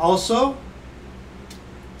 And also,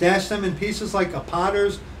 dash them in pieces like a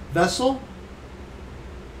potter's vessel.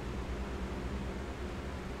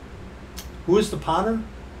 Who is the potter?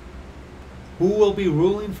 Who will be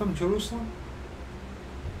ruling from Jerusalem?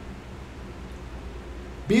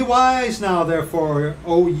 Be wise now, therefore,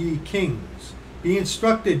 O ye kings. Be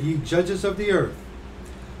instructed, ye judges of the earth.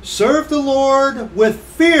 Serve the Lord with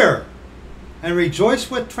fear, and rejoice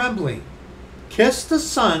with trembling. Kiss the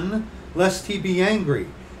Son, lest he be angry,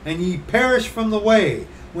 and ye perish from the way,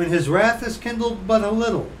 when his wrath is kindled but a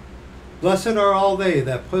little. Blessed are all they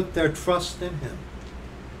that put their trust in him.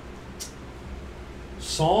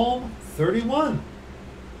 Psalm 31.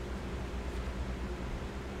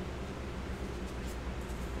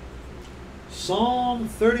 Psalm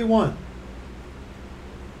 31.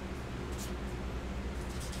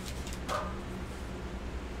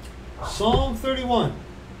 Psalm 31.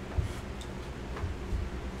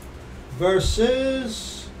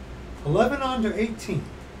 Verses 11 on to 18.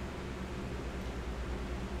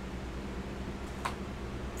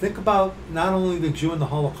 Think about not only the Jew in the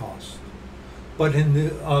Holocaust, but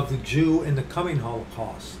of the Jew in the coming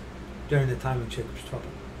Holocaust during the time of Jacob's trouble.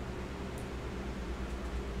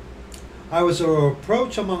 I was a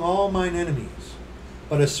reproach among all mine enemies,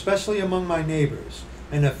 but especially among my neighbors,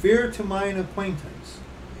 and a fear to mine acquaintance.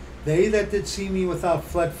 They that did see me without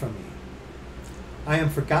fled from me. I am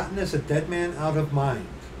forgotten as a dead man out of mind.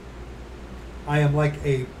 I am like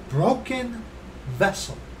a broken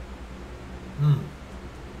vessel.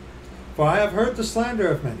 For I have heard the slander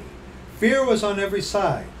of many. Fear was on every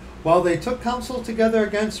side. While they took counsel together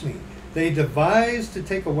against me, they devised to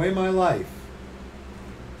take away my life.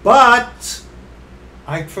 But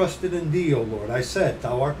I trusted in thee, O Lord. I said,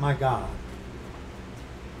 Thou art my God.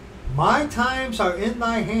 My times are in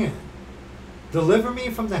thy hand. Deliver me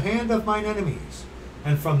from the hand of mine enemies,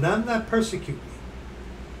 and from them that persecute me.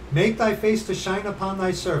 Make thy face to shine upon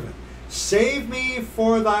thy servant. Save me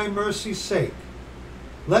for thy mercy's sake.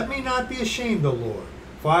 Let me not be ashamed, O Lord,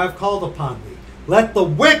 for I have called upon thee. Let the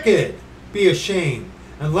wicked be ashamed,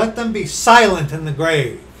 and let them be silent in the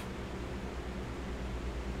grave.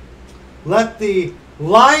 Let the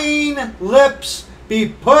lying lips be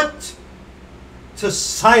put to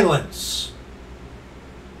silence.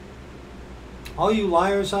 All you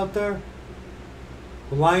liars out there,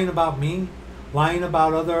 lying about me, lying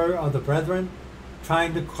about other of the brethren,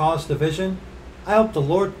 trying to cause division, I hope the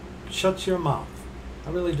Lord shuts your mouth. I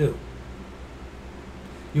really do.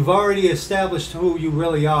 You've already established who you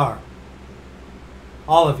really are.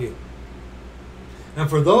 All of you. And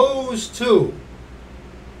for those two,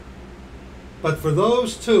 but for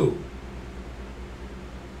those two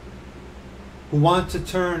who want to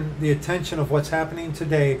turn the attention of what's happening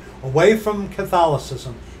today away from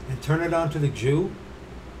Catholicism and turn it onto the Jew,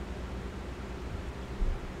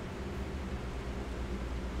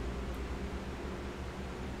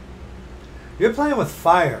 you're playing with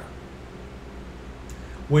fire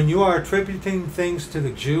when you are attributing things to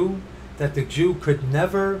the Jew that the Jew could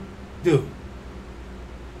never do.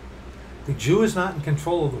 The Jew is not in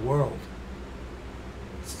control of the world.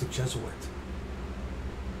 It's the Jesuit.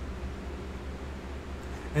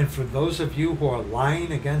 And for those of you who are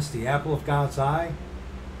lying against the apple of God's eye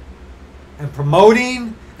and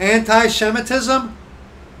promoting anti-Semitism,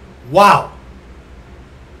 wow.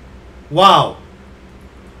 Wow.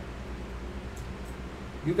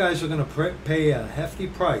 You guys are going to pay a hefty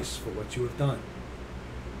price for what you have done.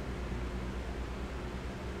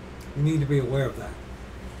 You need to be aware of that.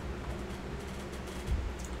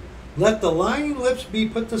 Let the lying lips be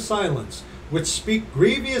put to silence, which speak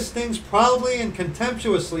grievous things proudly and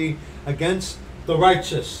contemptuously against the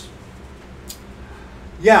righteous.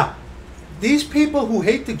 Yeah, these people who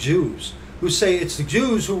hate the Jews, who say it's the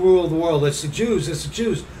Jews who rule the world, it's the Jews, it's the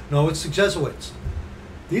Jews. No, it's the Jesuits.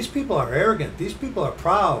 These people are arrogant. These people are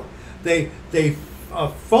proud. They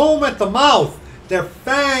foam at the mouth. Their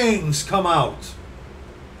fangs come out.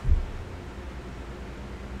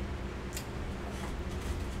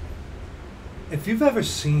 If you've ever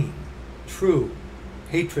seen true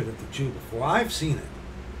hatred of the Jew before, I've seen it.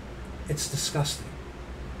 It's disgusting.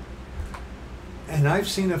 And I've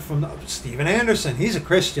seen it from Stephen Anderson. He's a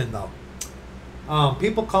Christian, though.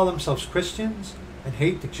 People call themselves Christians and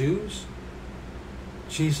hate the Jews.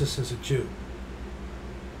 Jesus is a Jew.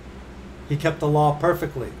 He kept the law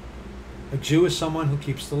perfectly. A Jew is someone who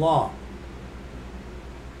keeps the law.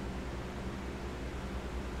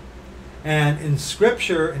 And in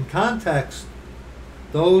Scripture, in context,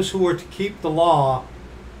 those who are to keep the law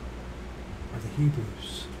are the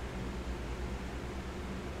Hebrews.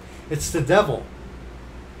 It's the devil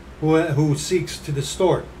who seeks to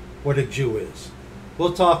distort what a Jew is.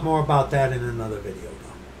 We'll talk more about that in another video, though.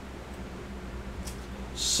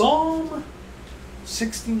 Psalm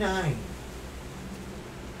 69.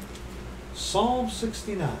 Psalm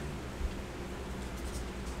 69.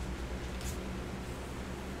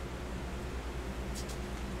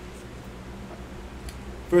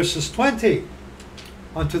 Verses 20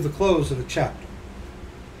 unto the close of the chapter.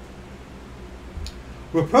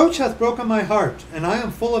 Reproach hath broken my heart, and I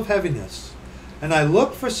am full of heaviness. And I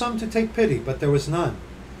looked for some to take pity, but there was none,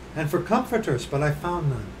 and for comforters, but I found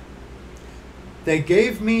none. They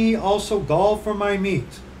gave me also gall for my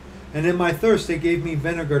meat, and in my thirst they gave me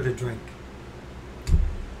vinegar to drink.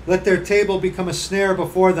 Let their table become a snare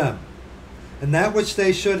before them, and that which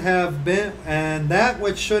they should have been, and that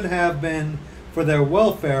which should have been for their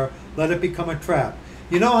welfare, let it become a trap.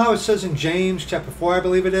 You know how it says in James chapter 4, I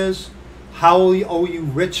believe it is, Howl, O you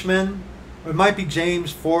rich men? Or it might be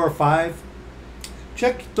James 4 or 5.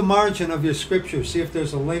 Check the margin of your scripture, see if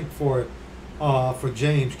there's a link for it, for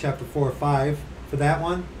James chapter 4 or 5, for that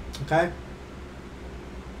one, okay?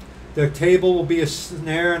 Their table will be a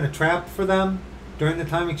snare and a trap for them during the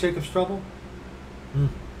time of Jacob's trouble.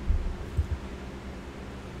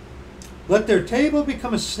 Let their table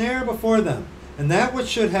become a snare before them, and that which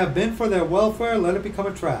should have been for their welfare, let it become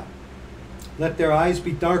a trap. Let their eyes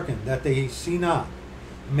be darkened, that they see not,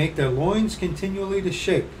 and make their loins continually to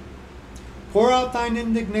shake. Pour out thine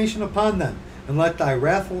indignation upon them, and let thy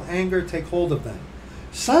wrathful anger take hold of them.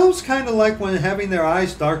 Sounds kind of like when having their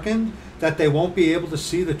eyes darkened, that they won't be able to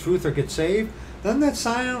see the truth or get saved. Doesn't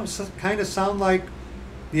that kind of sound like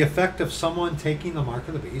the effect of someone taking the mark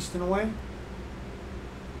of the beast in a way?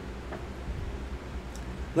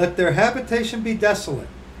 Let their habitation be desolate,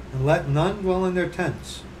 and let none dwell in their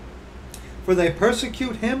tents. For they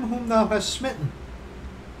persecute him whom thou hast smitten.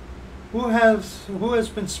 Who has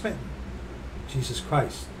been smitten? Jesus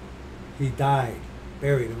Christ. He died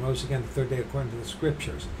buried, and rose again the third day according to the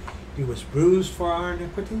Scriptures. He was bruised for our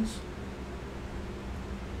iniquities.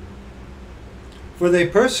 For they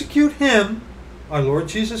persecute him, our Lord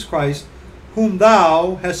Jesus Christ, whom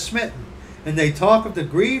thou hast smitten, and they talk of the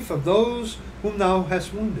grief of those whom thou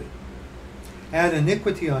hast wounded. Add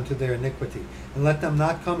iniquity unto their iniquity, and let them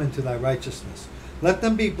not come into thy righteousness. Let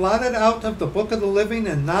them be blotted out of the book of the living,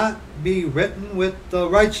 and not be written with the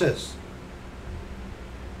righteous.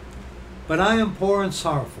 But I am poor and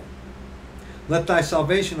sorrowful. Let thy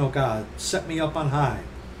salvation, O God, set me up on high.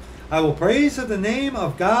 I will praise of the name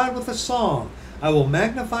of God with a song. I will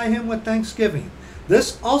magnify him with thanksgiving.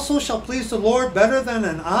 This also shall please the Lord better than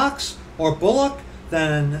an ox or bullock,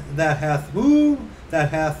 than that hath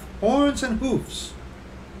horns and hoofs.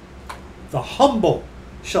 The humble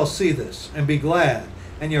shall see this and be glad,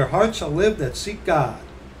 and your heart shall live that seek God.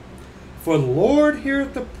 For the Lord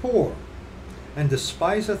heareth the poor, and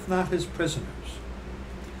despiseth not his prisoners.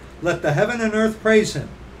 Let the heaven and earth praise him,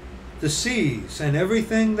 the seas and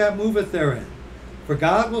everything that moveth therein. For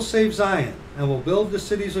God will save Zion, and will build the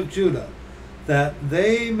cities of Judah, that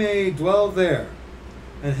they may dwell there,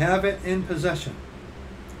 and have it in possession.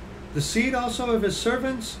 The seed also of his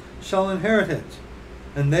servants shall inherit it,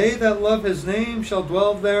 and they that love his name shall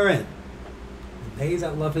dwell therein. And they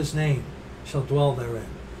that love his name shall dwell therein.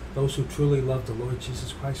 Those who truly love the Lord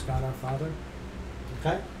Jesus Christ, God our Father.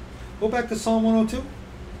 Okay? Go back to Psalm 102.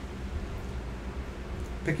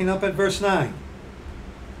 Picking up at verse 9.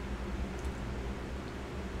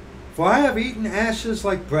 For I have eaten ashes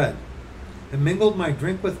like bread, and mingled my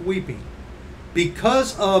drink with weeping,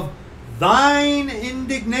 because of thine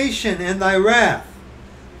indignation and thy wrath.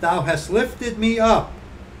 Thou hast lifted me up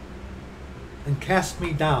and cast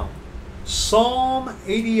me down. Psalm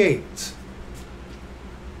 88.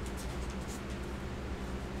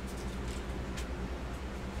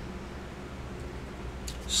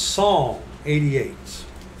 Psalm 88.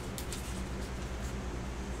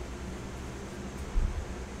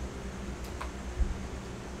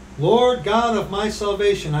 Lord God of my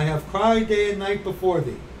salvation, I have cried day and night before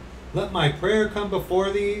thee. Let my prayer come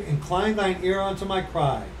before thee. Incline thine ear unto my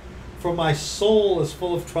cry. For my soul is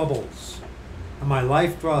full of troubles, and my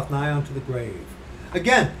life draweth nigh unto the grave.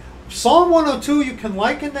 Again, Psalm 102, you can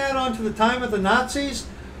liken that onto the time of the Nazis,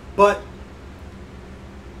 but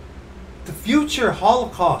the future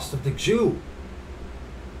Holocaust of the Jew.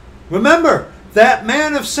 Remember, that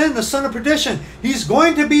man of sin, the son of perdition, he's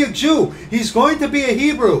going to be a Jew. He's going to be a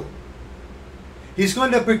Hebrew. He's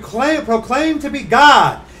going to proclaim to be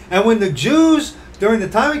God. And when the Jews, during the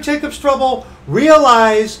time of Jacob's trouble,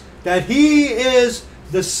 realize that he is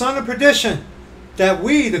the son of perdition, that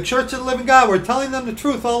we, the Church of the Living God, were telling them the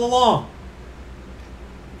truth all along,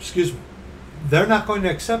 they're not going to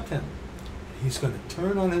accept him. He's going to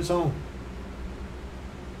turn on his own.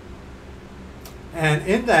 And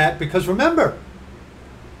in that, because remember,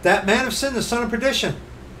 that man of sin, the son of perdition,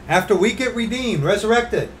 after we get redeemed,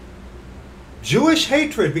 resurrected, Jewish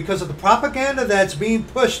hatred because of the propaganda that's being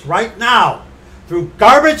pushed right now through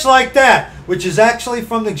garbage like that, which is actually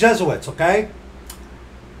from the Jesuits, okay?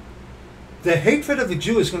 The hatred of the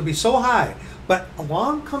Jew is going to be so high. But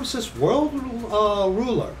along comes this world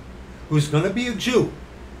ruler who's going to be a Jew,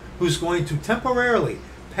 who's going to temporarily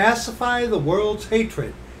pacify the world's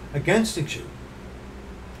hatred against the Jew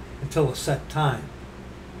until a set time.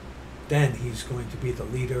 Then he's going to be the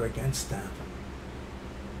leader against them.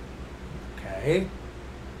 Okay?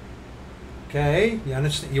 Okay? You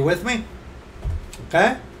understand? You with me?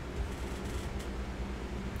 Okay?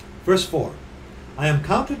 Verse 4. I am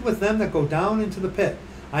counted with them that go down into the pit.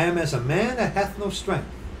 I am as a man that hath no strength.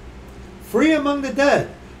 Free among the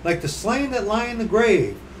dead, like the slain that lie in the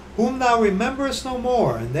grave, whom thou rememberest no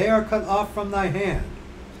more, and they are cut off from thy hand.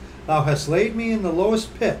 Thou hast laid me in the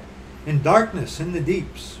lowest pit, in darkness in the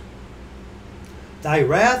deeps. Thy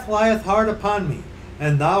wrath lieth hard upon me,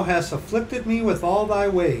 and thou hast afflicted me with all thy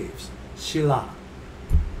waves. Selah.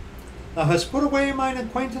 Thou hast put away mine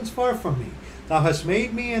acquaintance far from me. Thou hast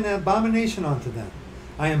made me an abomination unto them.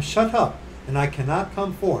 I am shut up, and I cannot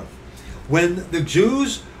come forth. When the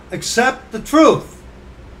Jews accept the truth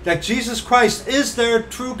that Jesus Christ is their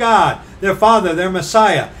true God, their Father, their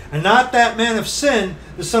Messiah, and not that man of sin,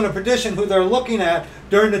 the son of perdition, who they're looking at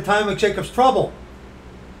during the time of Jacob's trouble.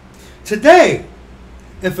 Today,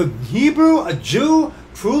 if a Hebrew, a Jew,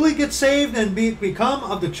 truly gets saved and become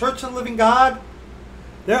of the Church of the Living God,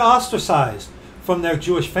 they're ostracized from their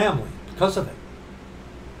Jewish family because of it.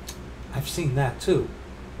 I've seen that too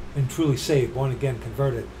in truly saved, born again,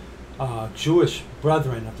 converted Jewish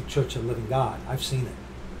brethren of the Church of the Living God. I've seen it.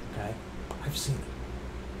 Okay? I've seen it.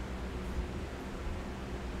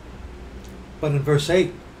 But in verse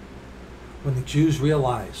 8, when the Jews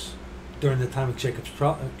realize during the time of Jacob's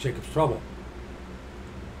trouble,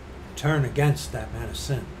 turn against that man of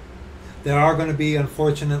sin, there are going to be,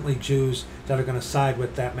 unfortunately, Jews that are going to side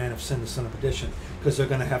with that man of sin, the son of perdition, because they're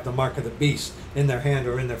going to have the mark of the beast in their hand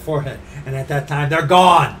or in their forehead. And at that time, they're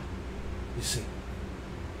gone. You see.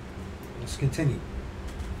 Let's continue.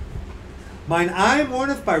 Mine eye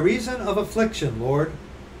mourneth by reason of affliction, Lord.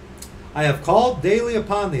 I have called daily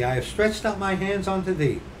upon thee. I have stretched out my hands unto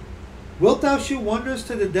thee. Wilt thou shew wonders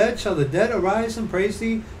to the dead? Shall the dead arise and praise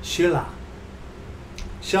thee? Shelah.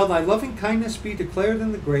 Shall thy loving kindness be declared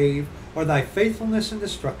in the grave, or thy faithfulness in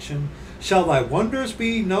destruction? Shall thy wonders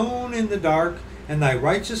be known in the dark, and thy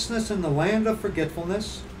righteousness in the land of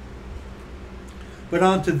forgetfulness? But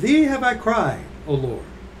unto thee have I cried, O Lord,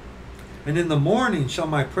 and in the morning shall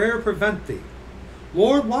my prayer prevent thee.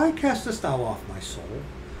 Lord, why castest thou off my soul?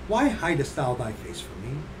 Why hidest thou thy face from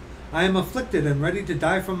me? I am afflicted and ready to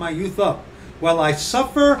die from my youth up, while I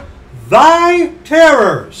suffer thy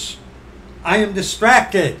terrors. I am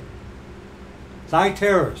distracted. Thy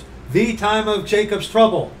terrors. The time of Jacob's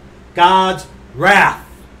trouble. God's wrath.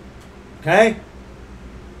 Okay?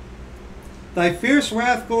 Thy fierce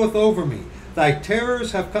wrath goeth over me. Thy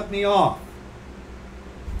terrors have cut me off.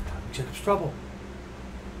 Time of Jacob's trouble.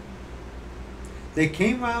 They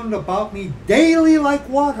came round about me daily like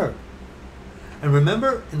water. And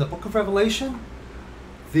remember, in the book of Revelation,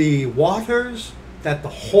 the waters that the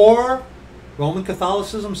whore, Roman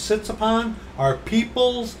Catholicism, sits upon are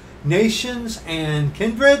peoples, nations, and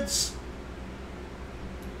kindreds.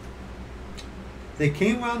 They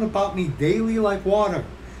came round about me daily like water.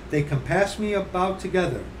 They compassed me about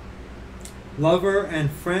together. Lover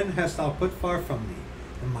and friend hast thou put far from me,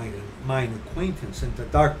 and mine acquaintance into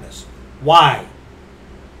darkness. Why?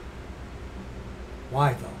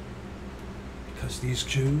 Why though? Because these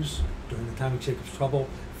Jews, during the time of Jacob's trouble,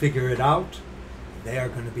 figure it out. They are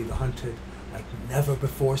going to be hunted like never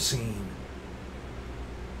before seen.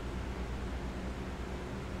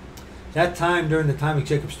 That time, during the time of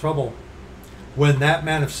Jacob's trouble, when that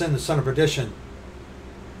man of sin, the son of perdition,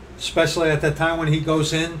 especially at that time when he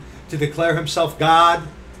goes in to declare himself God,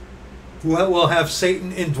 who will have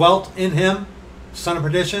Satan indwelt in him, son of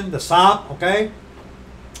perdition, the sop, okay?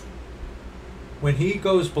 When he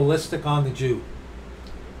goes ballistic on the Jew,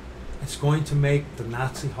 it's going to make the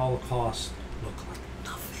Nazi Holocaust look like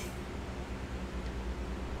nothing.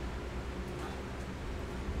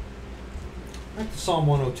 Back to Psalm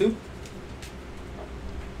 102.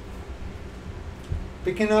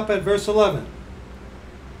 Picking up at verse 11.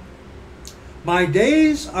 My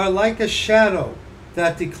days are like a shadow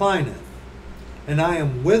that declineth, and I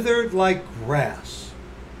am withered like grass.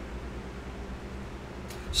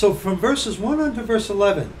 So from verses 1 on to verse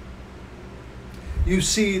 11, you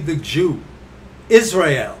see the Jew,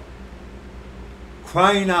 Israel,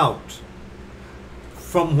 crying out.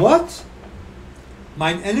 From what?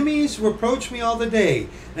 Mine enemies reproach me all the day,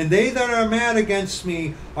 and they that are mad against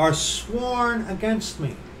me are sworn against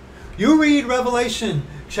me. You read Revelation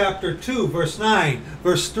chapter 2, verse 9,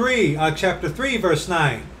 chapter 3, verse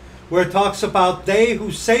 9, where it talks about they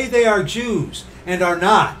who say they are Jews and are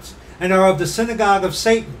not, and are of the synagogue of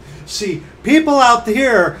Satan. See, people out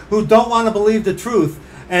here who don't want to believe the truth,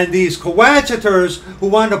 and these coadjutors who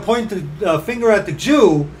want to point the finger at the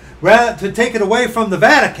Jew, rather to take it away from the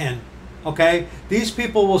Vatican, okay? These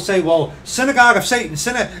people will say, well, synagogue of Satan,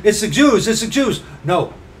 it's the Jews, it's the Jews.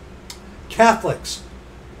 No. Catholics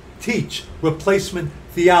teach replacement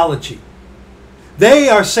theology. They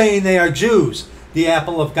are saying they are Jews, the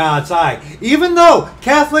apple of God's eye. Even though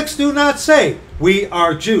Catholics do not say we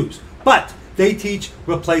are Jews, but they teach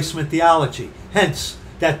replacement theology. Hence,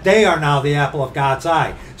 that they are now the apple of God's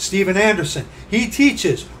eye. Stephen Anderson, he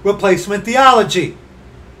teaches replacement theology.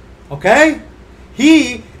 Okay?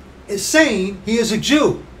 He is saying he is a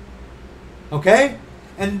Jew. Okay?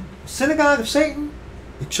 And synagogue of Satan,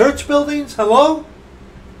 the church buildings, hello?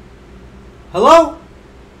 Hello?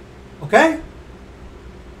 Okay?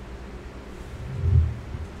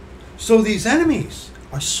 So these enemies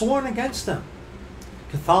are sworn against them.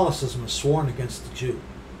 Catholicism is sworn against the Jew,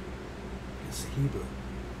 against the Hebrew.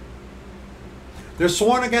 They're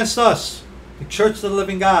sworn against us, the Church of the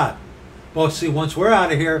Living God. Well, see, once we're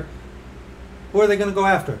out of here, who are they going to go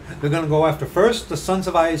after? They're going to go after first the sons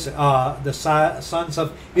of Isaac, sons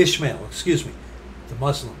of Ishmael, the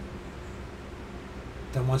Muslim.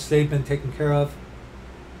 Then once they've been taken care of,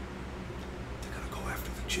 they're going to go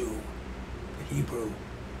after the Jew, the Hebrew.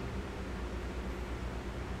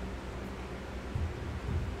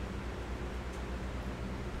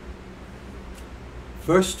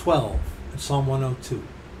 Verse 12 in Psalm 102.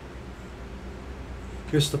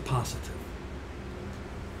 Here's the positive.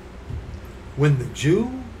 When the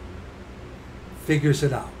Jew figures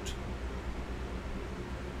it out,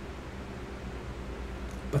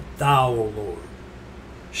 but thou, O Lord,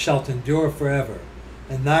 shalt endure forever,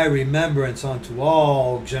 and thy remembrance unto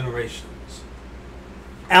all generations.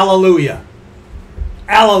 Alleluia.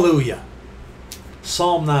 Alleluia.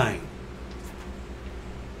 Psalm 9.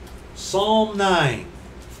 Psalm 9.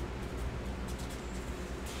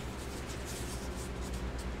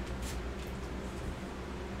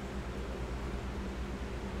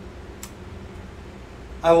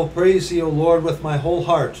 I will praise thee, O Lord, with my whole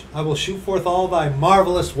heart. I will shew forth all thy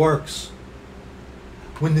marvelous works.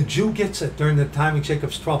 When the Jew gets it during the time of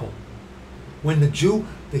Jacob's trouble, when the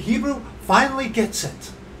Hebrew finally gets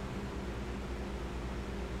it,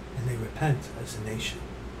 and they repent as a nation,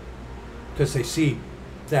 because they see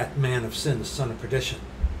that man of sin, the son of perdition,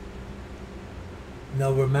 and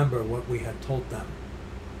they'll remember what we had told them.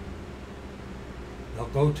 They'll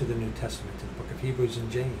go to the New Testament, to the book of Hebrews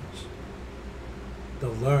and James.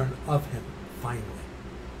 They'll learn of him finally.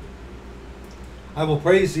 I will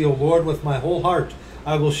praise thee, O Lord, with my whole heart.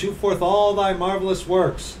 I will shew forth all thy marvelous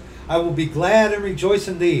works. I will be glad and rejoice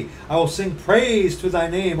in thee. I will sing praise to thy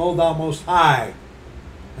name, O thou most high.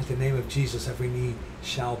 At the name of Jesus every knee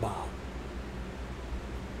shall bow.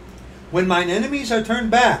 When mine enemies are turned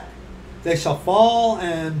back, they shall fall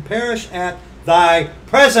and perish at thy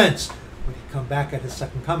presence. When he come back at his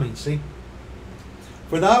second coming, see?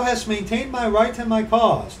 For thou hast maintained my right and my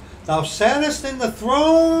cause. Thou sattest in the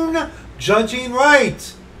throne, judging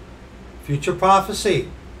right. Future prophecy.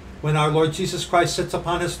 When our Lord Jesus Christ sits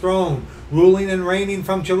upon his throne, ruling and reigning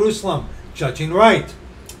from Jerusalem, judging right.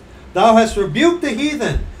 Thou hast rebuked the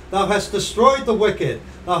heathen. Thou hast destroyed the wicked.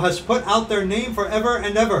 Thou hast put out their name forever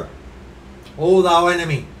and ever. O thou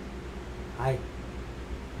enemy,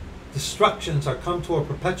 destructions are come to a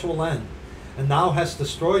perpetual end, and thou hast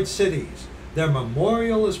destroyed cities. Their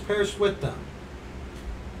memorial is perished with them.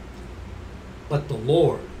 But the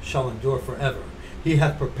Lord shall endure forever. He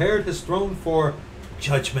hath prepared his throne for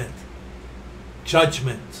judgment.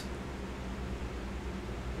 Judgment.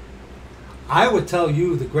 I would tell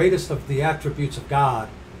you the greatest of the attributes of God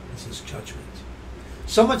is his judgment.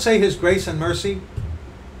 Some would say his grace and mercy,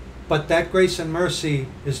 but that grace and mercy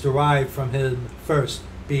is derived from him first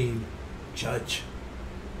being judge.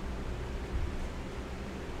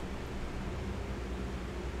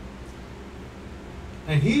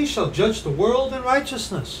 And he shall judge the world in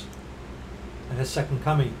righteousness at his second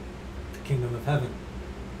coming, the kingdom of heaven.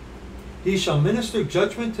 He shall minister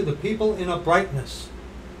judgment to the people in uprightness.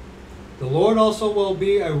 The Lord also will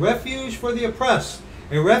be a refuge for the oppressed,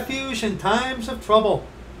 a refuge in times of trouble.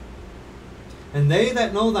 And they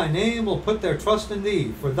that know thy name will put their trust in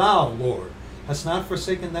thee, for thou, Lord, hast not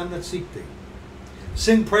forsaken them that seek thee.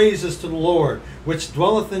 Sing praises to the Lord, which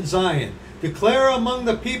dwelleth in Zion. Declare among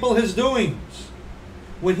the people his doings.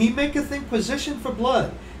 When he maketh inquisition for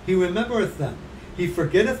blood, he remembereth them. He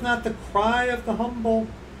forgetteth not the cry of the humble.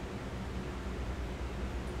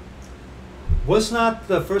 Was not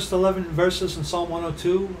the first 11 verses in Psalm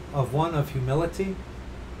 102 of one of humility?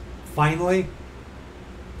 Finally,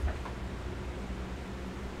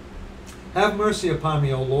 have mercy upon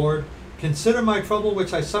me, O Lord. Consider my trouble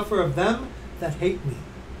which I suffer of them that hate me.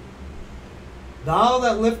 Thou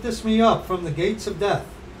that liftest me up from the gates of death,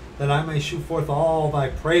 that I may shew forth all thy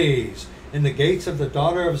praise in the gates of the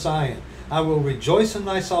daughter of Zion. I will rejoice in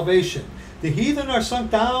thy salvation. The heathen are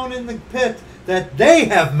sunk down in the pit that they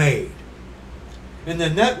have made. In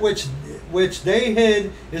the net which they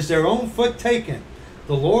hid is their own foot taken.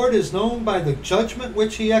 The Lord is known by the judgment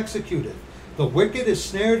which he executeth. The wicked is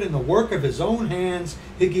snared in the work of his own hands.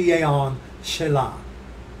 Higgaion Shelah.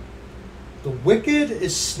 The wicked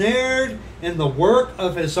is snared in the work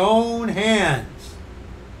of his own hands.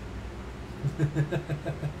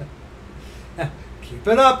 Keep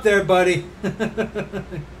it up there, buddy.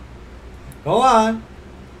 Go on.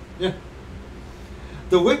 Yeah.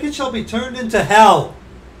 The wicked shall be turned into hell,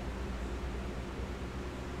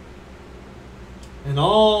 and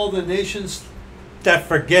all the nations that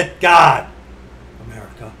forget God.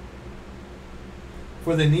 America.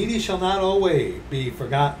 For the needy shall not always be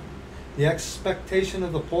forgotten. The expectation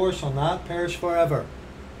of the poor shall not perish forever.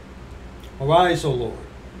 Arise, O Lord.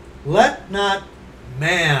 Let not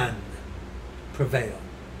man prevail.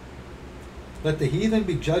 Let the heathen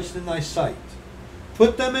be judged in thy sight.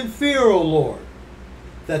 Put them in fear, O Lord,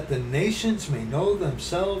 that the nations may know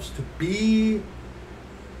themselves to be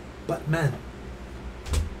but men.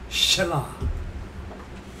 Shelah.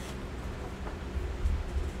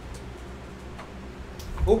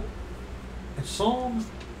 Oh, and Psalm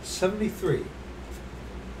 73.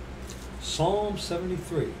 Psalm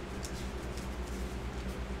 73.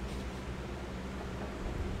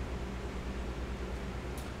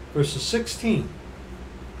 Verses 16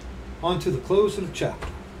 on to the close of the chapter.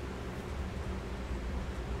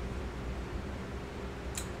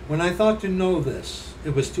 When I thought to know this,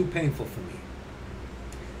 it was too painful for me.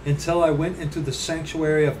 Until I went into the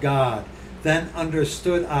sanctuary of God, then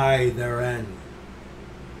understood I their end.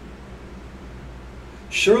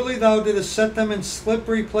 Surely thou didst set them in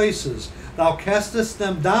slippery places. Thou castest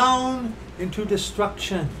them down into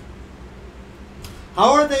destruction.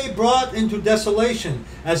 How are they brought into desolation,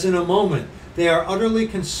 as in a moment they are utterly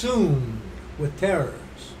consumed with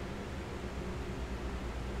terrors?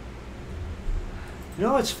 You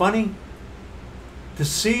know, it's funny to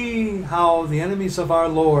see how the enemies of our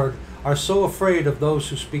Lord are so afraid of those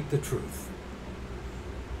who speak the truth.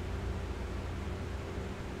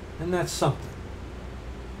 And that's something.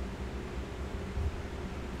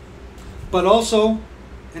 But also,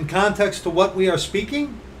 in context to what we are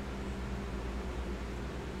speaking,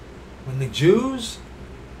 when the Jews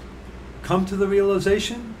come to the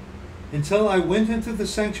realization, until I went into the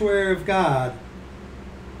sanctuary of God,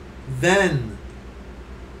 then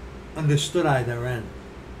understood I their end.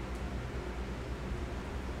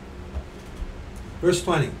 Verse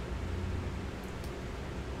 20.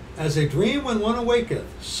 As a dream when one awaketh,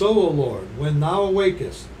 so, O Lord, when thou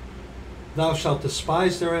awakest, thou shalt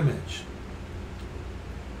despise their image.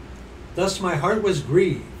 Thus my heart was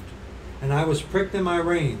grieved, and I was pricked in my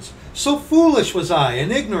reins. So foolish was I,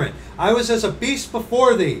 and ignorant. I was as a beast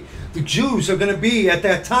before thee. The Jews are going to be at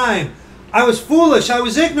that time. I was foolish, I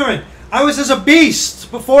was ignorant. I was as a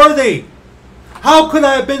beast before thee. How could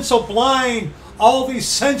I have been so blind all these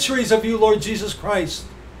centuries of you, Lord Jesus Christ?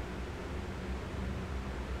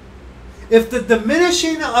 If the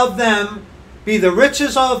diminishing of them be the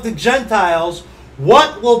riches of the Gentiles,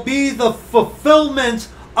 what will be the fulfillment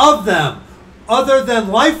of them other than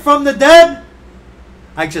life from the dead?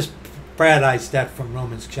 I just paradised that from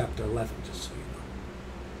Romans chapter 11, just so you know.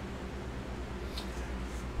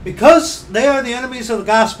 Because they are the enemies of the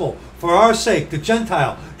gospel, for our sake, the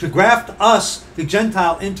Gentile, to graft us, the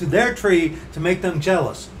Gentile, into their tree to make them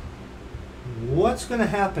jealous. What's going to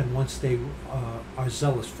happen once they are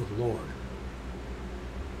zealous for the Lord?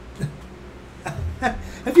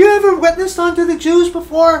 Have you ever witnessed unto the Jews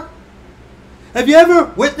before? Have you ever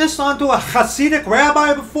witnessed unto a Hasidic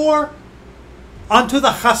rabbi before? Unto the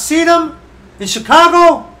Hasidim in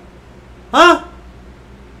Chicago? Huh?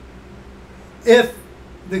 If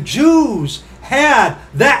the Jews had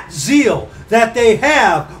that zeal that they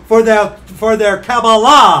have for their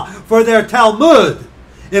Kabbalah, for their Talmud,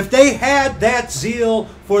 if they had that zeal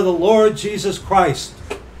for the Lord Jesus Christ,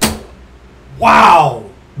 wow,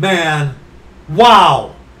 man,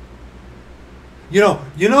 wow.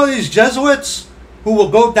 You know these Jesuits who will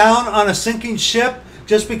go down on a sinking ship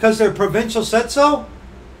just because their provincial said so?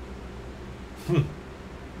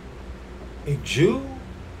 A Jew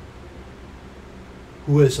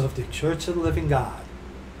who is of the Church of the Living God,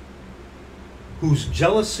 whose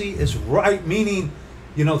jealousy is right, meaning,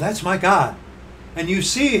 that's my God. And you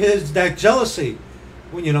see that jealousy.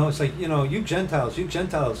 When, it's like, you Gentiles.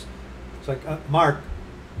 It's like, Mark,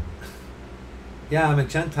 yeah, I'm a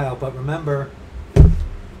Gentile, but remember,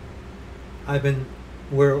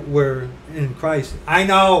 we're in Christ. I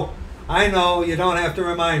know, you don't have to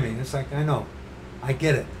remind me. It's like, I know, I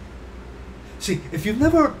get it. See, if you've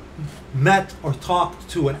never met or talked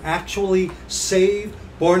to an actually saved,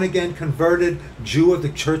 born-again, converted Jew of the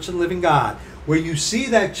Church of the Living God, where you see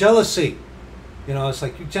that jealousy, it's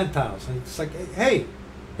like, you Gentiles. And it's like, hey,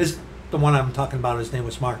 the one I'm talking about, his name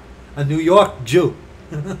was Mark, a New York Jew.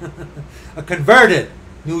 A converted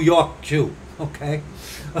New York Jew, okay?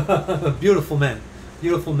 Beautiful men.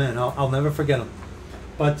 I'll never forget them.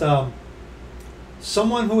 But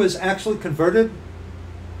someone who is actually converted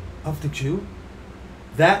of the Jew,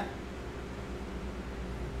 that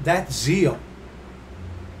zeal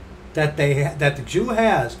that the Jew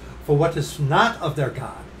has for what is not of their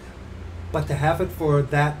God, but to have it for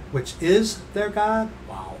that which is their God,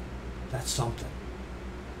 wow, that's something.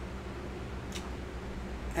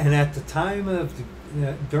 And at the time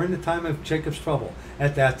during the time of Jacob's trouble,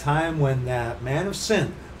 at that time when that man of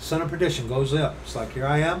sin, son of perdition, goes up, it's like, here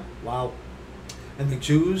I am, wow. And the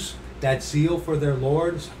Jews, that zeal for their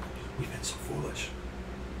Lord, it's like, we've been so foolish.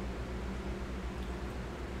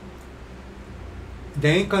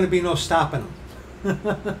 There ain't going to be no stopping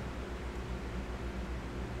them.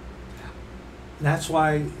 That's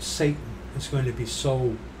why Satan is going to be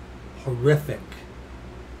so horrific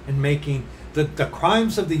in making the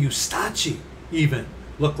crimes of the Eustachi even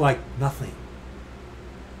look like nothing.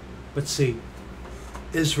 But see,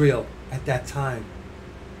 Israel at that time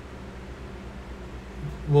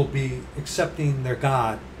will be accepting their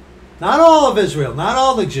God. Not all of Israel, not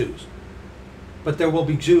all the Jews, but there will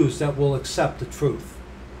be Jews that will accept the truth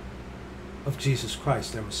of Jesus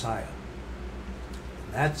Christ, their Messiah.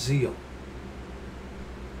 And that zeal.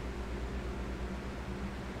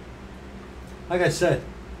 Like I said,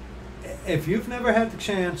 if you've never had the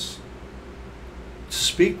chance to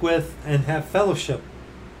speak with and have fellowship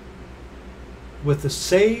with a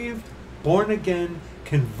saved, born again,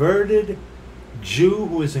 converted Jew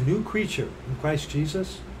who is a new creature in Christ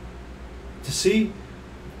Jesus, to see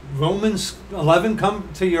Romans 11 come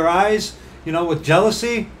to your eyes, with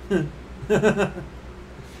jealousy, you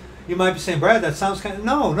might be saying, Brad, that sounds kind of...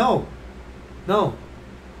 No.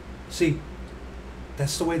 See,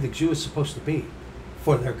 that's the way the Jew is supposed to be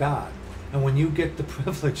for their God. And when you get the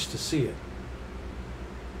privilege to see it,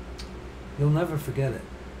 you'll never forget it.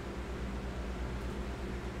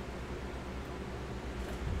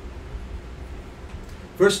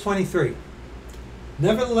 Verse 23.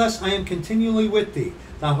 Nevertheless, I am continually with thee.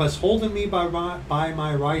 Thou hast holden me by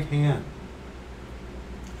my right hand.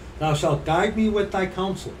 Thou shalt guide me with thy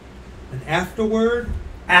counsel, and afterward,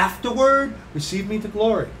 receive me to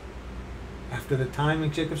glory. After the time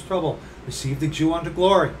of Jacob's trouble, receive the Jew unto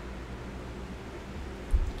glory.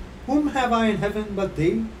 Whom have I in heaven but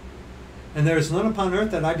thee? And there is none upon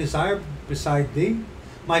earth that I desire beside thee.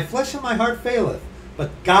 My flesh and my heart faileth,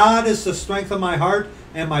 but God is the strength of my heart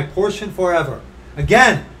and my portion forever.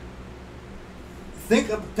 Again,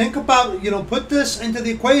 think about, put this into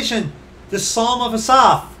the equation, this Psalm of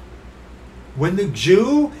Asaph. When the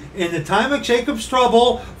Jew, in the time of Jacob's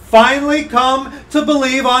trouble, finally come to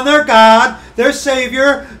believe on their God, their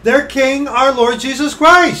Savior, their King, our Lord Jesus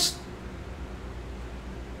Christ.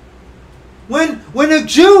 When a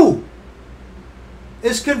Jew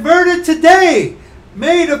is converted today,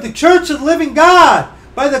 made of the church of the living God,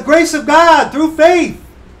 by the grace of God, through faith.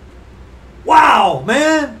 Wow,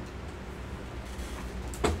 man.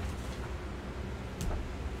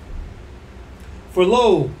 For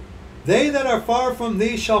lo, they that are far from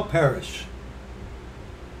thee shall perish.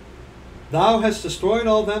 Thou hast destroyed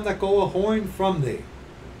all them that go a-whoring from thee.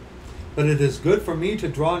 But it is good for me to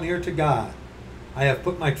draw near to God. I have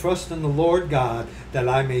put my trust in the Lord God, that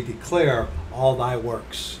I may declare all thy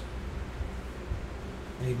works.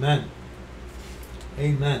 Amen.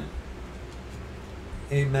 Amen.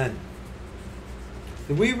 Amen.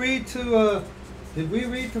 Did we read to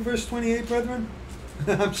verse 28, brethren?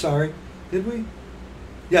 I'm sorry. Did we?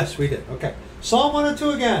 Yes, we did. Okay. Psalm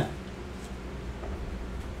 102 again.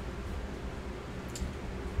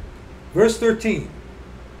 Verse 13.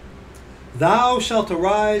 Thou shalt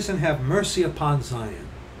arise and have mercy upon Zion,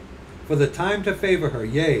 for the time to favor her,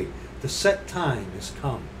 yea, the set time is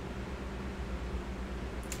come.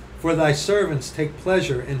 For thy servants take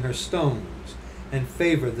pleasure in her stones, and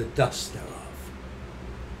favor the dust thereof.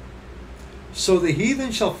 So the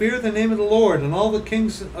heathen shall fear the name of the Lord, and all the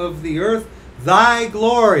kings of the earth thy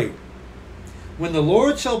glory. When the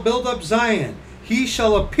Lord shall build up Zion, he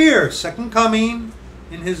shall appear, second coming,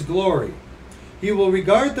 in his glory. He will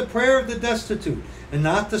regard the prayer of the destitute, and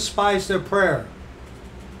not despise their prayer.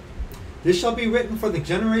 This shall be written for the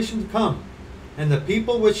generation to come, and the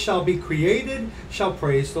people which shall be created shall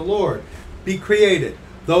praise the Lord. Be created.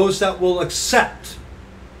 Those that will accept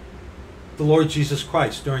the Lord Jesus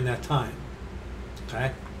Christ during that time.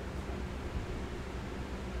 Okay?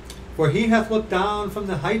 For he hath looked down from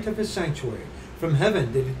the height of his sanctuary. From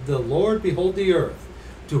heaven did the Lord behold the earth,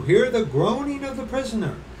 to hear the groaning of the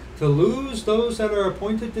prisoner, to loose those that are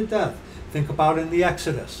appointed to death. Think about in the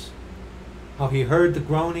Exodus, how he heard the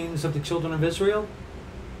groanings of the children of Israel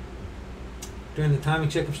during the time of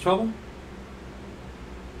Jacob's trouble.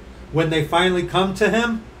 When they finally come to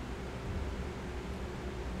him,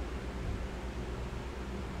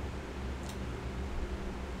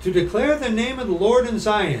 to declare the name of the Lord in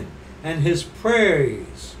Zion, and his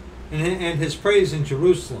praise, and his praise in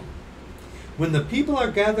Jerusalem. When the people are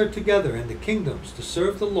gathered together in the kingdoms to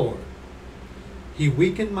serve the Lord, he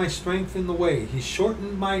weakened my strength in the way. He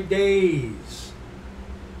shortened my days.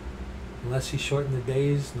 Unless he shortened the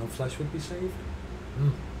days, no flesh would be saved.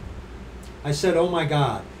 I said, O my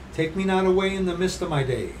God, take me not away in the midst of my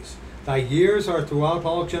days. Thy years are throughout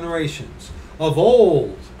all generations. Of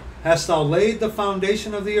old hast thou laid the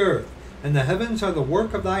foundation of the earth, and the heavens are the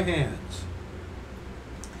work of thy hands.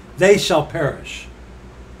 They shall perish,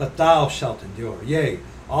 but thou shalt endure. Yea,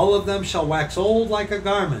 all of them shall wax old like a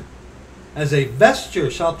garment. As a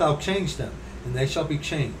vesture shalt thou change them, and they shall be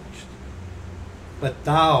changed. But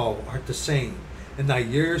thou art the same, and thy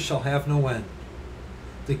years shall have no end.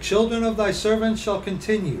 The children of thy servants shall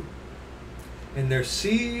continue, and their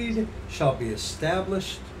seed shall be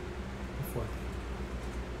established before thee.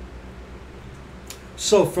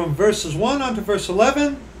 So from verses 1 on to verse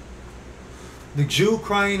 11, the Jew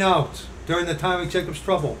crying out during the time of Jacob's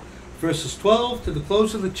trouble. Verses 12 to the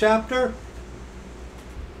close of the chapter,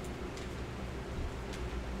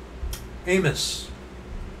 Amos.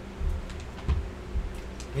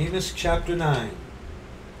 Amos chapter 9.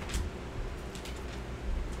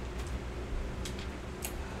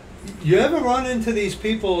 You ever run into these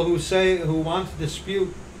people who want to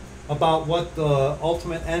dispute about what the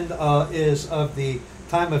ultimate end is of the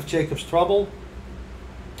time of Jacob's trouble?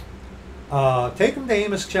 Take them to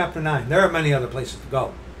Amos chapter 9. There are many other places to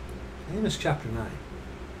go. Amos chapter 9.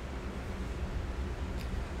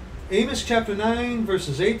 Amos chapter 9,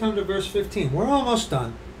 verses 8 on to verse 15. We're almost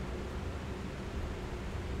done.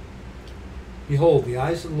 Behold, the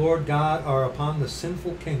eyes of the Lord God are upon the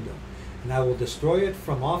sinful kingdom, and I will destroy it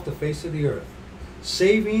from off the face of the earth,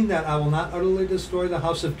 saving that I will not utterly destroy the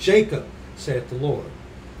house of Jacob, saith the Lord.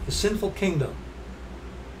 The sinful kingdom.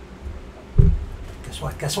 Guess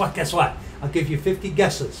what? Guess what? Guess what? I'll give you 50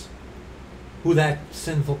 guesses who that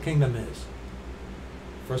sinful kingdom is.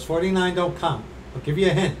 Verse 49 don't count. I'll give you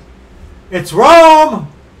a hint. It's Rome!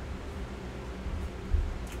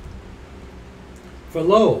 For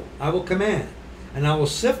lo, I will command, and I will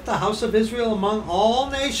sift the house of Israel among all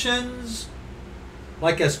nations,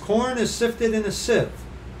 like as corn is sifted in a sieve.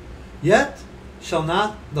 Yet shall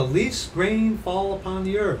not the least grain fall upon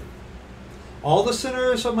the earth. All the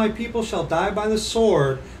sinners of my people shall die by the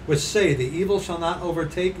sword, which say, the evil shall not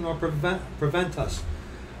overtake nor prevent us.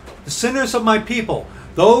 The sinners of my people,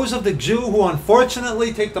 those of the Jew who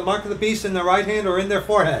unfortunately take the mark of the beast in their right hand or in their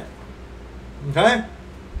forehead. Okay?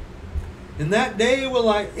 In that day will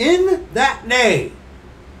I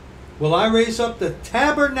raise up the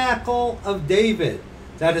tabernacle of David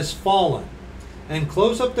that is fallen, and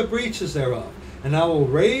close up the breaches thereof, and I will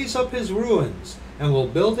raise up his ruins, and will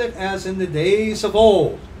build it as in the days of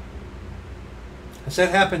old. Has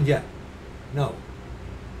that happened yet? No.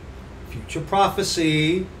 Future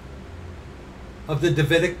prophecy of the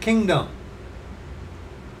Davidic kingdom.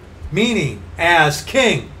 Meaning, as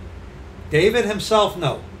king. David himself,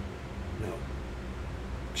 no. No.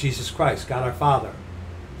 Jesus Christ, God our Father.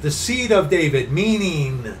 The seed of David,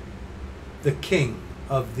 meaning the king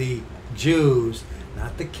of the Jews,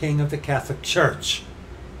 not the king of the Catholic Church.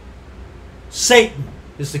 Satan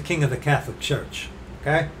is the king of the Catholic Church.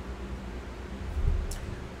 Okay?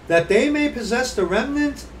 That they may possess the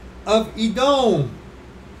remnant of Edom,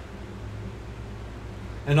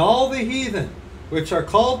 and all the heathen which are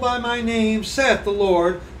called by my name, saith the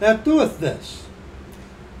Lord, that doeth this.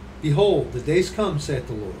 Behold, the days come, saith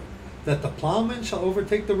the Lord, that the plowman shall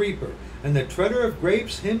overtake the reaper, and the treader of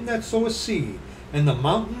grapes him that soweth seed, and the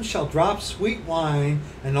mountains shall drop sweet wine,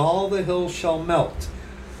 and all the hills shall melt.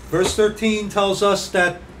 Verse 13 tells us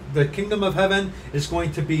that the kingdom of heaven is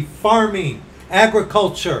going to be farming,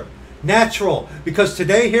 agriculture, natural. Because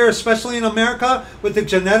today here, especially in America, with the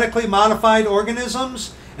genetically modified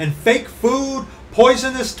organisms and fake food,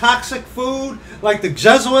 poisonous, toxic food, like the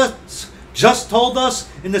Jesuits just told us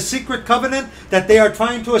in the secret covenant that they are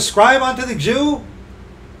trying to ascribe onto the Jew.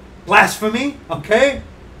 Blasphemy, okay?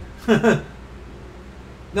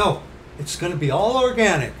 No, it's going to be all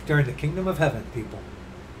organic during the kingdom of heaven, people.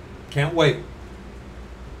 Can't wait.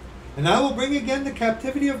 And I will bring again the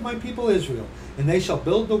captivity of my people Israel, and they shall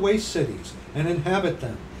build the waste cities and inhabit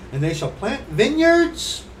them, and they shall plant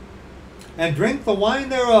vineyards and drink the wine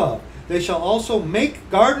thereof. They shall also make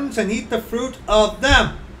gardens and eat the fruit of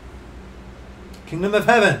them. Kingdom of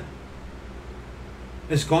heaven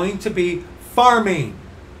is going to be farming,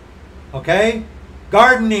 okay?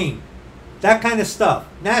 Gardening, that kind of stuff.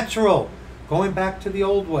 Natural, going back to the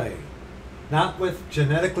old way. Not with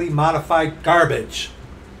genetically modified garbage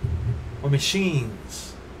or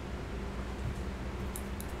machines.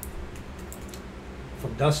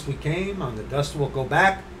 From dust we came, on the dust we'll go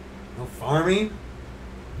back. No farming.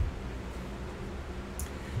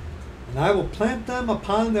 And I will plant them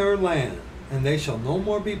upon their land, and they shall no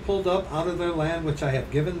more be pulled up out of their land which I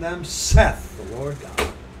have given them, saith the Lord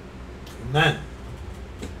God. Amen.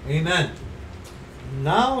 Amen.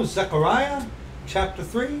 Now Zechariah chapter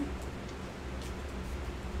 3.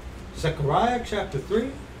 Zechariah chapter 3.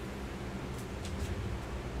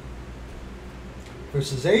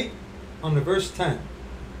 Verses 8 on to verse 10.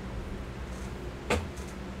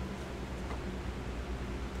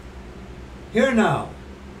 Hear now,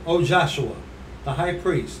 O Joshua, the high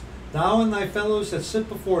priest, thou and thy fellows that sit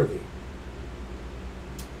before thee.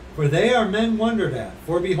 For they are men wondered at.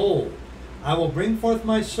 For behold, I will bring forth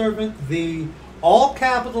my servant, the, all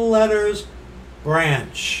capital letters,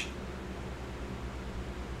 branch.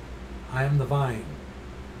 I am the vine.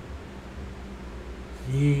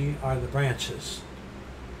 Ye are the branches.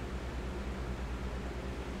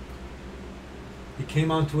 He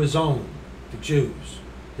came unto his own, the Jews.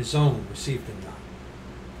 His own received him not.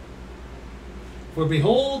 For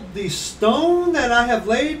behold, the stone that I have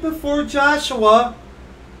laid before Joshua,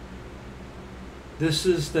 this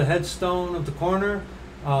is the headstone of the corner.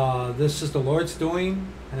 This is the Lord's doing,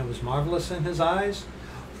 and it was marvelous in his eyes.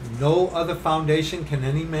 No other foundation can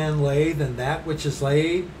any man lay than that which is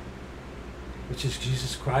laid, which is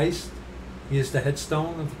Jesus Christ. He is the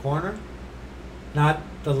headstone of the corner. Not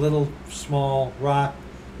the little small rock,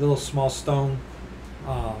 little small stone,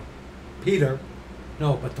 Peter.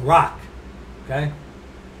 No, but the rock. Okay?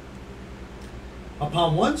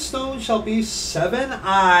 Upon one stone shall be 7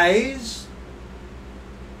 eyes.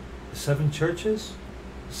 The 7 churches.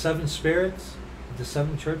 The 7 spirits. The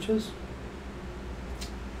 7 churches.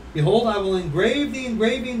 Behold, I will engrave the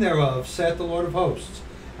engraving thereof, saith the Lord of hosts,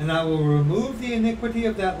 and I will remove the iniquity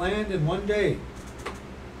of that land in one day.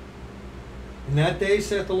 In that day,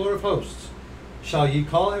 saith the Lord of hosts, shall ye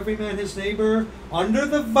call every man his neighbor under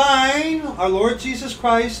the vine, our Lord Jesus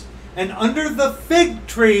Christ, and under the fig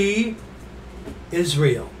tree,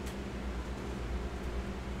 Israel.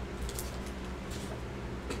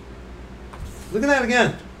 Look at that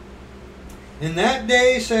again. In that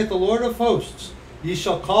day, saith the Lord of hosts, ye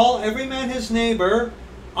shall call every man his neighbor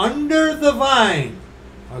under the vine,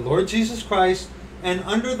 our Lord Jesus Christ, and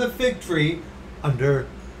under the fig tree, under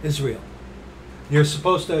Israel. You're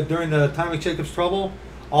supposed to, during the time of Jacob's trouble,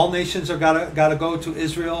 all nations are got to go to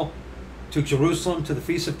Israel, to Jerusalem, to the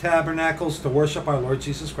Feast of Tabernacles, to worship our Lord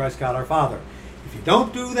Jesus Christ, God our Father. If you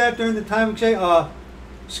don't do that during the time of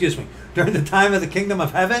during the time of the kingdom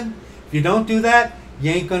of heaven, if you don't do that,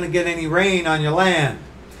 you ain't going to get any rain on your land.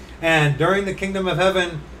 And during the kingdom of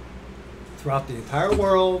heaven, throughout the entire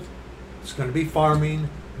world, it's going to be farming,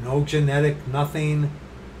 no genetic, nothing,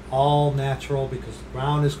 all natural, because the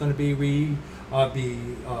ground is going to be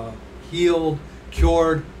healed,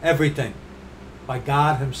 cured, everything by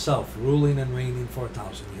God himself, ruling and reigning for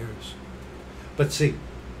 1,000 years. But see,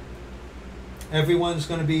 everyone's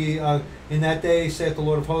going to be, in that day, saith the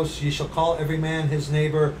Lord of hosts, ye shall call every man his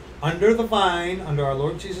neighbor under the vine, under our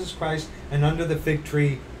Lord Jesus Christ, and under the fig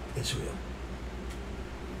tree, Israel.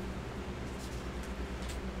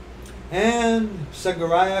 And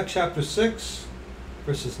Zechariah chapter 6,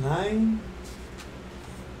 verses 9,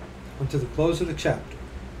 unto the close of the chapter.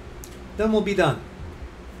 Then we'll be done.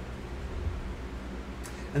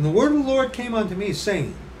 And the word of the Lord came unto me,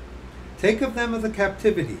 saying, take of them of the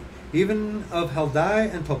captivity, even of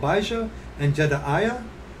Heldai and Tobijah and Jedaiah,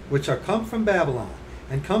 which are come from Babylon,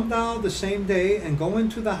 and come thou the same day, and go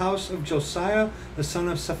into the house of Josiah the son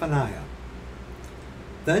of Zephaniah.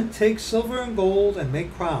 Then take silver and gold, and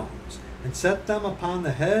make crowns, and set them upon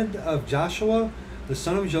the head of Joshua the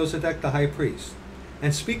son of Josedech the high priest,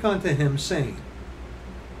 and speak unto him, saying,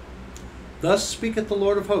 thus speaketh the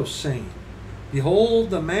Lord of hosts, saying, behold,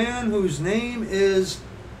 the man whose name is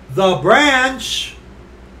the branch,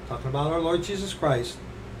 talking about our Lord Jesus Christ,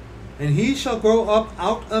 and he shall grow up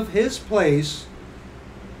out of his place,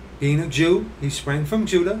 being a Jew, he sprang from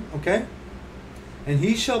Judah, okay? And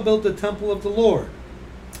he shall build the temple of the Lord.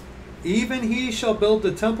 Even he shall build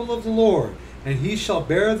the temple of the Lord, and he shall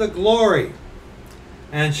bear the glory,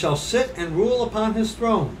 and shall sit and rule upon his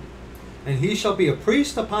throne. And he shall be a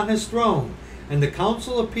priest upon his throne, and the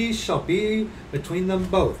council of peace shall be between them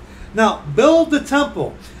both. Now, build the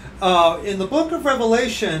temple. In the book of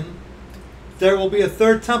Revelation, there will be a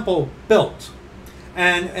third temple built.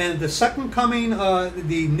 And the second coming,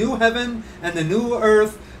 the new heaven and the new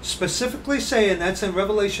earth, specifically say, and that's in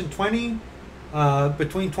Revelation 20,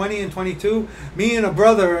 between 20 and 22. Me and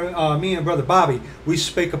brother Bobby, we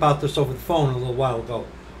spoke about this over the phone a little while ago.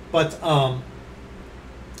 But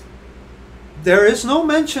there is no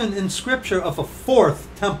mention in Scripture of a fourth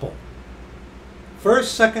temple.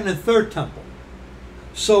 First, second, and third temple.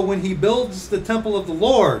 So when he builds the temple of the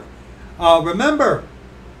Lord, remember,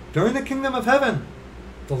 during the kingdom of heaven,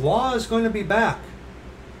 the law is going to be back.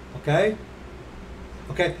 Okay?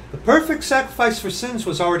 Okay, the perfect sacrifice for sins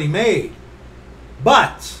was already made.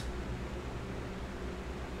 But,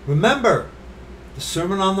 remember, the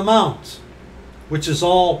Sermon on the Mount, which is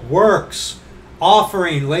all works,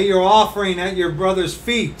 offering, lay your offering at your brother's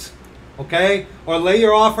feet. Okay? Or lay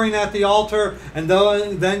your offering at the altar and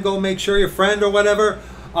then go make sure your friend or whatever.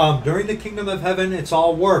 During the kingdom of heaven, it's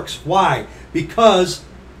all works. Why? Because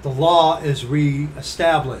the law is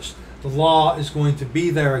re-established. the law is going to be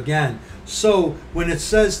there again. So when it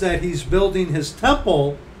says that he's building his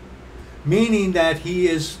temple, meaning that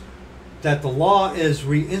that the law is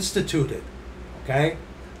reinstituted, okay?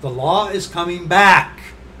 The law is coming back,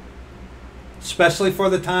 especially for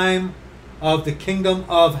the time of the kingdom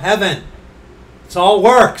of heaven. It's all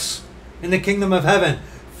works in the kingdom of heaven.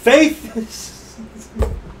 Faith is...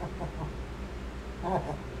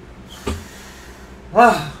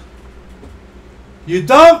 You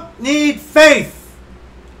don't need faith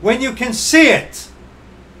when you can see it.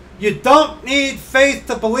 You don't need faith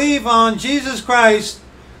to believe on Jesus Christ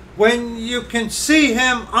when you can see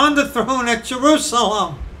him on the throne at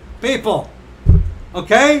Jerusalem. People,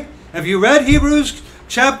 okay? Have you read Hebrews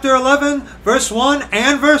chapter 11, verse 1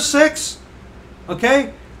 and verse 6?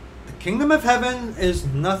 Okay? The kingdom of heaven is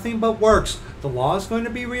nothing but works. The law is going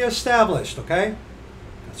to be reestablished, okay?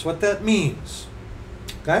 That's what that means.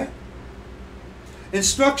 Okay?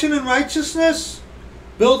 Instruction in righteousness,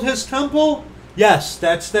 build his temple. Yes,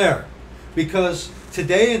 that's there. Because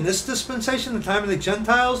today in this dispensation, the time of the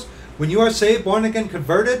Gentiles, when you are saved, born again,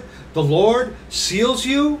 converted, the Lord seals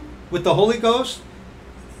you with the Holy Ghost.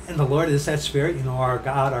 And the Lord is that Spirit, you know, our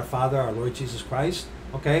God, our Father, our Lord Jesus Christ.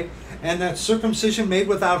 Okay? And that circumcision made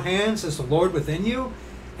without hands is the Lord within you.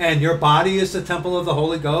 And your body is the temple of the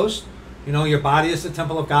Holy Ghost. You know, your body is the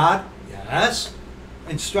temple of God. Yes.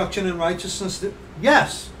 Instruction in righteousness.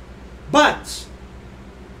 Yes. But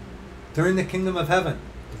during the kingdom of heaven,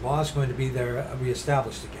 the law is going to be there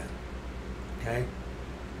reestablished again. Okay?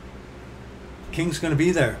 The king's going to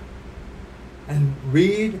be there. And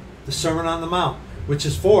read the Sermon on the Mount, which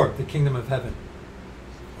is for the kingdom of heaven.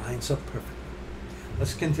 Lines up perfectly.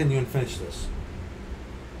 Let's continue and finish this.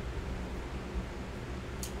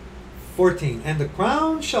 14. And the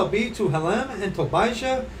crown shall be to Helem and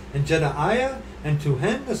Tobijah and Jedaiah and to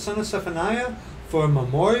Hen the son of Zephaniah for a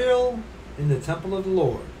memorial in the temple of the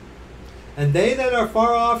Lord. And they that are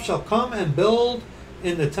far off shall come and build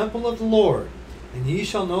in the temple of the Lord. And ye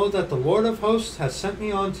shall know that the Lord of hosts hath sent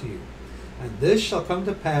me unto you. And this shall come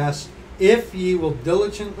to pass if ye will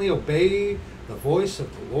diligently obey the voice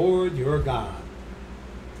of the Lord your God.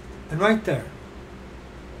 And right there,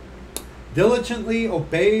 diligently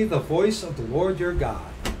obey the voice of the Lord your God.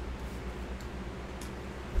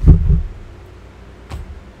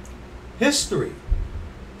 History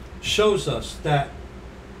shows us that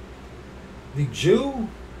the Jew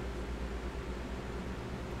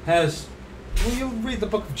has, well, you read the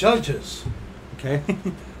book of Judges, okay?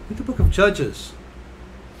 Read the book of Judges.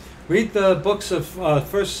 Read the books of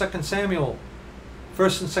 1st, 2nd Samuel,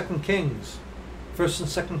 1st and 2nd Kings, 1st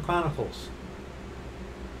and 2nd Chronicles.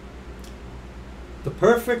 The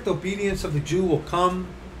perfect obedience of the Jew will come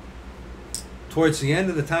towards the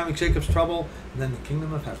end of the time of Jacob's trouble, and then the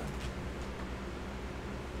kingdom of heaven.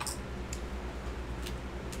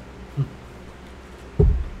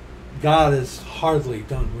 God is hardly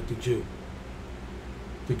done with the Jew.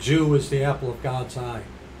 The Jew is the apple of God's eye.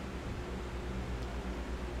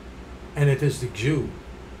 And it is the Jew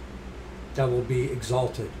that will be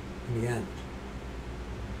exalted in the end.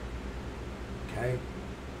 Okay?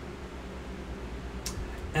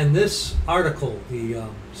 And this article, the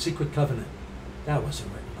Secret Covenant, that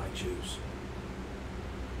wasn't written by Jews.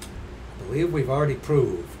 I believe we've already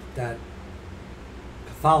proved that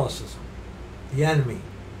Catholicism, the enemy,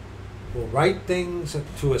 will write things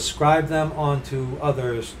to ascribe them onto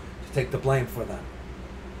others to take the blame for them.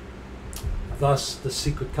 Thus, the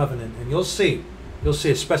Secret Covenant. And you'll see,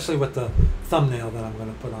 especially with the thumbnail that I'm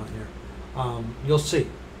going to put on here. You'll see.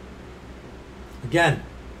 Again,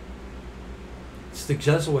 it's the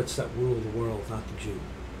Jesuits that rule the world, not the Jew.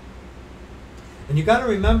 And you got to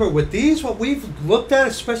remember, with these, what we've looked at,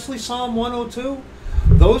 especially Psalm 102,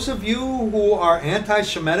 those of you who are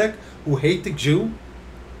anti-Shemitic, who hate the Jew,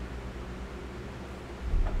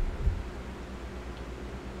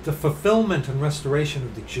 the fulfillment and restoration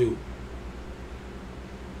of the Jew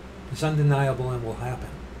is undeniable and will happen.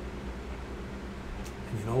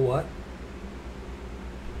 And you know what?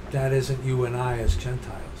 That isn't you and I as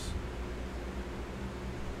Gentiles.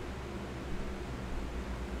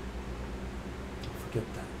 Don't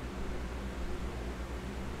forget that.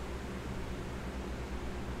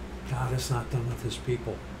 God is not done with his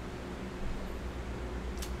people.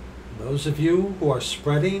 Those of you who are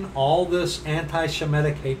spreading all this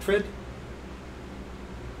anti-Shemitic hatred,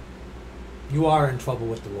 you are in trouble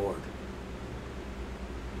with the Lord.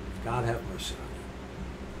 God have mercy on you.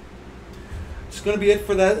 It's going to be it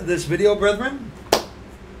for this video, brethren.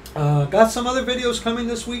 Got some other videos coming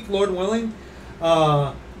this week, Lord willing.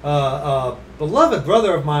 Beloved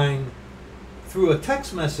brother of mine, through a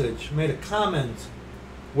text message, made a comment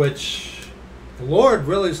which the Lord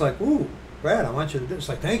really is like, ooh, Brad, I want you to do. It's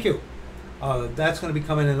like, thank you. That's going to be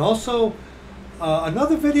coming. And also,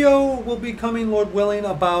 another video will be coming, Lord willing,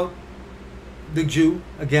 about the Jew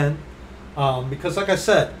again. Because like I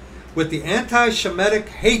said, with the anti-Shemitic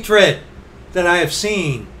hatred that I have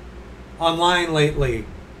seen online lately,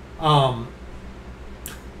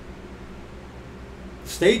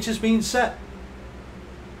 stage is being set.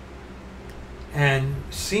 And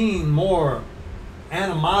seeing more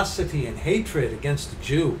animosity and hatred against the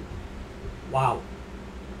Jew. Wow.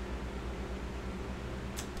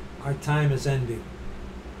 Our time is ending.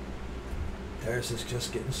 Theirs is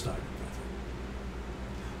just getting started.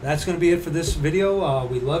 That's going to be it for this video.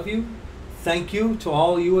 We love you. Thank you to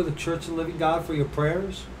all you of the Church of the Living God for your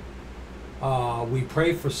prayers. We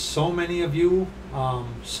pray for so many of you.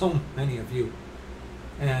 So many of you.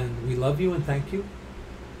 And we love you and thank you.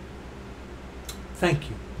 Thank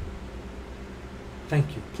you.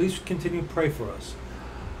 Thank you. Please continue to pray for us.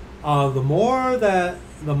 The more the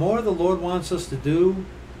Lord wants us to do,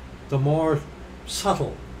 the more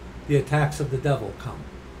subtle the attacks of the devil come.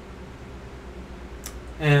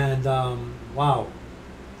 And wow,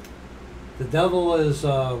 the devil is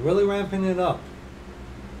really ramping it up.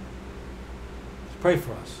 Pray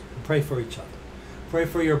for us and pray for each other. Pray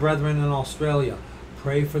for your brethren in Australia.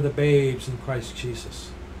 Pray for the babes in Christ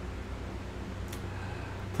Jesus.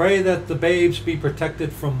 Pray that the babes be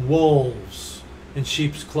protected from wolves in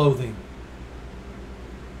sheep's clothing,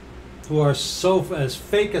 who are so as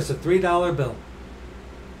fake as a $3 bill.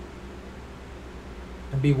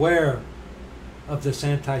 And beware of this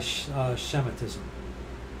anti-Shemitism.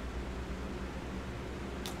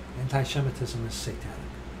 Anti-Shemitism is satanic.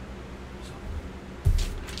 So,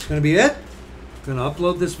 it's going to be it. I'm going to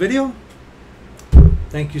upload this video.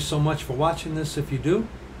 Thank you so much for watching this if you do.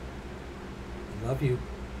 I love you.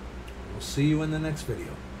 We'll see you in the next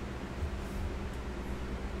video.